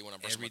at it every day when I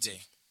brush my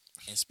teeth.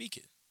 And speak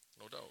it.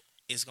 No doubt.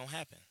 It's gonna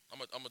happen. I'm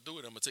gonna do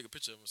it. I'm gonna take a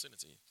picture of it and send it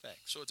to you. Facts.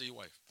 Show it to your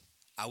wife.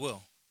 I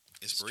will.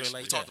 Inspiration.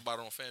 Like We that. talked about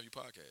it on FanView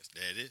podcast.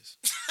 There it is.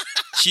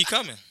 She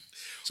coming.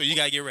 So you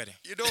gotta get ready.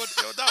 You know,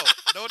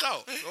 no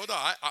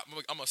doubt.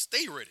 I'm gonna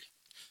stay ready.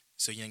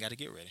 So you ain't gotta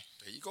get ready.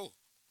 There you go.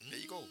 There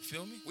you go.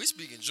 Feel me? We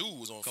speaking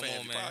jewels on Come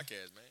FanView on, man.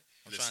 podcast, man.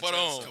 I'm trying But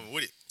to Coming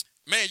with it.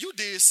 man, you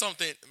did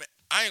something. Man,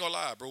 I ain't gonna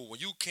lie, bro. When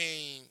you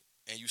came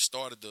and you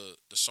started the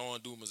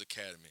Shaun Dumas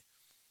Academy,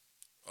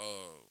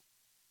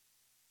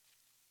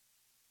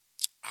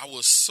 I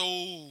was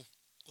so,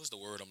 what's the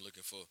word I'm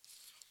looking for?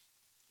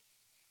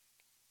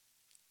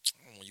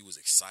 I don't know, you was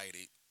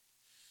excited.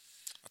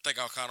 I think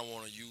I kind of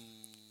want to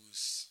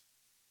use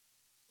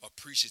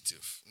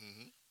appreciative,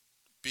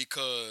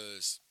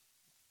 because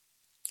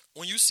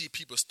when you see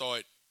people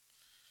start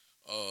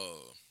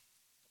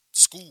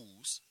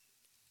schools,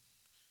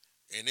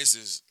 and this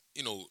is,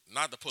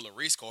 not to pull a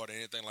race card or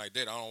anything like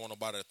that. I don't want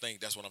nobody to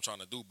think that's what I'm trying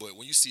to do. But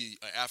when you see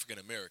an African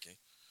American,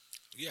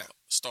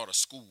 start a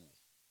school,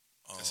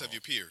 Let's have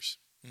your peers.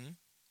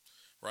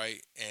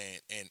 right,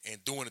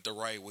 and doing it the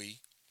right way,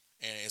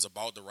 and it's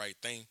about the right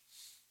thing,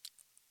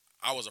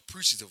 I was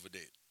appreciative of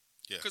that.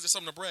 Yeah. Because it's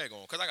something to brag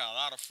on. Because I got a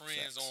lot of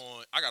friends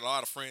I got a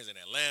lot of friends in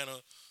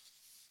Atlanta,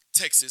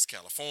 Texas,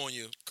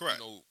 California,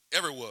 Correct.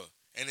 Everywhere,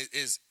 and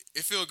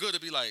it feels good to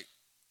be like,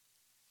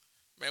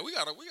 man, we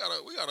got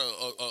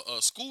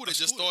a school that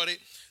just started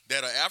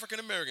that an African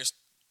Americans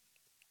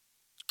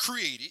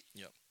created.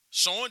 Yep.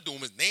 Shaun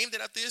Dumas named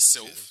it after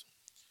himself.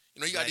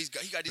 He got these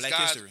Black guys.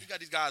 history. He got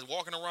these guys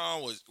walking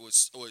around with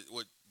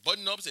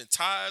button ups and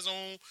ties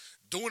on,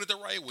 doing it the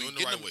right way,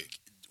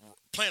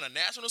 playing a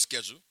national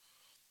schedule.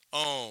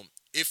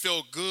 It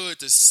felt good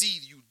to see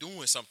you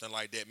doing something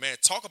like that, man.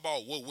 Talk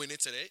about what went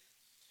into that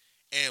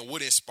and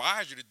what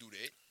inspired you to do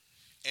that,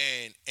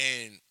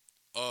 and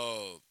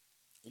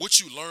what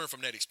you learned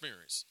from that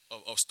experience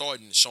of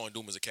starting Shaun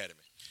Dumas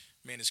Academy.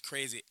 Man, it's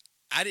crazy.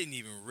 I didn't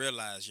even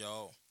realize,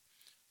 y'all.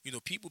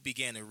 People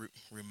began to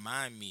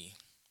remind me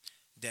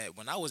that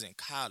when I was in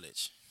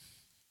college,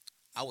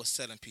 I was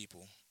telling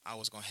people I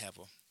was going to have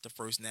the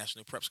first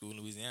national prep school in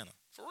Louisiana.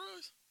 For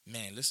real?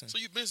 Man, listen. So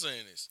you've been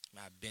saying this.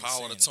 I've been Power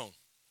saying of the tongue.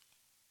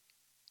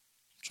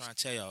 I'm trying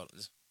to tell y'all,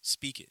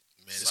 speak it.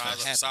 Man,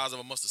 Size of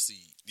a mustard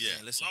seed. Yeah.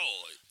 Man, listen.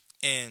 Lord.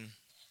 And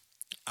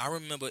I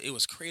remember it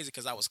was crazy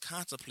because I was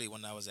contemplating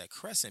when I was at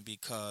Crescent,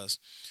 because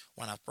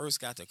when I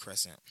first got to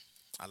Crescent,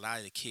 a lot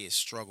of the kids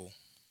struggle,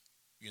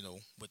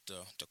 with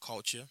the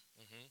culture.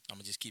 I'm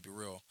going to just keep it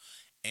real.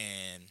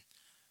 And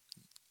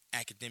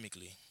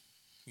academically,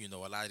 a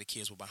lot of the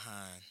kids were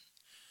behind.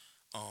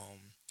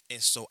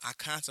 And so I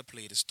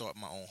contemplated start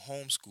my own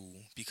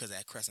homeschool, because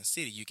at Crescent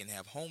City, you can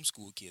have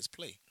homeschool kids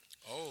play.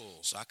 Oh.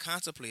 So I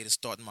contemplated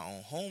starting my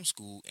own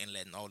homeschool and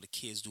letting all the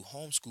kids do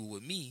homeschool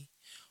with me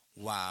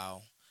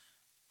while,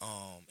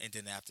 and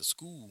then after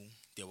school,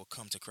 they would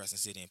come to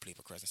Crescent City and play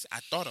for Crescent City. I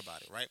thought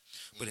about it, right?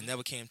 But it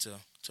never came to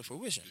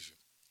fruition.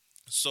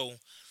 So,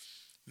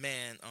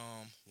 man,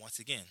 once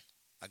again,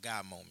 a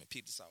God moment.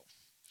 Peep this out.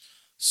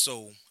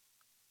 So,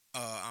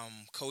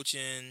 I'm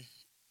coaching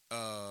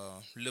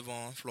Live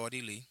On, Florida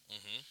Lee.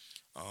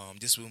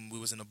 This when we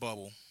was in a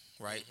bubble,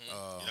 right?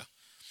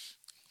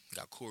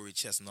 Got Corey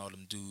Chess and all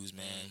them dudes,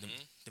 man.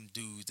 Them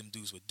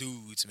dudes were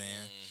dudes,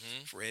 man.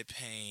 Fred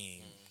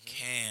Payne,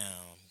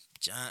 Cam,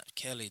 John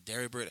Kelly,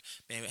 Derry Bird,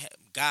 man,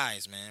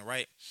 guys, man,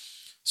 right?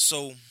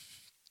 So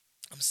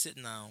I'm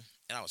sitting down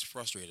and I was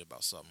frustrated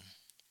about something.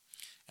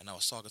 And I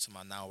was talking to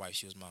my now wife.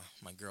 She was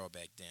my girl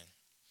back then.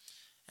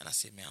 And I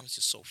said, man, I'm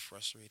just so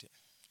frustrated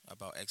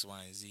about X,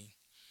 Y, and Z.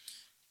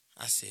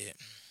 I said,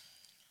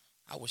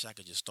 I wish I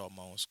could just start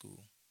my own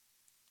school.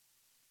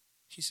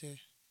 She said,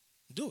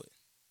 do it.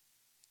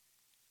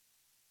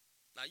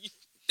 Now you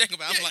think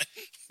about it, I'm like,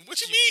 what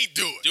you mean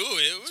do it? Do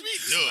it. What you mean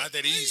do it? Not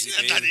that easy,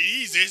 It's not that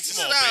easy.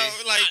 Come on,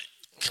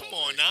 babe. Come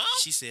on now.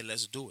 She said,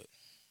 let's do it.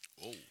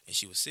 Oh. And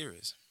she was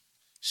serious.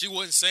 She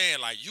wasn't saying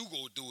like you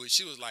go do it.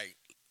 She was like,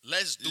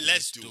 let's do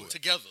it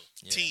together.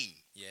 Yeah. Team.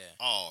 Yeah.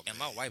 Oh, and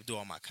man. my wife do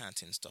all my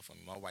content and stuff for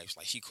me. My wife's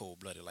like, she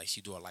cold-blooded. Like,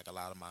 she do like a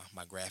lot of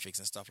my graphics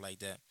and stuff like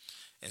that.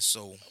 And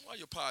so, Why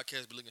your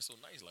podcast be looking so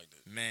nice like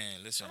that?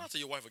 man, listen. Shout out to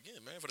your wife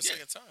again, man, for the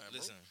second time, bro.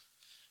 Listen,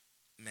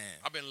 man.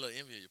 I've been a little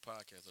envy of your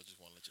podcast. I just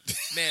want to let you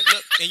know. Man,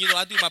 look, and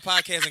I do my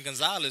podcast in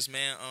Gonzales,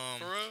 man.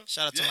 For real?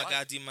 Shout out to Yeah. my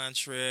guy D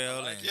Montreal.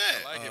 I like and it.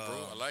 I like it,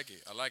 bro. I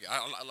like it.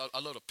 I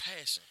love the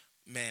passion.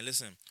 man,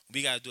 listen,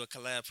 we gotta do a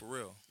collab for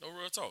real. No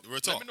real talk. Real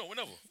talk. Let me know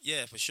whenever.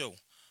 Yeah, for sure.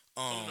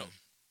 Let me know.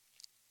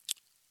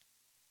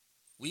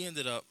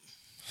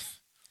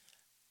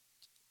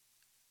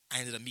 I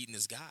ended up meeting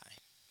this guy,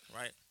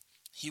 right?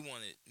 He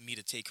wanted me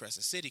to take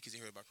Crescent City because he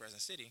heard about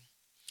Crescent City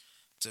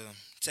to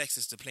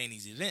Texas to play in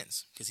these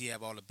events because he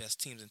have all the best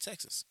teams in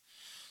Texas.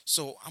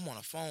 So I'm on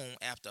the phone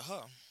after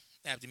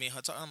me and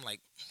her talk. I'm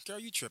like, girl,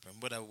 you tripping,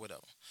 whatever.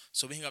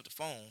 So we hang up the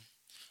phone.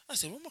 I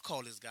said, well, I'm going to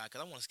call this guy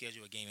because I want to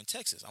schedule a game in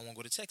Texas. I want to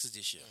go to Texas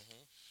this year.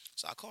 Mm-hmm.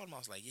 So I called him. I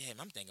was like, yeah,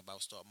 man, I'm thinking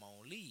about starting my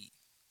own league.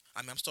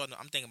 I mean,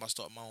 I'm thinking about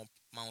starting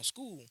my own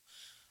school,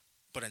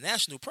 but a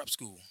national prep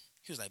school.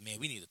 He was like, man,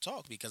 we need to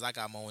talk because I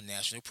got my own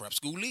national prep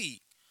school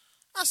league.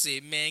 I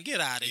said, man, get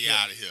out of here. Get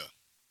out of here.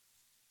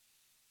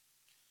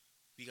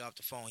 We got off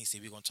the phone. He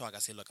said, we're going to talk. I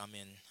said, look, I'm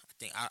in,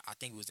 I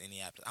think it was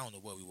Indianapolis. I don't know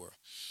where we were.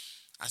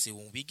 I said,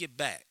 when we get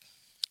back,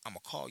 I'm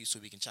going to call you so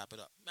we can chop it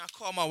up. Man, I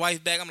called my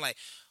wife back. I'm like,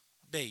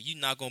 babe, you're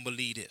not going to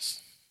believe this.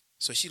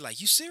 So she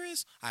like, you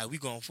serious? All right, we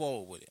going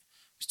forward with it.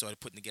 We started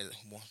putting together,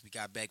 once we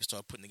got back, we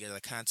started putting together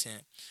the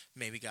content.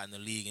 Man, we got in the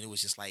league, and it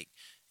was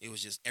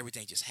just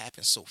everything just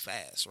happened so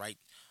fast, right?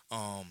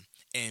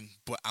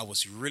 But I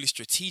was really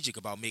strategic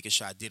about making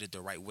sure I did it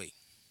the right way.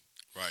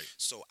 Right.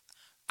 So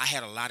I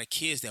had a lot of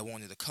kids that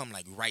wanted to come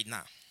like right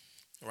now,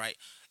 right?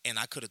 And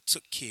I could have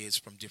took kids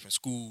from different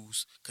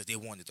schools because they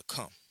wanted to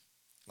come.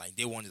 Like,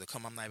 they wanted to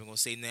come. I'm not even going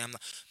to say name,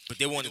 but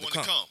they wanted to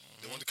come.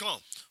 They wanted to come.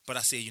 But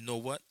I said, you know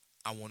what?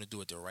 I want to do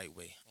it the right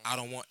way. I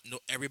don't want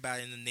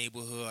everybody in the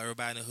neighborhood,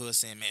 everybody in the hood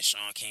saying, man,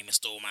 Shaun came and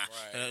stole my...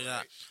 Right.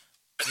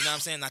 You know what I'm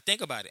saying? Now,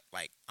 think about it.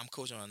 Like, I'm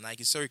coaching on a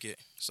Nike circuit,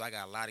 so I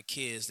got a lot of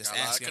kids that's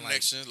asking, a lot of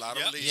connections, like... a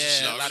lot of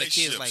relationships. Yeah, a lot of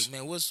kids like,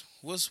 man,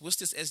 what's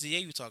this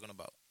SDA you talking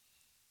about?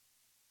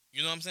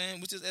 You know what I'm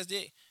saying? What's this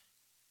SDA?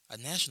 A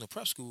national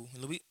prep school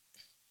in Louis.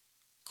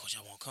 Coach,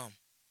 I won't come.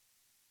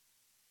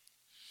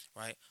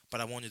 Right? But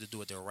I wanted to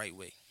do it the right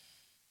way.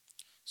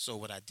 So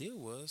what I did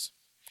was,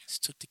 I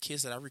took the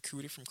kids that I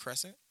recruited from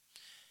Crescent,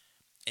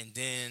 and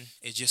then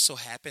it just so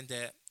happened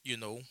that,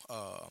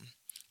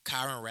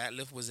 Kyron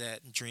Ratliff was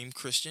at Dream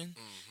Christian,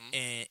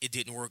 and it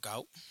didn't work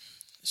out.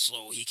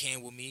 So he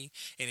came with me,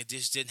 and it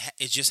just didn't.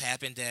 It just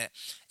happened that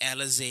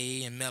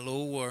Alizé and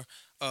Mello were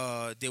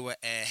they were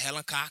at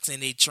Helen Cox,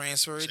 and they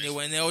transferred. And they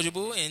were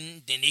ineligible,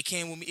 and then they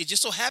came with me. It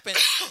just so happened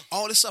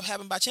all this stuff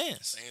happened by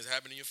chance. Things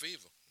happen in your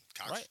favor.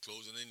 Cox Right.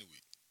 closing any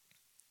week.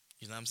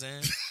 You know what I'm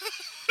saying?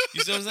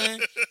 You see what I'm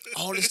saying?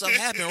 All this stuff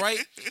happened, right?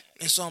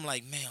 And so I'm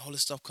like, man, all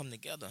this stuff come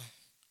together.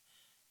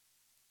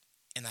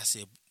 And I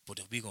said, but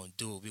if we're going to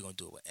do it, we're going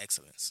to do it with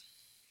excellence.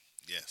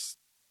 Yes.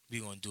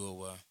 We're going to do it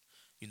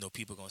where,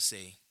 people going to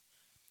say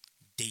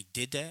they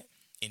did that,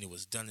 and it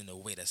was done in a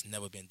way that's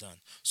never been done.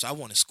 So I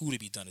wanted school to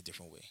be done a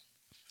different way.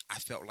 I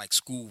felt like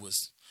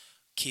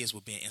kids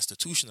were being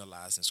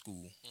institutionalized in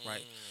school,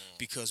 right?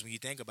 Because when you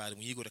think about it,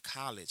 when you go to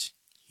college,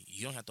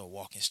 you don't have to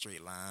walk in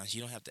straight lines.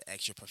 You don't have to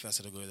ask your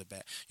professor to go to the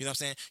back. You know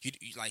what I'm saying?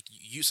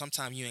 You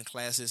sometimes you're in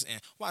classes,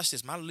 and watch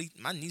this. My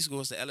niece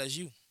goes to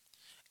LSU,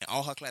 and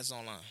all her classes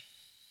online.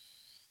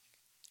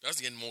 That's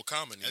getting more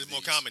common these days. It's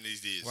more common these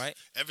days. Right.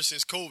 Ever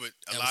since COVID,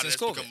 a lot of that's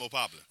become more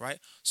popular. Right.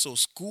 So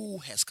school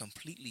has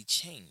completely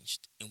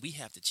changed, and we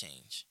have to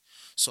change.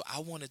 So I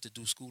wanted to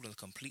do school in a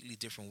completely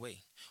different way,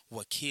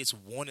 where kids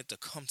wanted to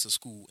come to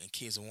school and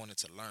kids wanted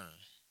to learn.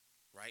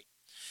 Right.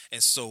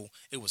 And so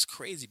it was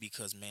crazy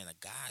because, man, the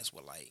guys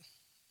were like,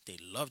 they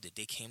loved it.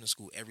 They came to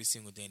school every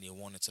single day and they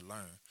wanted to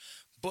learn.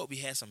 But we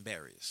had some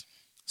barriers.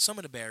 Some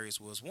of the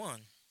barriers was,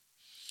 one,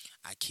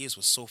 our kids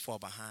were so far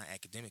behind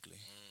academically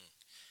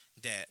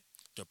that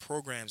the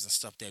programs and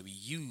stuff that we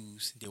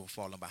use, they were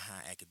falling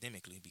behind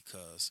academically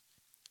because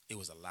it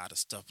was a lot of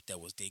stuff that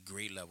was their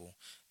grade level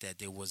that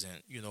they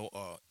wasn't,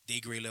 their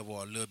grade level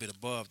or a little bit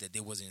above that they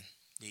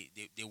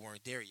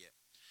weren't there yet.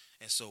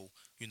 And so,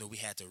 we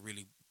had to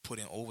really put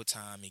in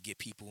overtime and get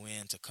people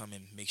in to come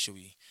and make sure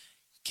we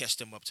catch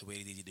them up to where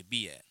they need to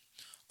be at.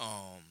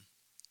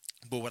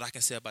 But what I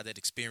can say about that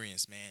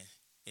experience, man,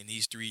 in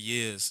these 3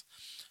 years,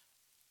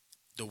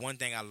 the one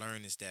thing I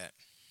learned is that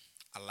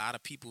a lot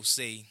of people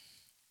say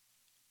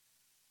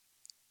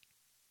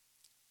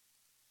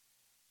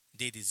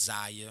they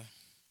desire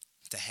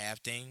to have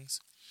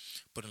things,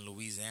 but in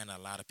Louisiana,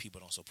 a lot of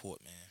people don't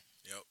support, man.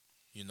 Yep.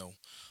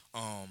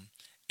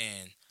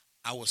 And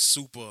I was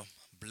super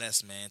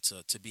blessed, man,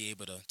 to be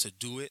able to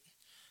do it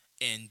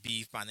and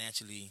be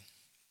financially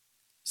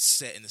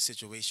set in a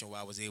situation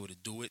where I was able to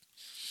do it.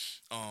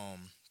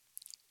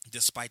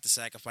 Despite the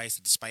sacrifice,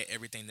 despite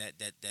everything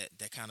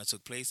that kind of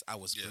took place, I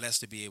was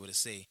blessed to be able to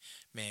say,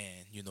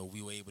 man,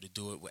 we were able to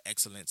do it with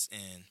excellence,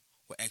 and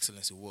with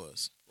excellence it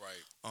was.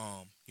 Right.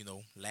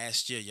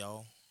 Last year,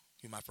 y'all,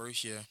 my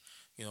first year,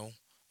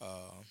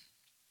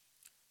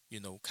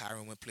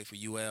 Kyron went play for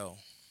UL.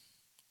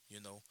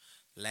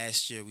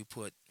 Last year we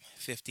put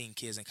 15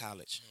 kids in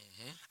college.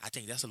 I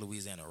think that's a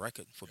Louisiana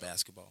record for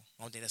basketball.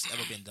 I don't think that's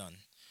ever been done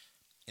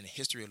in the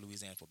history of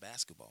Louisiana for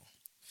basketball.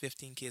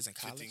 15 kids in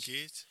college. 15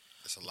 kids?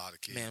 That's a lot of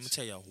kids. Man, I'm going to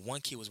tell y'all,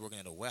 one kid was working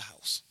at a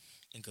warehouse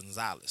in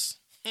Gonzales.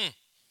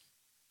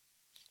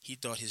 He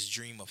thought his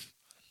dream of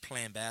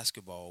playing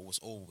basketball was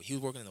over. He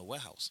was working in a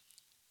warehouse.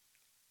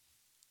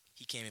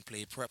 He came and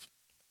played prep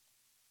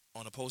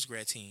on a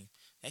post-grad team.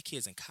 That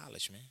kid's in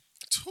college, man.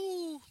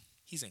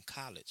 He's in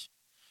college,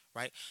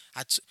 right?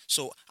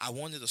 So I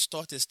wanted to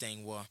start this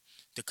thing where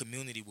the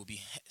community would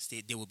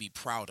be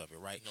proud of it,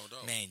 right? No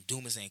doubt. Man,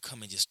 Dumas ain't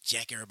coming just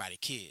jack everybody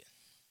kid.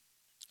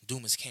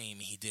 Dumas came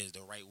and he did it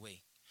the right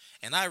way.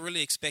 And I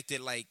really expected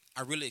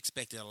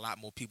a lot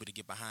more people to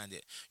get behind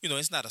it. You know,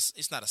 it's not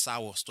a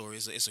sour story.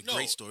 It's a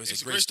great story.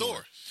 It's a great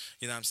story.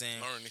 You know what I'm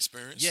saying? Learning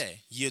experience. Yeah.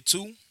 Year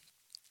 2,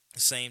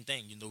 same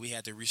thing. You know, we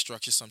had to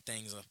restructure some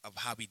things of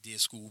how we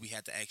did school. We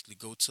had to actually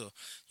go to,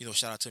 you know,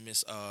 shout out to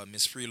Miss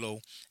Freelo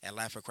at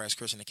Life of Christ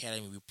Christian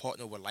Academy. We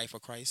partnered with Life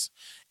of Christ,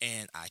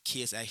 and our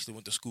kids actually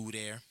went to school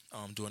there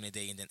during the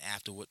day, and then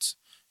afterwards,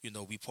 you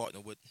know, we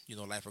partnered with, you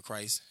know, Life of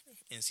Christ,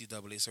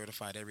 NCAA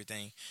certified,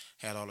 everything,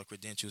 had all the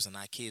credentials, and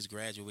our kids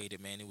graduated.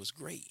 Man, it was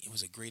great. It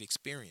was a great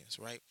experience,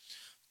 right?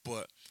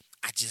 But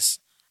I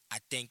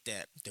think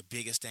that the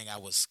biggest thing I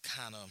was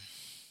kind of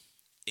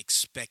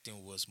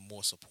expecting was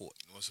more support.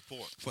 More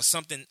support. For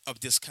something of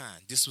this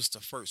kind. This was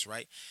the first,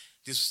 right?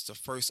 This was the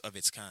first of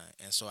its kind.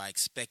 And so I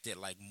expected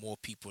like more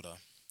people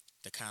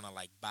to kind of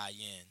like buy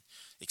in,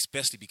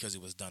 especially because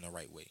it was done the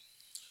right way.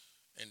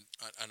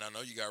 And I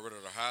know you got rid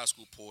of the high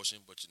school portion,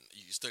 but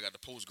you still got the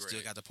post grad.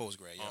 Still got the post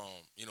grad, yeah.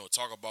 You know,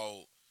 talk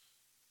about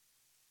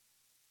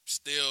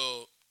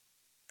still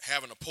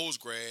having a post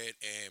grad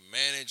and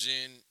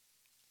managing,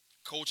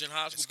 coaching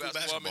high school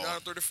basketball. I mean,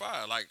 under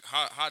 35. Like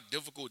how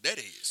difficult that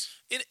is.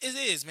 It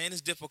is, man. It's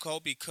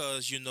difficult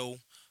because, you know,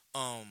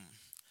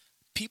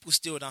 people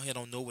still down here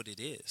don't know what it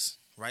is,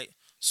 right?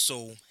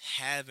 So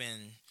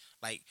having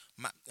like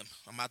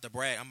I'm about to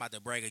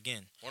brag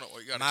again.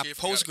 My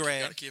post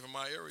grad. Got a kid from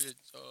my area,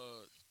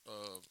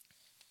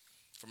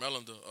 from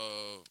Ellender.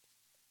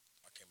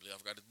 I can't believe I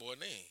forgot this boy's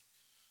name.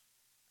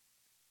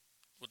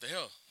 What the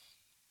hell?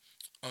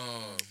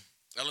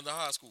 Ellender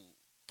High School.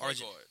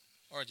 RJ.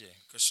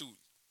 Kashoot.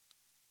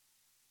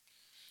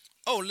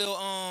 Oh, Lil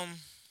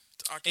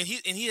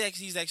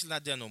he's actually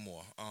not there no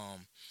more.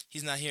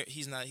 He's not here.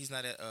 He's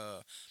not at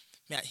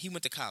man, he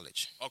went to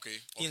college. Okay.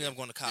 He ended up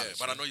going to college. Yeah,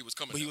 but I know he was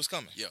coming. But he was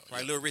coming. Yeah.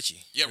 Right, Lil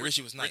Richie. Yeah,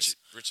 Richie was nice.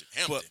 Richie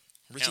Hampton.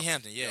 But Richie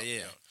Hampton,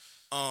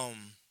 yeah.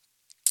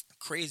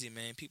 Crazy,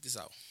 man. Peep this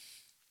out.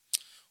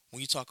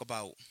 When you talk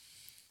about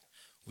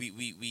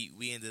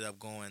we ended up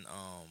going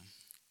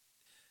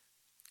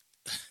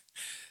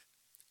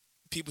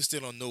people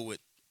still don't know what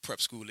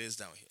prep school is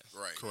down here.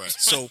 Right.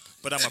 Correct. So,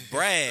 but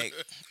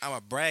I'm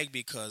a brag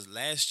because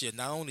last year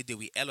not only did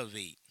we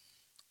elevate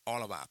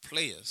all of our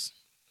players,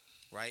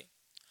 right?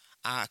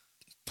 Our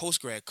post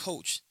grad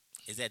coach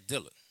is at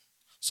Dillard,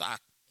 so our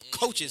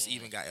coaches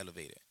even got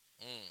elevated,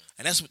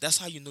 and that's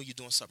how you know you're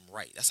doing something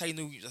right. That's how you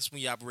know that's when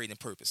you're operating in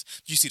purpose.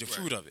 You see the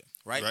fruit of it,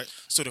 right?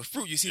 So the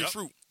fruit, you see the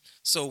fruit.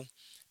 So,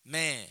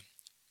 man,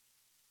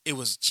 it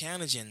was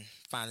challenging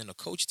finding a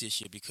coach this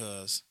year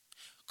because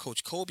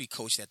Coach Kobe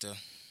coached at the,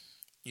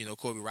 you know,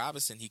 Kobe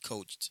Robinson. He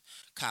coached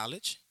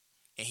college,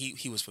 and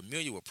he was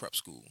familiar with prep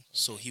school,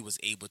 so he was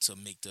able to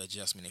make the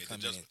adjustment and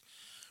come in.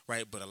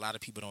 Right, but a lot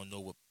of people don't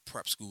know what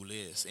prep school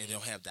is, and they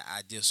don't have the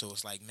idea. So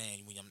it's like,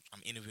 man, when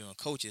I'm interviewing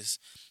coaches,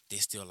 they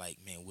still like,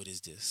 man, what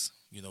is this?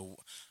 You know,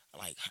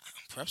 like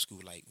prep school,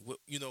 like what,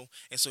 you know.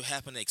 And so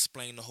having to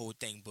explain the whole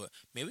thing. But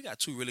man, we got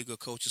 2 really good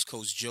coaches,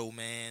 Coach Joe,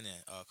 man,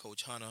 and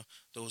Coach Hunter.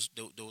 Those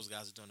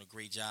guys are doing a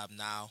great job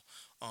now.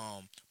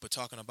 But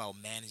talking about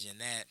managing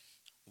that,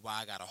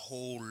 while I got a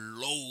whole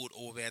load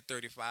over at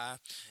 35,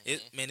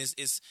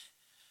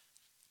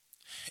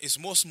 it's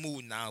more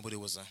smooth now, but it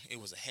was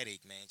a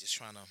headache, man. Just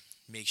trying to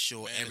make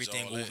sure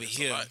everything over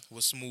here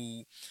was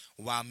smooth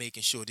while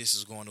making sure this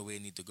is going the way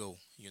it need to go.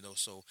 You know,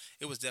 so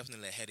it was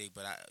definitely a headache,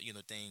 but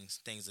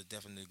things are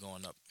definitely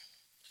going up.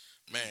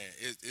 Man,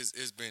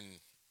 it's been.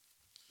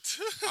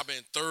 I've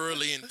been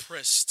thoroughly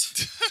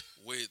impressed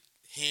with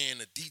hearing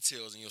the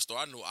details in your story.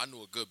 I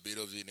knew a good bit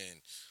of it,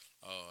 and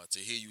to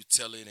hear you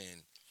tell it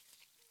and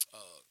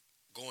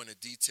go into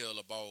detail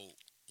about,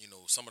 you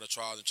know, some of the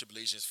trials and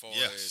tribulations as far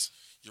as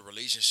your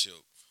relationship,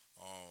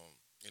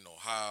 you know,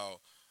 how,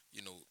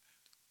 you know,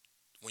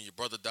 when your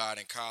brother died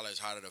in college,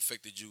 how that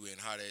affected you and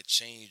how that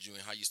changed you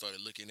and how you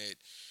started looking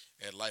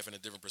at life in a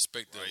different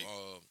perspective.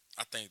 Right.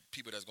 I think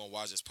people that's going to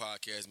watch this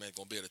podcast, man,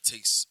 going to be able to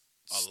taste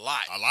a lot.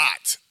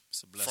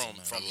 It's a blessing,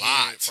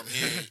 from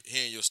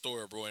hearing your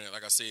story, bro. And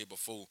like I said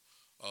before,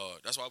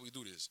 that's why we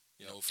do this.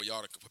 You know, for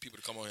people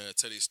to come on here and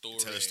tell their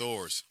stories. Tell their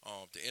stories.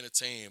 To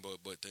entertain,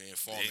 but to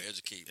inform and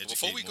educate. But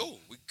before we go,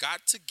 we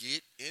got to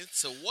get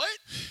into what?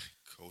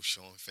 Coach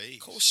Shaun Faves.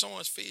 Coach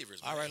Shaun's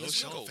favorites. Man. All right,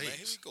 let's go, man.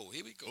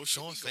 Here we go. Coach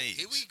Shaun's faves.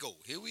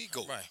 Here we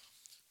go. Right.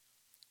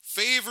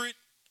 Favorite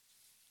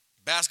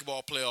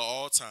basketball player of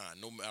all time,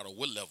 no matter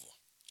what level.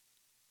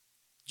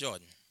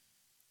 Jordan.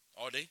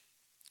 All day?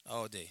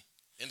 All day.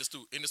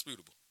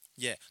 Indisputable.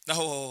 Yeah. No,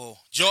 hold.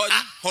 Jordan.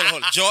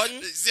 Hold on.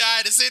 Jordan. See, I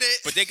had to say that.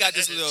 But they got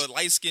this little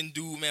light-skinned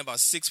dude, man, about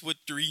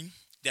 6'3",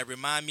 that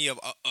remind me of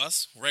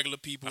us, regular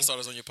people. I saw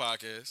this on your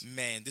podcast.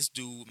 Man, this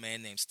dude,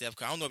 man, named Steph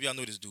Curry. I don't know if y'all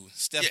know this dude.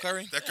 Steph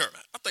Curry? Steph Curry.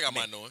 I think I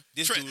might know him.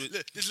 This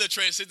dude. This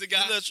little transcender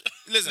guy.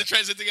 Listen. The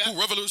transcender guy. Who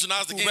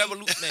revolutionized the game.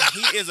 Man,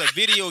 he is a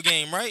video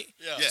game, right?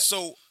 Yeah.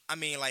 So, I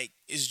mean, like,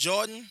 it's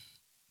Jordan,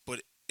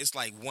 but it's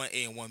like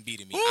 1A and 1B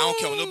to me. I don't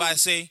care what nobody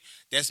say.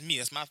 That's me.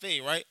 That's my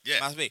fave, right? Yeah.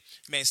 My fave.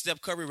 Man,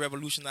 Steph Curry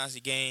revolutionized the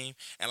game.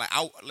 And, like,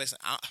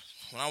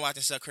 when I'm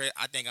watching Steph Curry,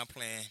 I think I'm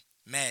playing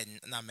Madden,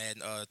 not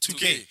Madden, 2K.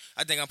 2K.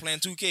 I think I'm playing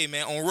 2K,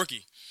 man, on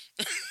rookie.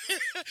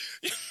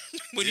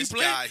 When This you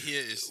play, guy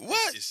here is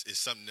What? is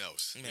something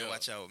else. man,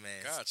 watch out,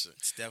 man. Gotcha.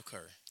 Steph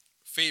Curry.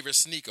 Favorite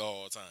sneaker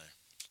all time?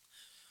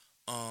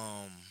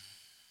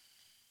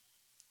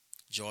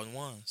 Jordan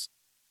 1s.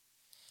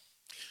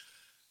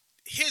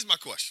 Here's my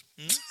question.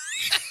 Hmm?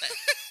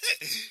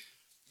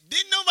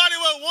 Didn't nobody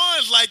wear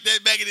ones like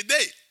that back in the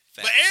day?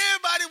 Facts. But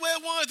everybody wear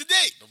ones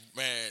today.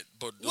 Man,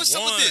 but the What's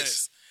up with ones,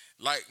 this?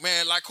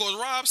 like Coach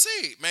Rob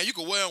said, man, you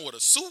can wear them with a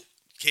suit.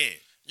 Can.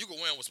 You can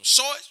wear them with some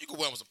shorts. You can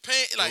wear them with some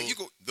pants. Like you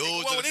can Those wear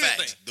are them the with facts.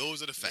 anything.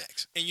 Those are the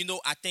facts. And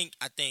I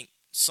think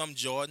some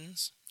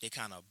Jordans, they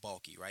kind of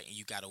bulky, right? And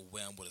you got to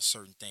wear them with a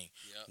certain thing.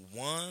 Yep.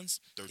 Ones,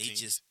 13. they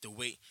just, the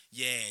way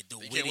You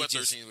they can't wear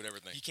just, 13s with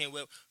everything. you can't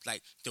wear,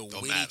 like, the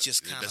Don't way matter. they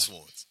just They're kind best of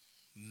ones.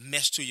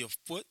 mesh to your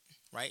foot,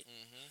 right?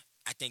 Mm-hmm.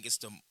 I think it's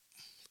the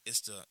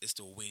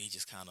way they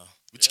just kind of.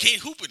 But you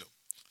can't hoop in them.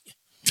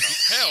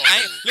 Hell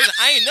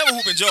I ain't never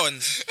hooping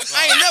Jordans.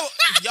 I ain't never.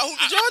 Y'all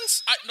hooping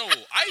Jordans? I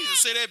used to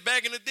say that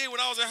back in the day when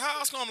I was in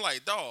high school. I'm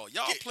like, dog,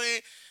 y'all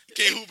playing.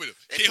 Can't hoop in them.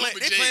 They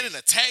playing in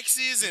the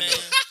taxis and Man.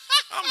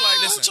 I'm like,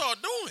 Listen. what y'all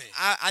doing?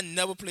 I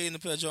never played in a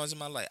pair of Jordans in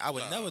my life. I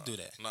would never do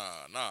that.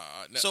 Nah.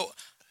 So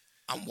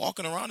I'm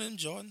walking around in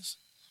Jordans.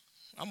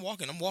 I'm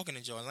walking in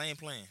Jordans. I ain't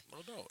playing. No,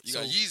 dog. You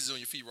got Yeezys on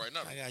your feet right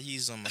now. I got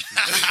Yeezys on my feet.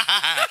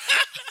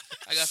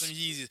 I got some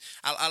Yeezys.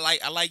 I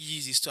like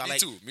Yeezys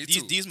too. Me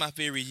too. These my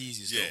favorite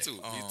Yeezys. Yeah.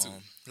 though. Me too.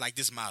 Like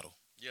this model.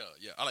 Yeah.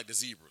 I like the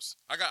zebras.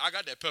 I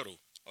got that pedal.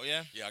 Oh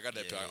yeah. Yeah, I got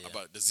that Yeah, pedal. yeah.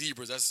 About the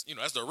zebras. That's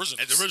that's the original.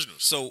 At the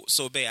originals.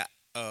 So babe,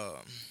 I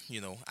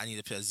need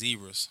a pair of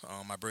zebras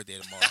on my birthday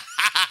tomorrow.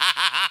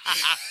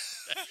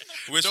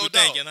 Wishful No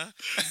doubt. thinking, huh?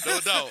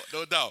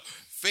 No doubt.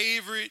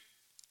 Favorite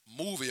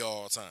movie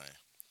all time?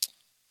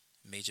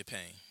 Major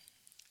Pain.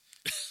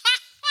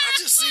 I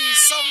just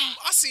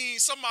seen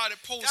somebody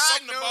post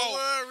something about.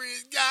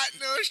 worries, got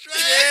no stress.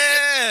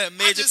 Yeah, I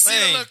Major just seen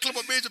a Pain. little clip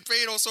of Major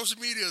Pain on social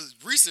media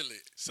recently.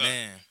 Son,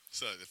 Man.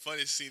 son, the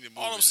funniest scene in the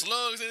movie. All them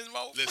slugs in his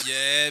mouth. Listen,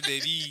 Yeah,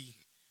 baby.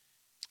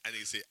 I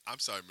think say, I'm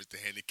sorry, Mr.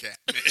 Handicap.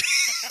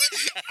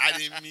 I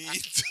didn't mean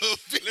to.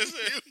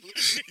 Listen,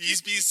 you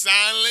speak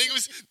sign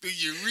language. Do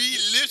you read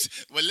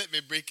lips? Well, let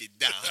me break it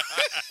down.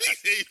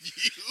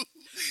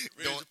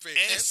 You don't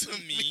answer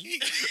me.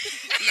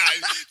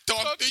 Now,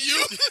 talk to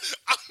you.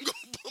 I'm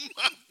going to put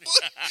my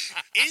foot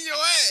in your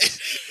ass.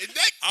 Is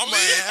that I'ma clear,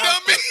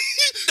 have dummy?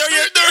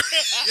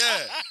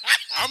 Yeah,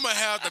 I'm gonna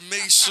have to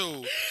make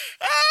sure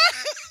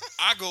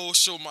I go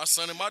show my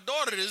son and my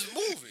daughter this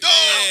movie. Dog,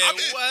 I Man,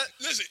 mean, what?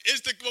 Listen,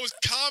 it's the most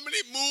comedy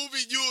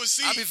movie you will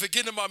see. I be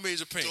forgetting about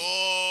Major Pain. Dog.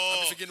 I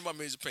be forgetting about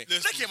Major Pain.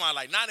 Listen. That came out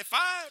like 95,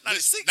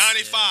 96.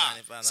 95.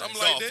 95,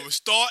 Something 96. like Dog, that. from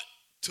start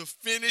to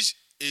finish,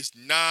 it's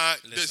non.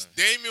 This Listen.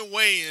 Damian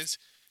Wayans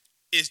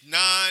is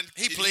non.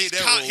 He played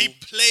that role. He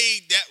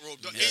played that role.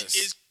 Dog. Yes. It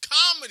is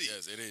comedy.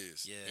 Yes, it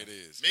is. Yeah. It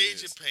is. Major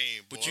It is.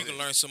 Pain. But boy. you can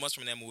learn so much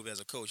from that movie as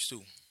a coach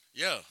too.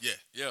 Yeah. Yeah.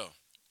 Yeah.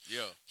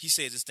 Yeah. He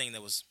said this thing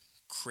that was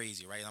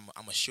crazy, right? I'm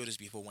gonna show this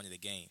before one of the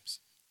games.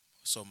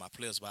 So my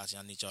players watching,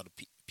 I need y'all to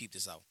peep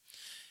this out.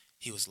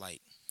 He was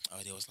like,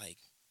 they was like,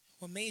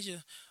 well,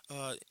 Major,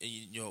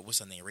 what's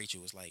her name?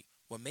 Rachel was like,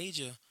 well,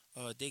 Major,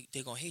 they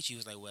gonna hate you. He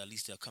was like, well, at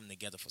least they'll come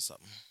together for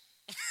something.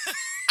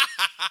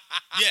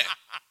 Yeah.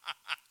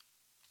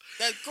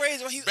 That's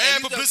crazy. Right?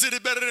 Bad publicity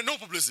better than no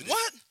publicity.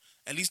 What?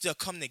 At least they'll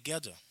come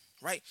together,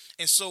 right?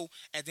 And so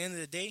at the end of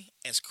the day,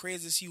 as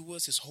crazy as he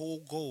was, his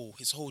whole goal,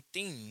 his whole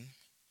thing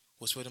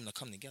was for them to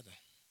come together.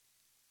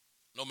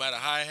 No matter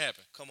how it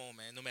happened. Come on,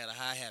 man. No matter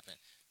how it happened.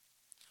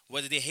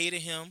 Whether they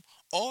hated him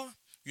or,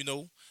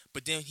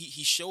 but then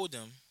he showed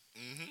them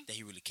that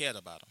he really cared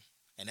about them.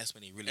 And that's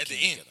when they really At the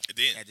came end.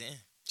 together. At the end.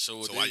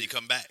 So So why you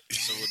come back?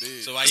 So it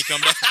did. So why you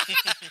come back?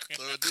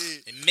 So it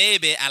did. And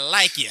maybe I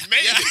like you.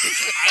 Maybe. I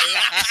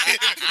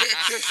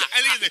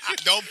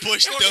think don't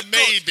push the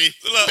maybe,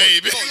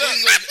 baby.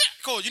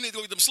 Coach, you need to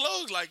go get them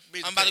slugs like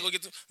Major I'm about to Pain. go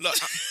get look.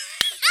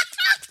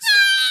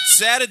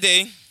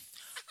 Saturday,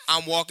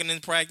 I'm walking in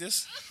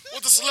practice.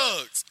 With the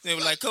slugs. They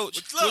were like,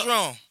 Coach, slug? what's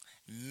wrong?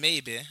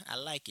 Maybe I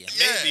like you.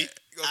 Maybe.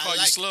 Gonna I call you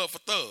like slug for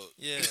thug.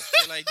 Yeah,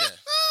 shit like that.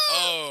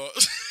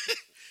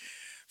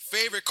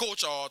 Favorite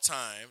coach all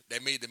time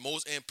that made the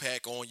most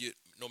impact on you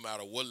no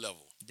matter what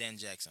level? Dan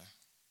Jackson.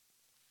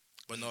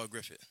 Bernard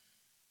Griffith.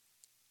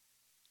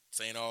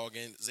 St.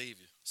 Augustine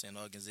Xavier. St.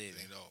 Augustine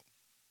Xavier. You know.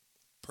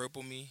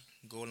 Purple me,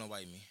 gold and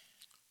white me.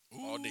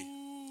 All day.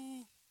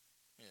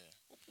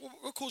 Yeah.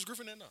 What Coach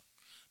Griffin at now?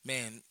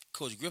 Man,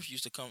 Coach Griff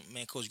used to come.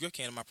 Man, Coach Griff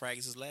came to my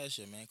practices last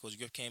year. Man, Coach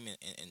Griff came in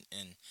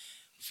and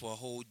for a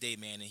whole day,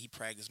 man, and he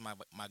practiced my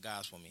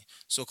guys for me.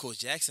 So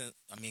Coach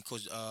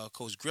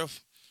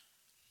Griff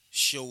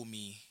showed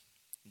me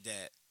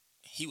that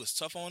he was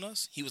tough on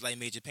us. He was like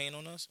Major Pain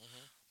on us,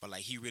 but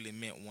like he really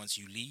meant once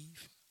you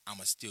leave,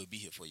 I'ma still be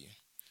here for you.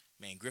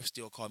 Man, Griff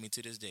still called me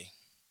to this day.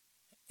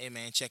 Hey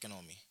man, checking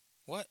on me.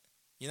 What?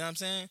 You know what I'm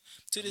saying?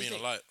 To this mean day,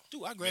 a lot.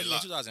 dude, I graduated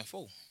in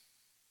 2004.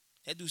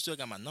 That dude still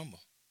got my number.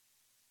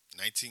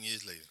 19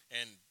 years later.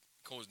 And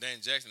Coach Dan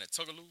Jackson at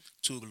Tougaloo.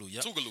 Tougaloo,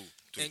 yep. Tougaloo.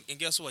 And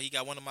guess what? He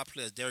got one of my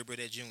players, Derek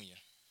Burdett Jr.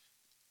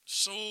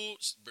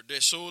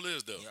 That sure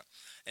is though. Yep.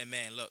 And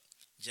man, look,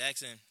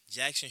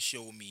 Jackson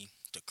showed me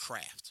the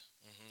craft,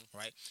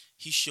 right?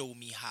 He showed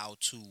me how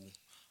to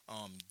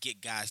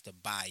get guys to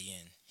buy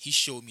in. He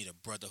showed me the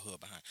brotherhood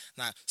behind.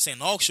 Now, St.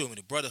 Aug showed me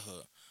the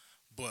brotherhood,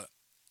 but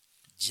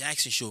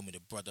Jackson showed me the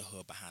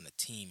brotherhood behind the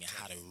team and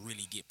how to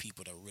really get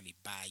people to really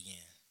buy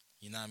in.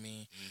 You know what I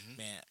mean,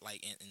 man?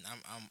 Like, and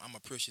I'm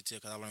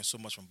appreciative because I learned so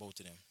much from both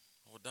of them.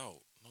 No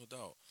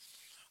doubt.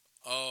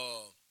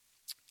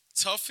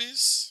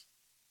 Toughest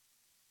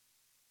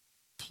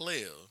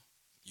player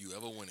you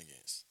ever went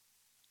against?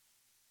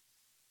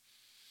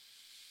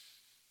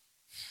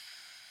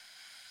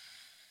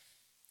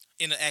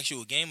 In the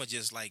actual game, or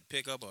just like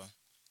pick up a?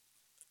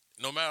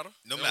 No matter.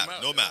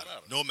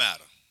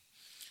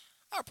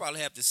 I'd probably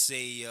have to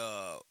say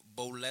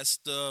Bo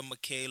Lester,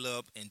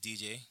 McCaleb, and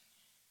DJ.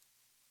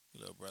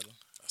 Little brother.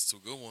 That's two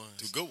good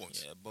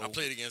ones. Yeah, Bo. I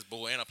played against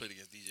Bo and I played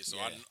against DJ, so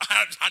Yeah.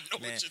 I know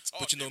Man, what you're talking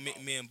but you know,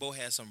 about. me and Bo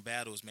had some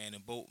battles, man.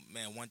 And Bo,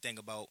 man, one thing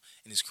about,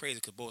 and it's crazy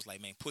because Bo's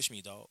like, man, push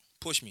me, dog.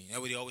 Push me. That's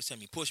what he always tell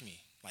me, push me.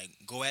 Like,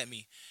 go at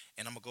me,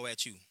 and I'm going to go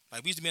at you.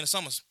 Like, we used to be in the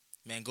summers.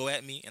 Man, go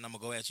at me, and I'm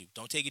going to go at you.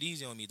 Don't take it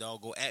easy on me,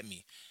 dog. Go at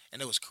me.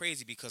 And it was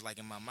crazy because, like,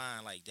 in my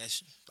mind,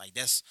 that's Bo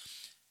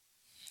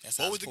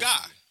how was it's the supposed guy.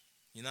 to be.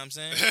 You know what I'm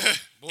saying?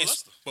 Bo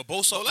Lester. But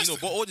Bo saw, Bo Lester.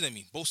 Bo older than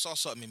me. Bo saw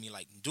something in me,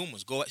 like,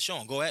 Dumas,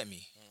 Shaun, go at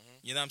me.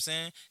 You know what I'm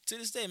saying? To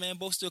this day, man,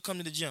 Bo still come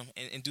to the gym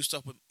and do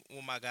stuff with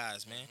my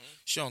guys, man.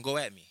 Shaun, go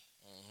at me.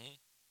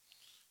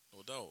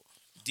 No doubt.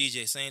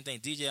 DJ, same thing.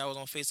 DJ, I was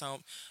on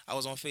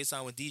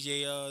FaceTime with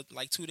DJ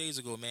like 2 days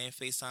ago, man.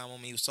 FaceTime on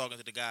me. He was talking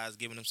to the guys,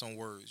 giving them some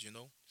words, you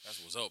know? That's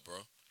what's up, bro.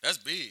 That's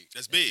big.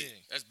 That's big.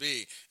 That's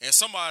big. And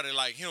somebody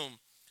like him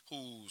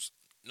who's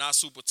not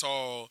super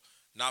tall,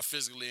 not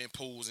physically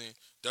imposing,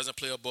 doesn't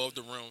play above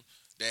the rim,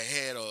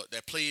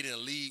 that played in the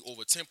league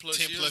over 10 plus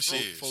 10 plus bro.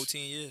 years.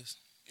 14 years.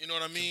 You know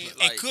what I mean?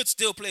 And could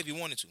still play if he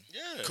wanted to.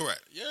 Yeah.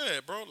 Correct. Yeah,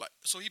 bro. Like,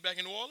 so he back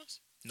in New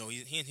Orleans? No, he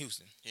in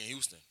Houston. In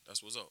Houston.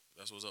 That's what's up.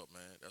 That's what's up,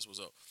 man. That's what's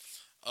up.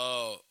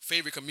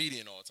 Favorite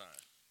comedian all time?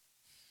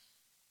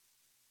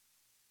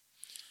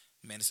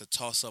 Man, it's a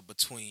toss-up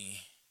between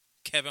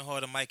Kevin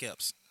Hart and Mike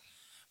Epps.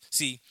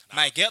 See,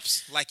 Mike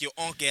Epps, like your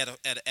uncle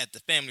at the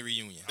family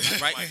reunion,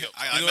 right? Mike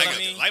Epps. You know what I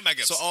mean? Like Mike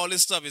Epps. So all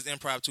this stuff is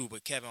improv too,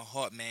 but Kevin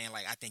Hart, man,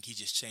 like I think he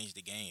just changed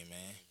the game,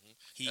 man.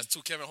 That's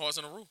two Kevin Harts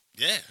in a row.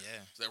 Yeah. Yeah.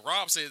 That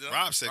Rob said that.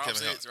 Rob said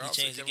Kevin Hart.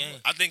 He changed the game.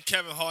 I think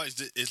Kevin Hart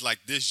is like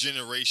this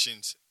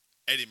generation's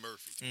Eddie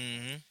Murphy.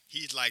 Mm-hmm.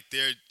 He's like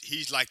their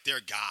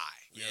guy.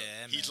 Yeah,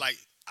 He's man. like,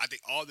 I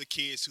think all the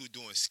kids who are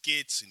doing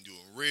skits and doing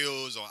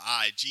reels on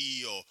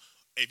IG, or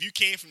if you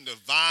came from the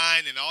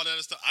Vine and all that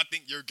other stuff, I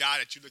think your guy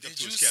that you look up Did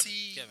to you is Kevin.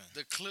 see Kevin.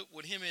 the clip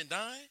with him and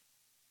Dine?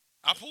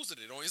 I posted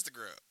it on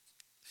Instagram.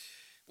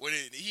 When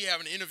he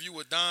having an interview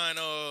with Dine,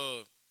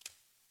 your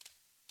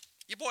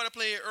boy that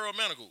played Earl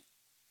Manigault.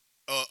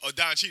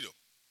 Don Cheadle.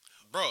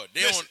 Bro,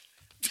 they Listen. on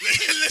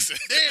Listen.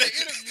 they in the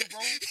interview, bro.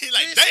 He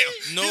like, You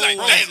damn. No, He like,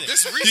 bro. damn.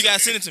 This You recent. gotta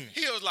send it to me.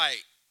 He was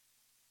like,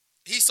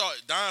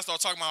 Don started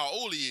talking about how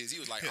old he is. He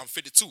was like, I'm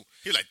 52.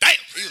 He like, damn.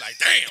 He was like,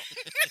 damn.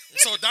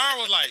 So Don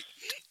was like,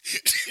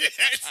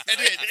 and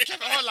then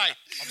Kevin Hart like,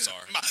 I'm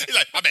sorry. He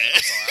like, my bad.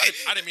 I'm sorry.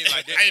 I didn't mean it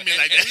like that. I didn't mean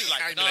it like And that. he was I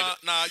like, didn't mean it like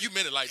nah, you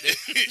meant it like that.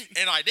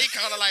 And like they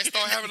kind of like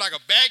start having like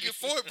a back and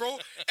forth, bro.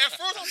 At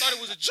first I thought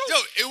it was a joke. Yo,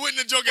 it wasn't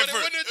a joke at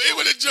But first. it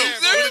wasn't a joke.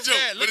 It Yeah, wasn't a joke.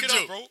 yeah, look It it wasn't a up,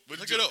 joke. bro. Wasn't a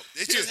Look it joke. up.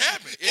 It just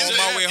happened. It On just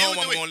my happened. way home,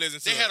 I'm wait, gonna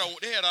listen to They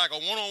it. had like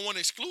a one-on-one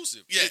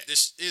exclusive. Yeah.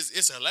 It's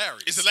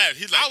hilarious. It's hilarious.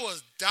 He's like, I was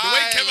the dying.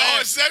 way Kevin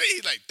Hart said it,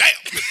 he's like, damn.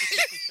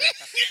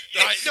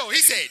 Like, no, he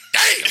said,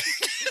 damn.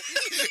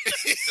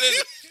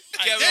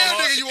 Kevin Damn,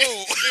 Hart, nigga, you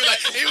old.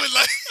 He was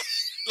like,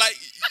 like,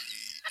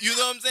 you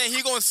know what I'm saying?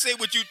 He gonna say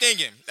what you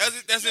thinking.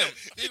 That's him.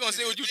 He gonna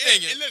say what you and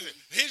thinking. listen,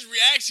 his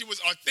reaction was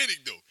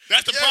authentic though.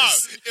 That's the Yes.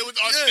 problem. It was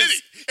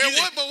authentic. Yes. And He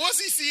was but once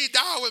he see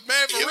Don was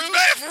mad for He real, was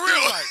mad for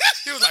real.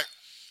 He was like,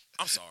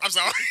 I'm sorry. I'm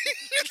sorry.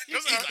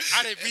 He's like,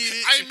 I didn't mean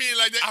it. I didn't mean it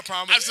like that. I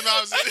promise. They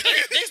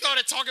They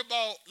started talking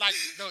about like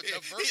the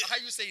verse, how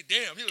you say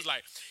damn. He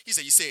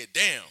said you said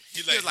damn.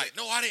 He was like,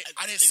 no, I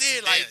didn't say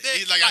it like that.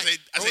 He's like, I said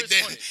bro, it's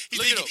damn. funny.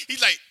 Look it up.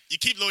 He's like, you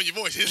keep lowering your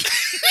voice. He's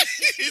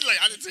like,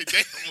 I didn't say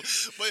damn.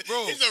 But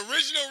Bro. his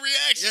original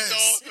reaction, Yes.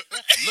 dog.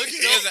 Look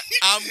it He's up. like,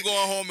 I'm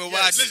going home and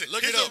watch Listen, it.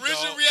 Look his it up,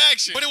 original dog.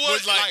 reaction. But it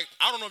was like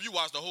I don't know if you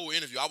watched the whole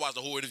interview. I watched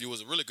the whole interview. It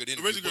was a really good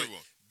interview. It was a good but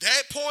one.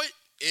 That point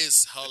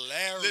is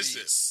hilarious.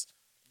 Listen.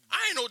 I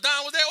ain't know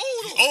Don was that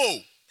old. though.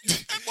 oh.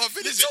 That boy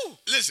 52.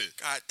 Listen.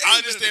 God damn, I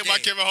understand why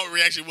Kevin. Kevin Hart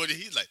reaction was.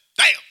 He's like,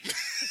 damn.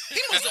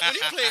 He must have,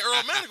 when he played Earl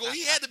Manigault,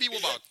 he had to be what,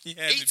 about He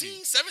had to 18,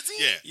 be. 17?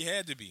 Yeah. You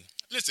had to be.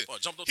 Listen, Boy,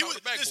 jumped on he top was,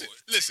 of the backboard.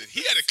 listen,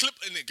 he had a clip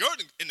in the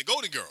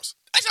Golden Girls.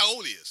 That's how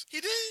old he is.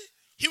 He did?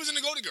 He was in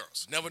the Golden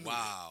Girls. Never knew.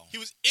 Wow. He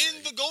was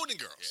in the Golden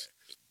Girls.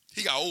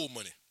 He got old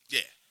money. Yeah.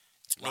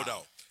 No Wow.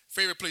 doubt.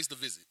 Favorite place to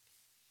visit?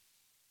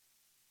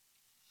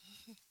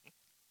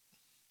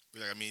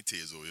 Like, I mean,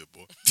 tears over here,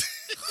 boy.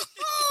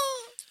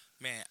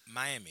 Man,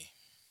 Miami.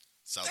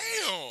 South.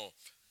 Damn.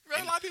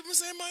 A lot of people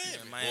saying Miami.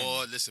 Yeah, Miami.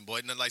 Boy, listen,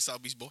 boy, nothing like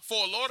South Beach, boy.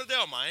 Fort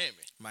Lauderdale,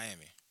 Miami.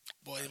 Miami.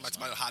 Boy, ain't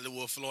about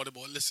Hollywood, Florida,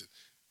 boy. Listen,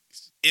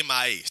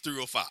 MIA, it's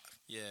 305.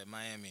 Yeah,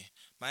 Miami.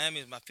 Miami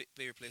is my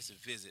favorite place to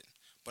visit.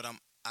 But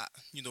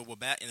we're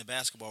back in the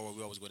basketball world.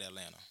 We always go to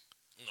Atlanta.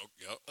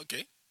 Yep. Okay.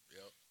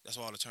 Yep. That's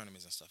where all the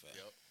tournaments and stuff at.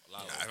 Yep. A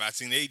lot of I've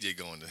seen AJ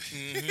going there.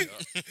 Mm-hmm.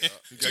 Yep.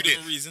 Two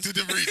different reasons. Two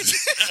different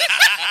reasons.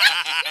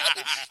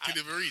 Two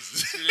different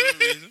reasons. Two different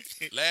reasons.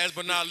 Last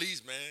but not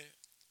least, man,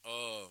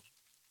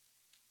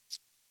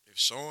 if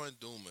Shaun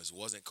Dumas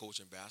wasn't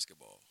coaching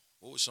basketball,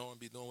 what would Shaun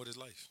be doing with his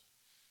life?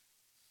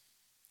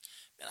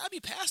 Man, I be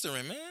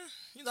pastoring, man.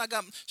 I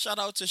got shout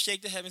out to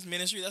Shake the Heavens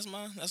Ministry. That's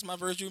my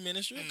virtue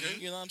ministry. Okay.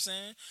 You know what I'm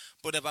saying?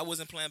 But if I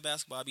wasn't playing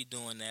basketball, I'd be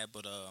doing that.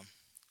 But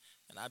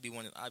and I'd be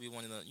one of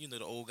the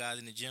the old guys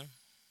in the gym.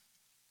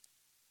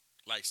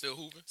 Like still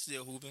hooping?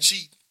 Still hooping.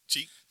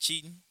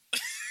 Cheating.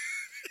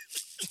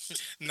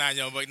 Nine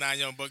young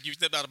buck, you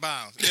stepped out of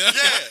bounds. Yeah.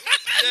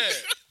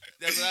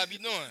 That's what I be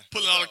doing.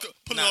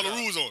 Pulling all the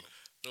rules on him.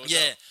 No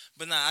Yeah, doubt.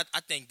 but I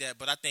think that.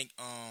 But I think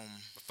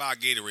 5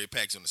 Gatorade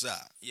packs on the side.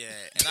 yeah,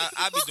 and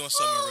I be doing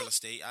something in real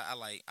estate. I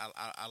like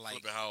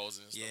Flipping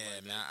houses and stuff yeah,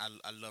 like man.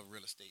 that. I love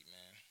real estate,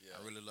 man. Yeah.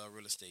 I really love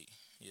real estate.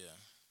 Yeah.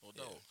 No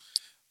doubt.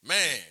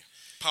 Man,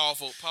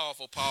 powerful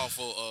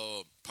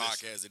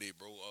podcast today,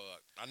 bro.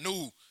 I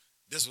knew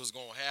this was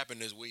gonna happen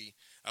this week.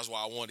 That's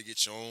why I wanted to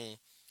get you on.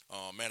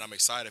 Man, I'm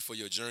excited for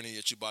your journey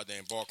that you about to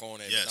embark on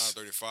at Yes.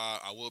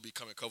 935. I will be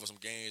coming cover some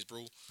games,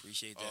 bro.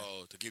 Appreciate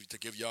that. To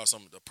give y'all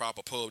the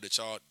proper pub that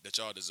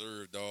y'all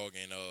deserve, dog.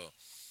 And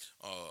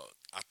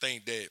I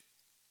think that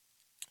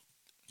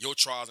your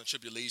trials and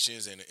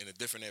tribulations and the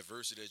different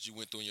adversity that you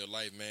went through in your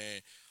life,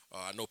 man.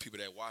 I know people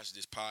that watch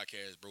this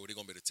podcast, bro. They're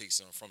gonna be able to take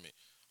something from it.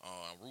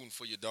 I'm rooting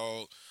for your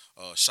dog.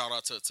 Shout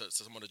out to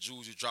some of the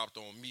jewels you dropped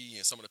on me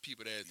and some of the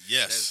people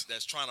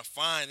that's trying to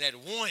find that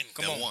one.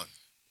 Come on. One.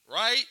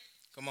 Right?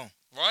 Come on.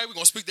 Right? We're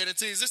gonna speak that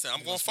into existence.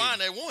 I'm gonna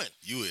find that one.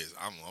 You is.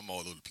 I'm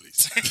all over the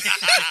place.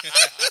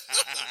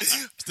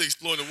 Still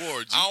exploring the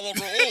war, G. I don't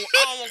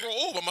wanna grow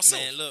old by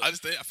myself. Man, look. I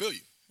understand. I feel you.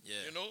 Yeah.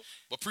 You know?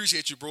 But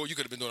appreciate you, bro. You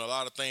could have been doing a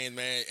lot of things,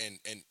 man.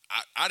 And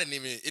I didn't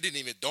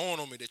even dawn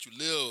on me that you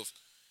live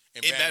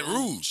in Baton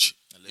Rouge.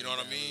 You know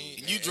what I mean?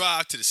 And you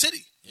drive to the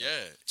city. Yeah.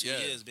 2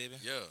 years, baby.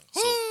 Yeah.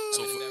 Woo!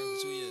 So Been there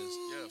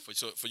for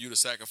 2 years. for you to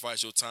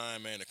sacrifice your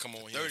time, man, to come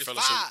on here and 35.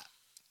 fellowship.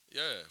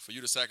 Yeah, for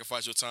you to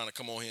sacrifice your time to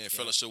come on here and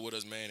fellowship with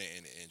us, man,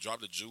 and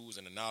drop the jewels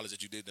and the knowledge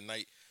that you did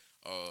tonight.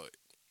 I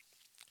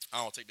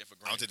don't take that for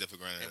I don't granted. take that for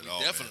granted And at we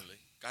all. definitely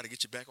got to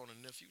get you back on in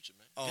the near future,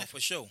 man. Oh, for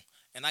sure.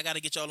 And I got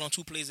to get y'all on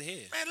 2 plays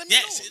ahead. Man, let me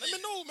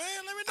know, man.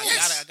 Let me know.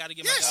 I gotta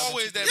get my guys on 2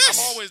 plays I'm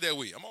ahead. always that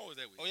way.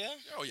 Oh, yeah?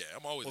 Oh, yeah.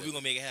 I'm always Well, that we're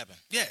going to make it happen.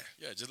 Yeah.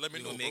 Yeah, just let me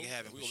we know, gonna make it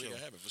happen We're for going to make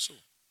sure. it happen, for sure.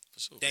 For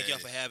sure. Thank Yeah.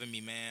 y'all for having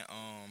me, man.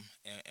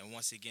 And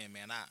once again,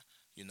 man,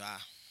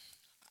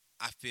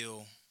 I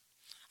feel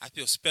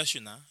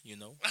special now,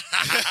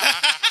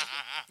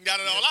 Got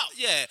it all out.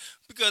 Yeah,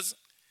 because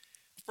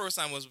first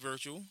time was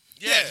virtual.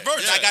 Yeah, it's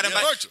virtual. I got yeah,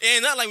 invited. virtual.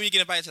 And not like when you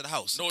get invited to the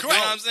house. No You know doubt.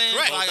 what I'm saying?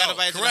 Correct. So I got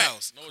invited to the Correct.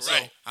 house. No So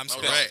doubt. I'm No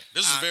special. doubt.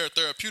 This is I- very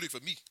therapeutic for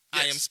me.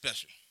 I Yes. am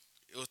special.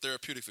 It was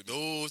therapeutic for me.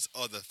 Those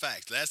are the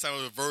facts. Last time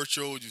it was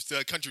virtual. You still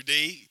had Country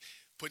Day.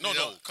 Putting it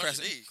up.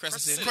 Crescent City.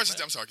 Crescent,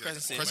 man. I'm sorry.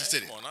 Crescent City, Crescent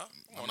man. City. Come on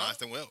now. My mind's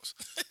somewhere else.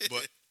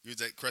 But you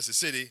was at Crescent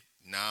City.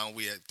 Now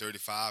we at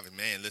 35. And,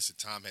 man, listen,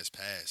 time has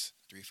passed.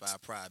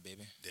 3-5 pride,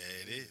 baby. There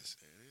it is.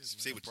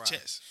 Say it with your Pride.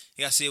 chest.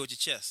 You gotta say it with your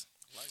chest.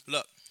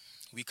 Look,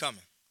 we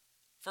coming.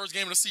 First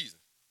game of the season.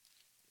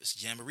 It's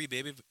Jamboree,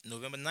 baby.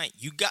 November 9th.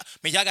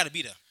 Y'all gotta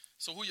be there.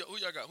 So who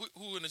y'all got?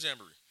 Who in the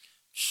Jamboree?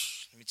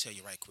 Let me tell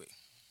you right quick.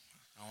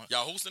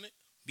 Y'all hosting it?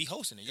 Be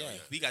hosting it, yeah. Yeah.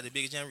 We got the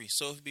biggest Jamboree.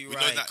 So if be We know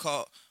right, it's not-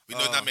 call. We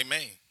know it's not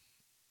McMahon.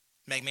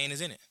 McMahon is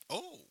in it.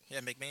 Oh.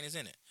 Yeah, McMahon is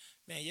in it.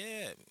 Man,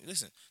 yeah.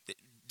 Listen,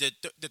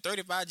 the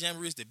 35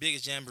 Jamboree is the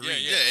biggest Jamboree. Yeah.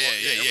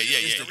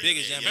 It's the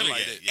biggest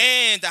Jamboree.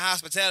 And the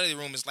hospitality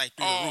room is like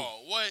through the roof.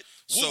 Oh, what?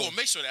 So- We're gonna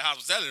make sure that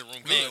hospitality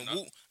room good.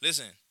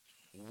 Man,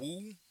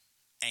 Woo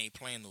ain't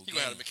playing no You game.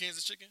 gonna have the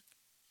McKenzie chicken?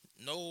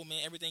 No,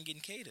 man, everything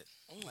getting catered.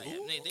 Like,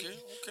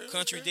 okay.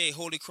 Country Day,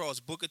 Holy Cross,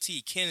 Booker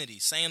T, Kennedy,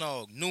 St.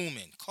 Aug,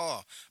 Newman,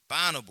 Carr,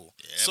 Bonnable.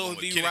 Yeah, So Mama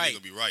it'd be Kennedy right.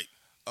 gonna be right.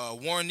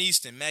 Warren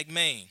Easton,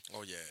 McMahon,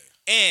 Oh yeah.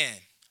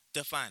 and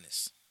the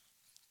finest.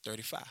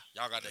 35.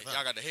 Y'all got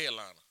the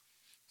headliner.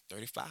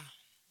 35.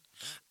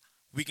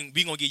 We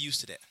gonna get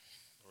used to that.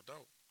 No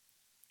doubt.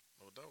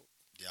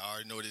 Y'all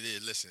already know what it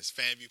is. Listen, it's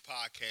FanView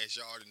Podcast.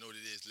 Y'all already know what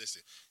it is.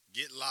 Listen,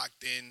 get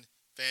locked in.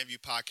 FanView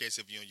Podcast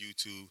if you're on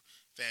YouTube.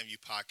 FanView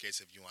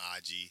Podcast if you're on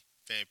IG.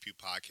 FanView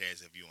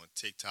Podcast if you're on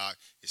TikTok.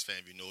 It's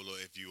FanView Nolo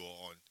if you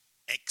are on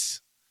X.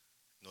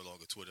 No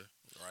longer Twitter.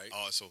 Right.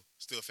 Also,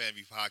 still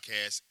FanView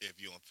Podcast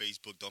if you're on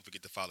Facebook. Don't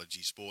forget to follow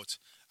G Sports.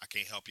 I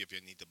can't help you if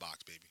you need the box,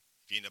 baby.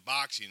 If you're in the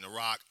box, you're in the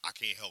rock, I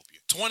can't help you.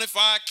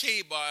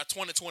 25K by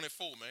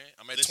 2024, man.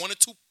 I'm at Listen.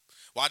 22.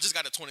 Well, I just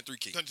got a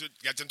 23K. You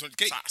got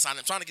 20K. So I'm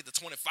trying to get the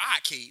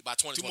 25K by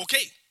 2024. Two more K.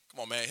 Come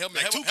on, man. Help me.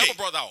 Like help 2K. my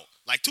brother out.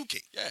 Like 2K.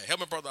 Yeah,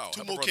 help my brother out. Two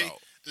Help my more brother K.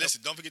 out.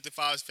 Listen, don't forget to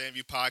follow us,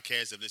 FanView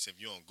Podcast. Listen,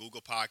 if you're on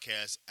Google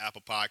Podcasts,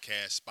 Apple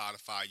Podcasts,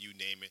 Spotify, you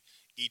name it,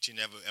 each and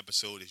every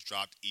episode is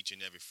dropped each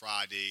and every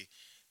Friday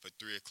for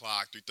 3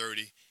 o'clock,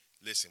 3:30.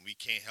 Listen, we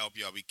can't help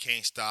y'all. We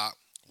can't stop.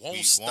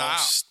 Won't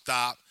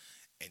stop.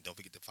 And don't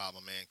forget to follow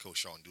my man, Coach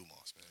Shaun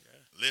Dumas, man.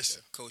 Yeah.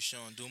 Listen. Yeah. Coach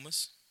Shaun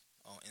Dumas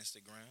on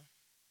Instagram.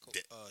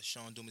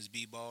 Shaun Dumas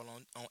B-Ball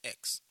on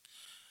X.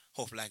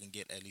 Hopefully I can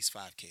get at least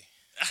 5K.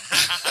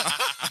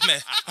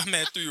 I'm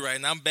at 3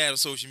 right now. I'm bad with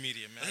social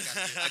media, man.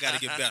 I gotta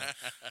get better.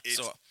 It's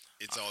all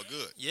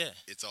good. Yeah.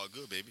 It's all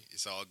good, baby.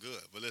 It's all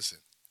good. But listen,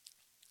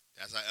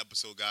 that's our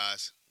episode,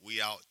 guys. We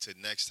out till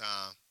next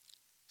time.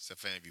 It's the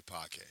FanView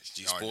Podcast.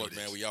 G Sport,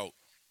 man. We out.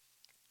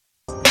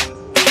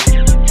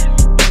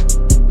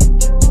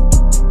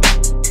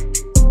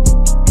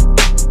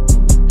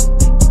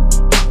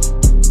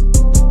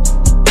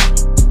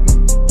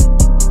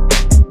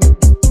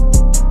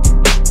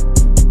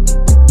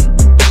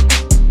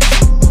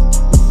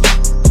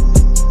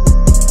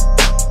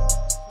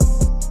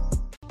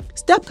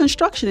 Step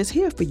Construction is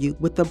here for you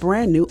with a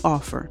brand new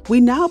offer. We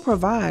now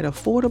provide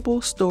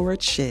affordable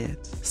storage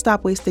sheds.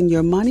 Stop wasting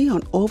your money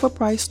on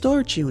overpriced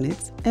storage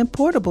units and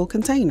portable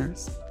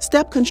containers.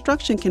 Step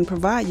Construction can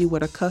provide you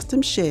with a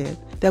custom shed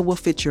that will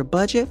fit your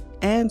budget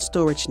and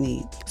storage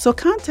needs. So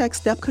contact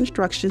Step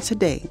Construction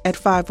today at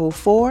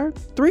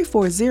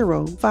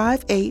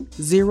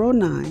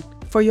 504-340-5809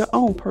 for your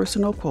own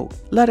personal quote.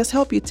 Let us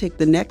help you take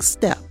the next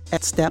step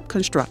at Step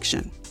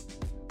Construction.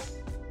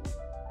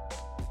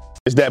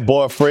 It's that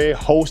boy Fred,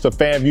 host of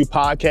FanView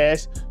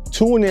Podcast.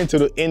 Tune into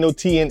the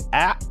NOTN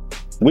app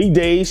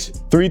weekdays,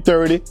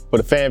 3:30 for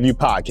the FanView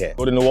Podcast.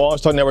 Go to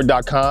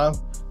NewOrleansTalkNetwork.com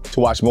to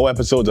watch more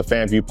episodes of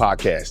FanView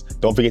Podcast.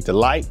 Don't forget to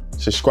like,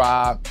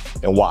 subscribe,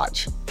 and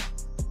watch.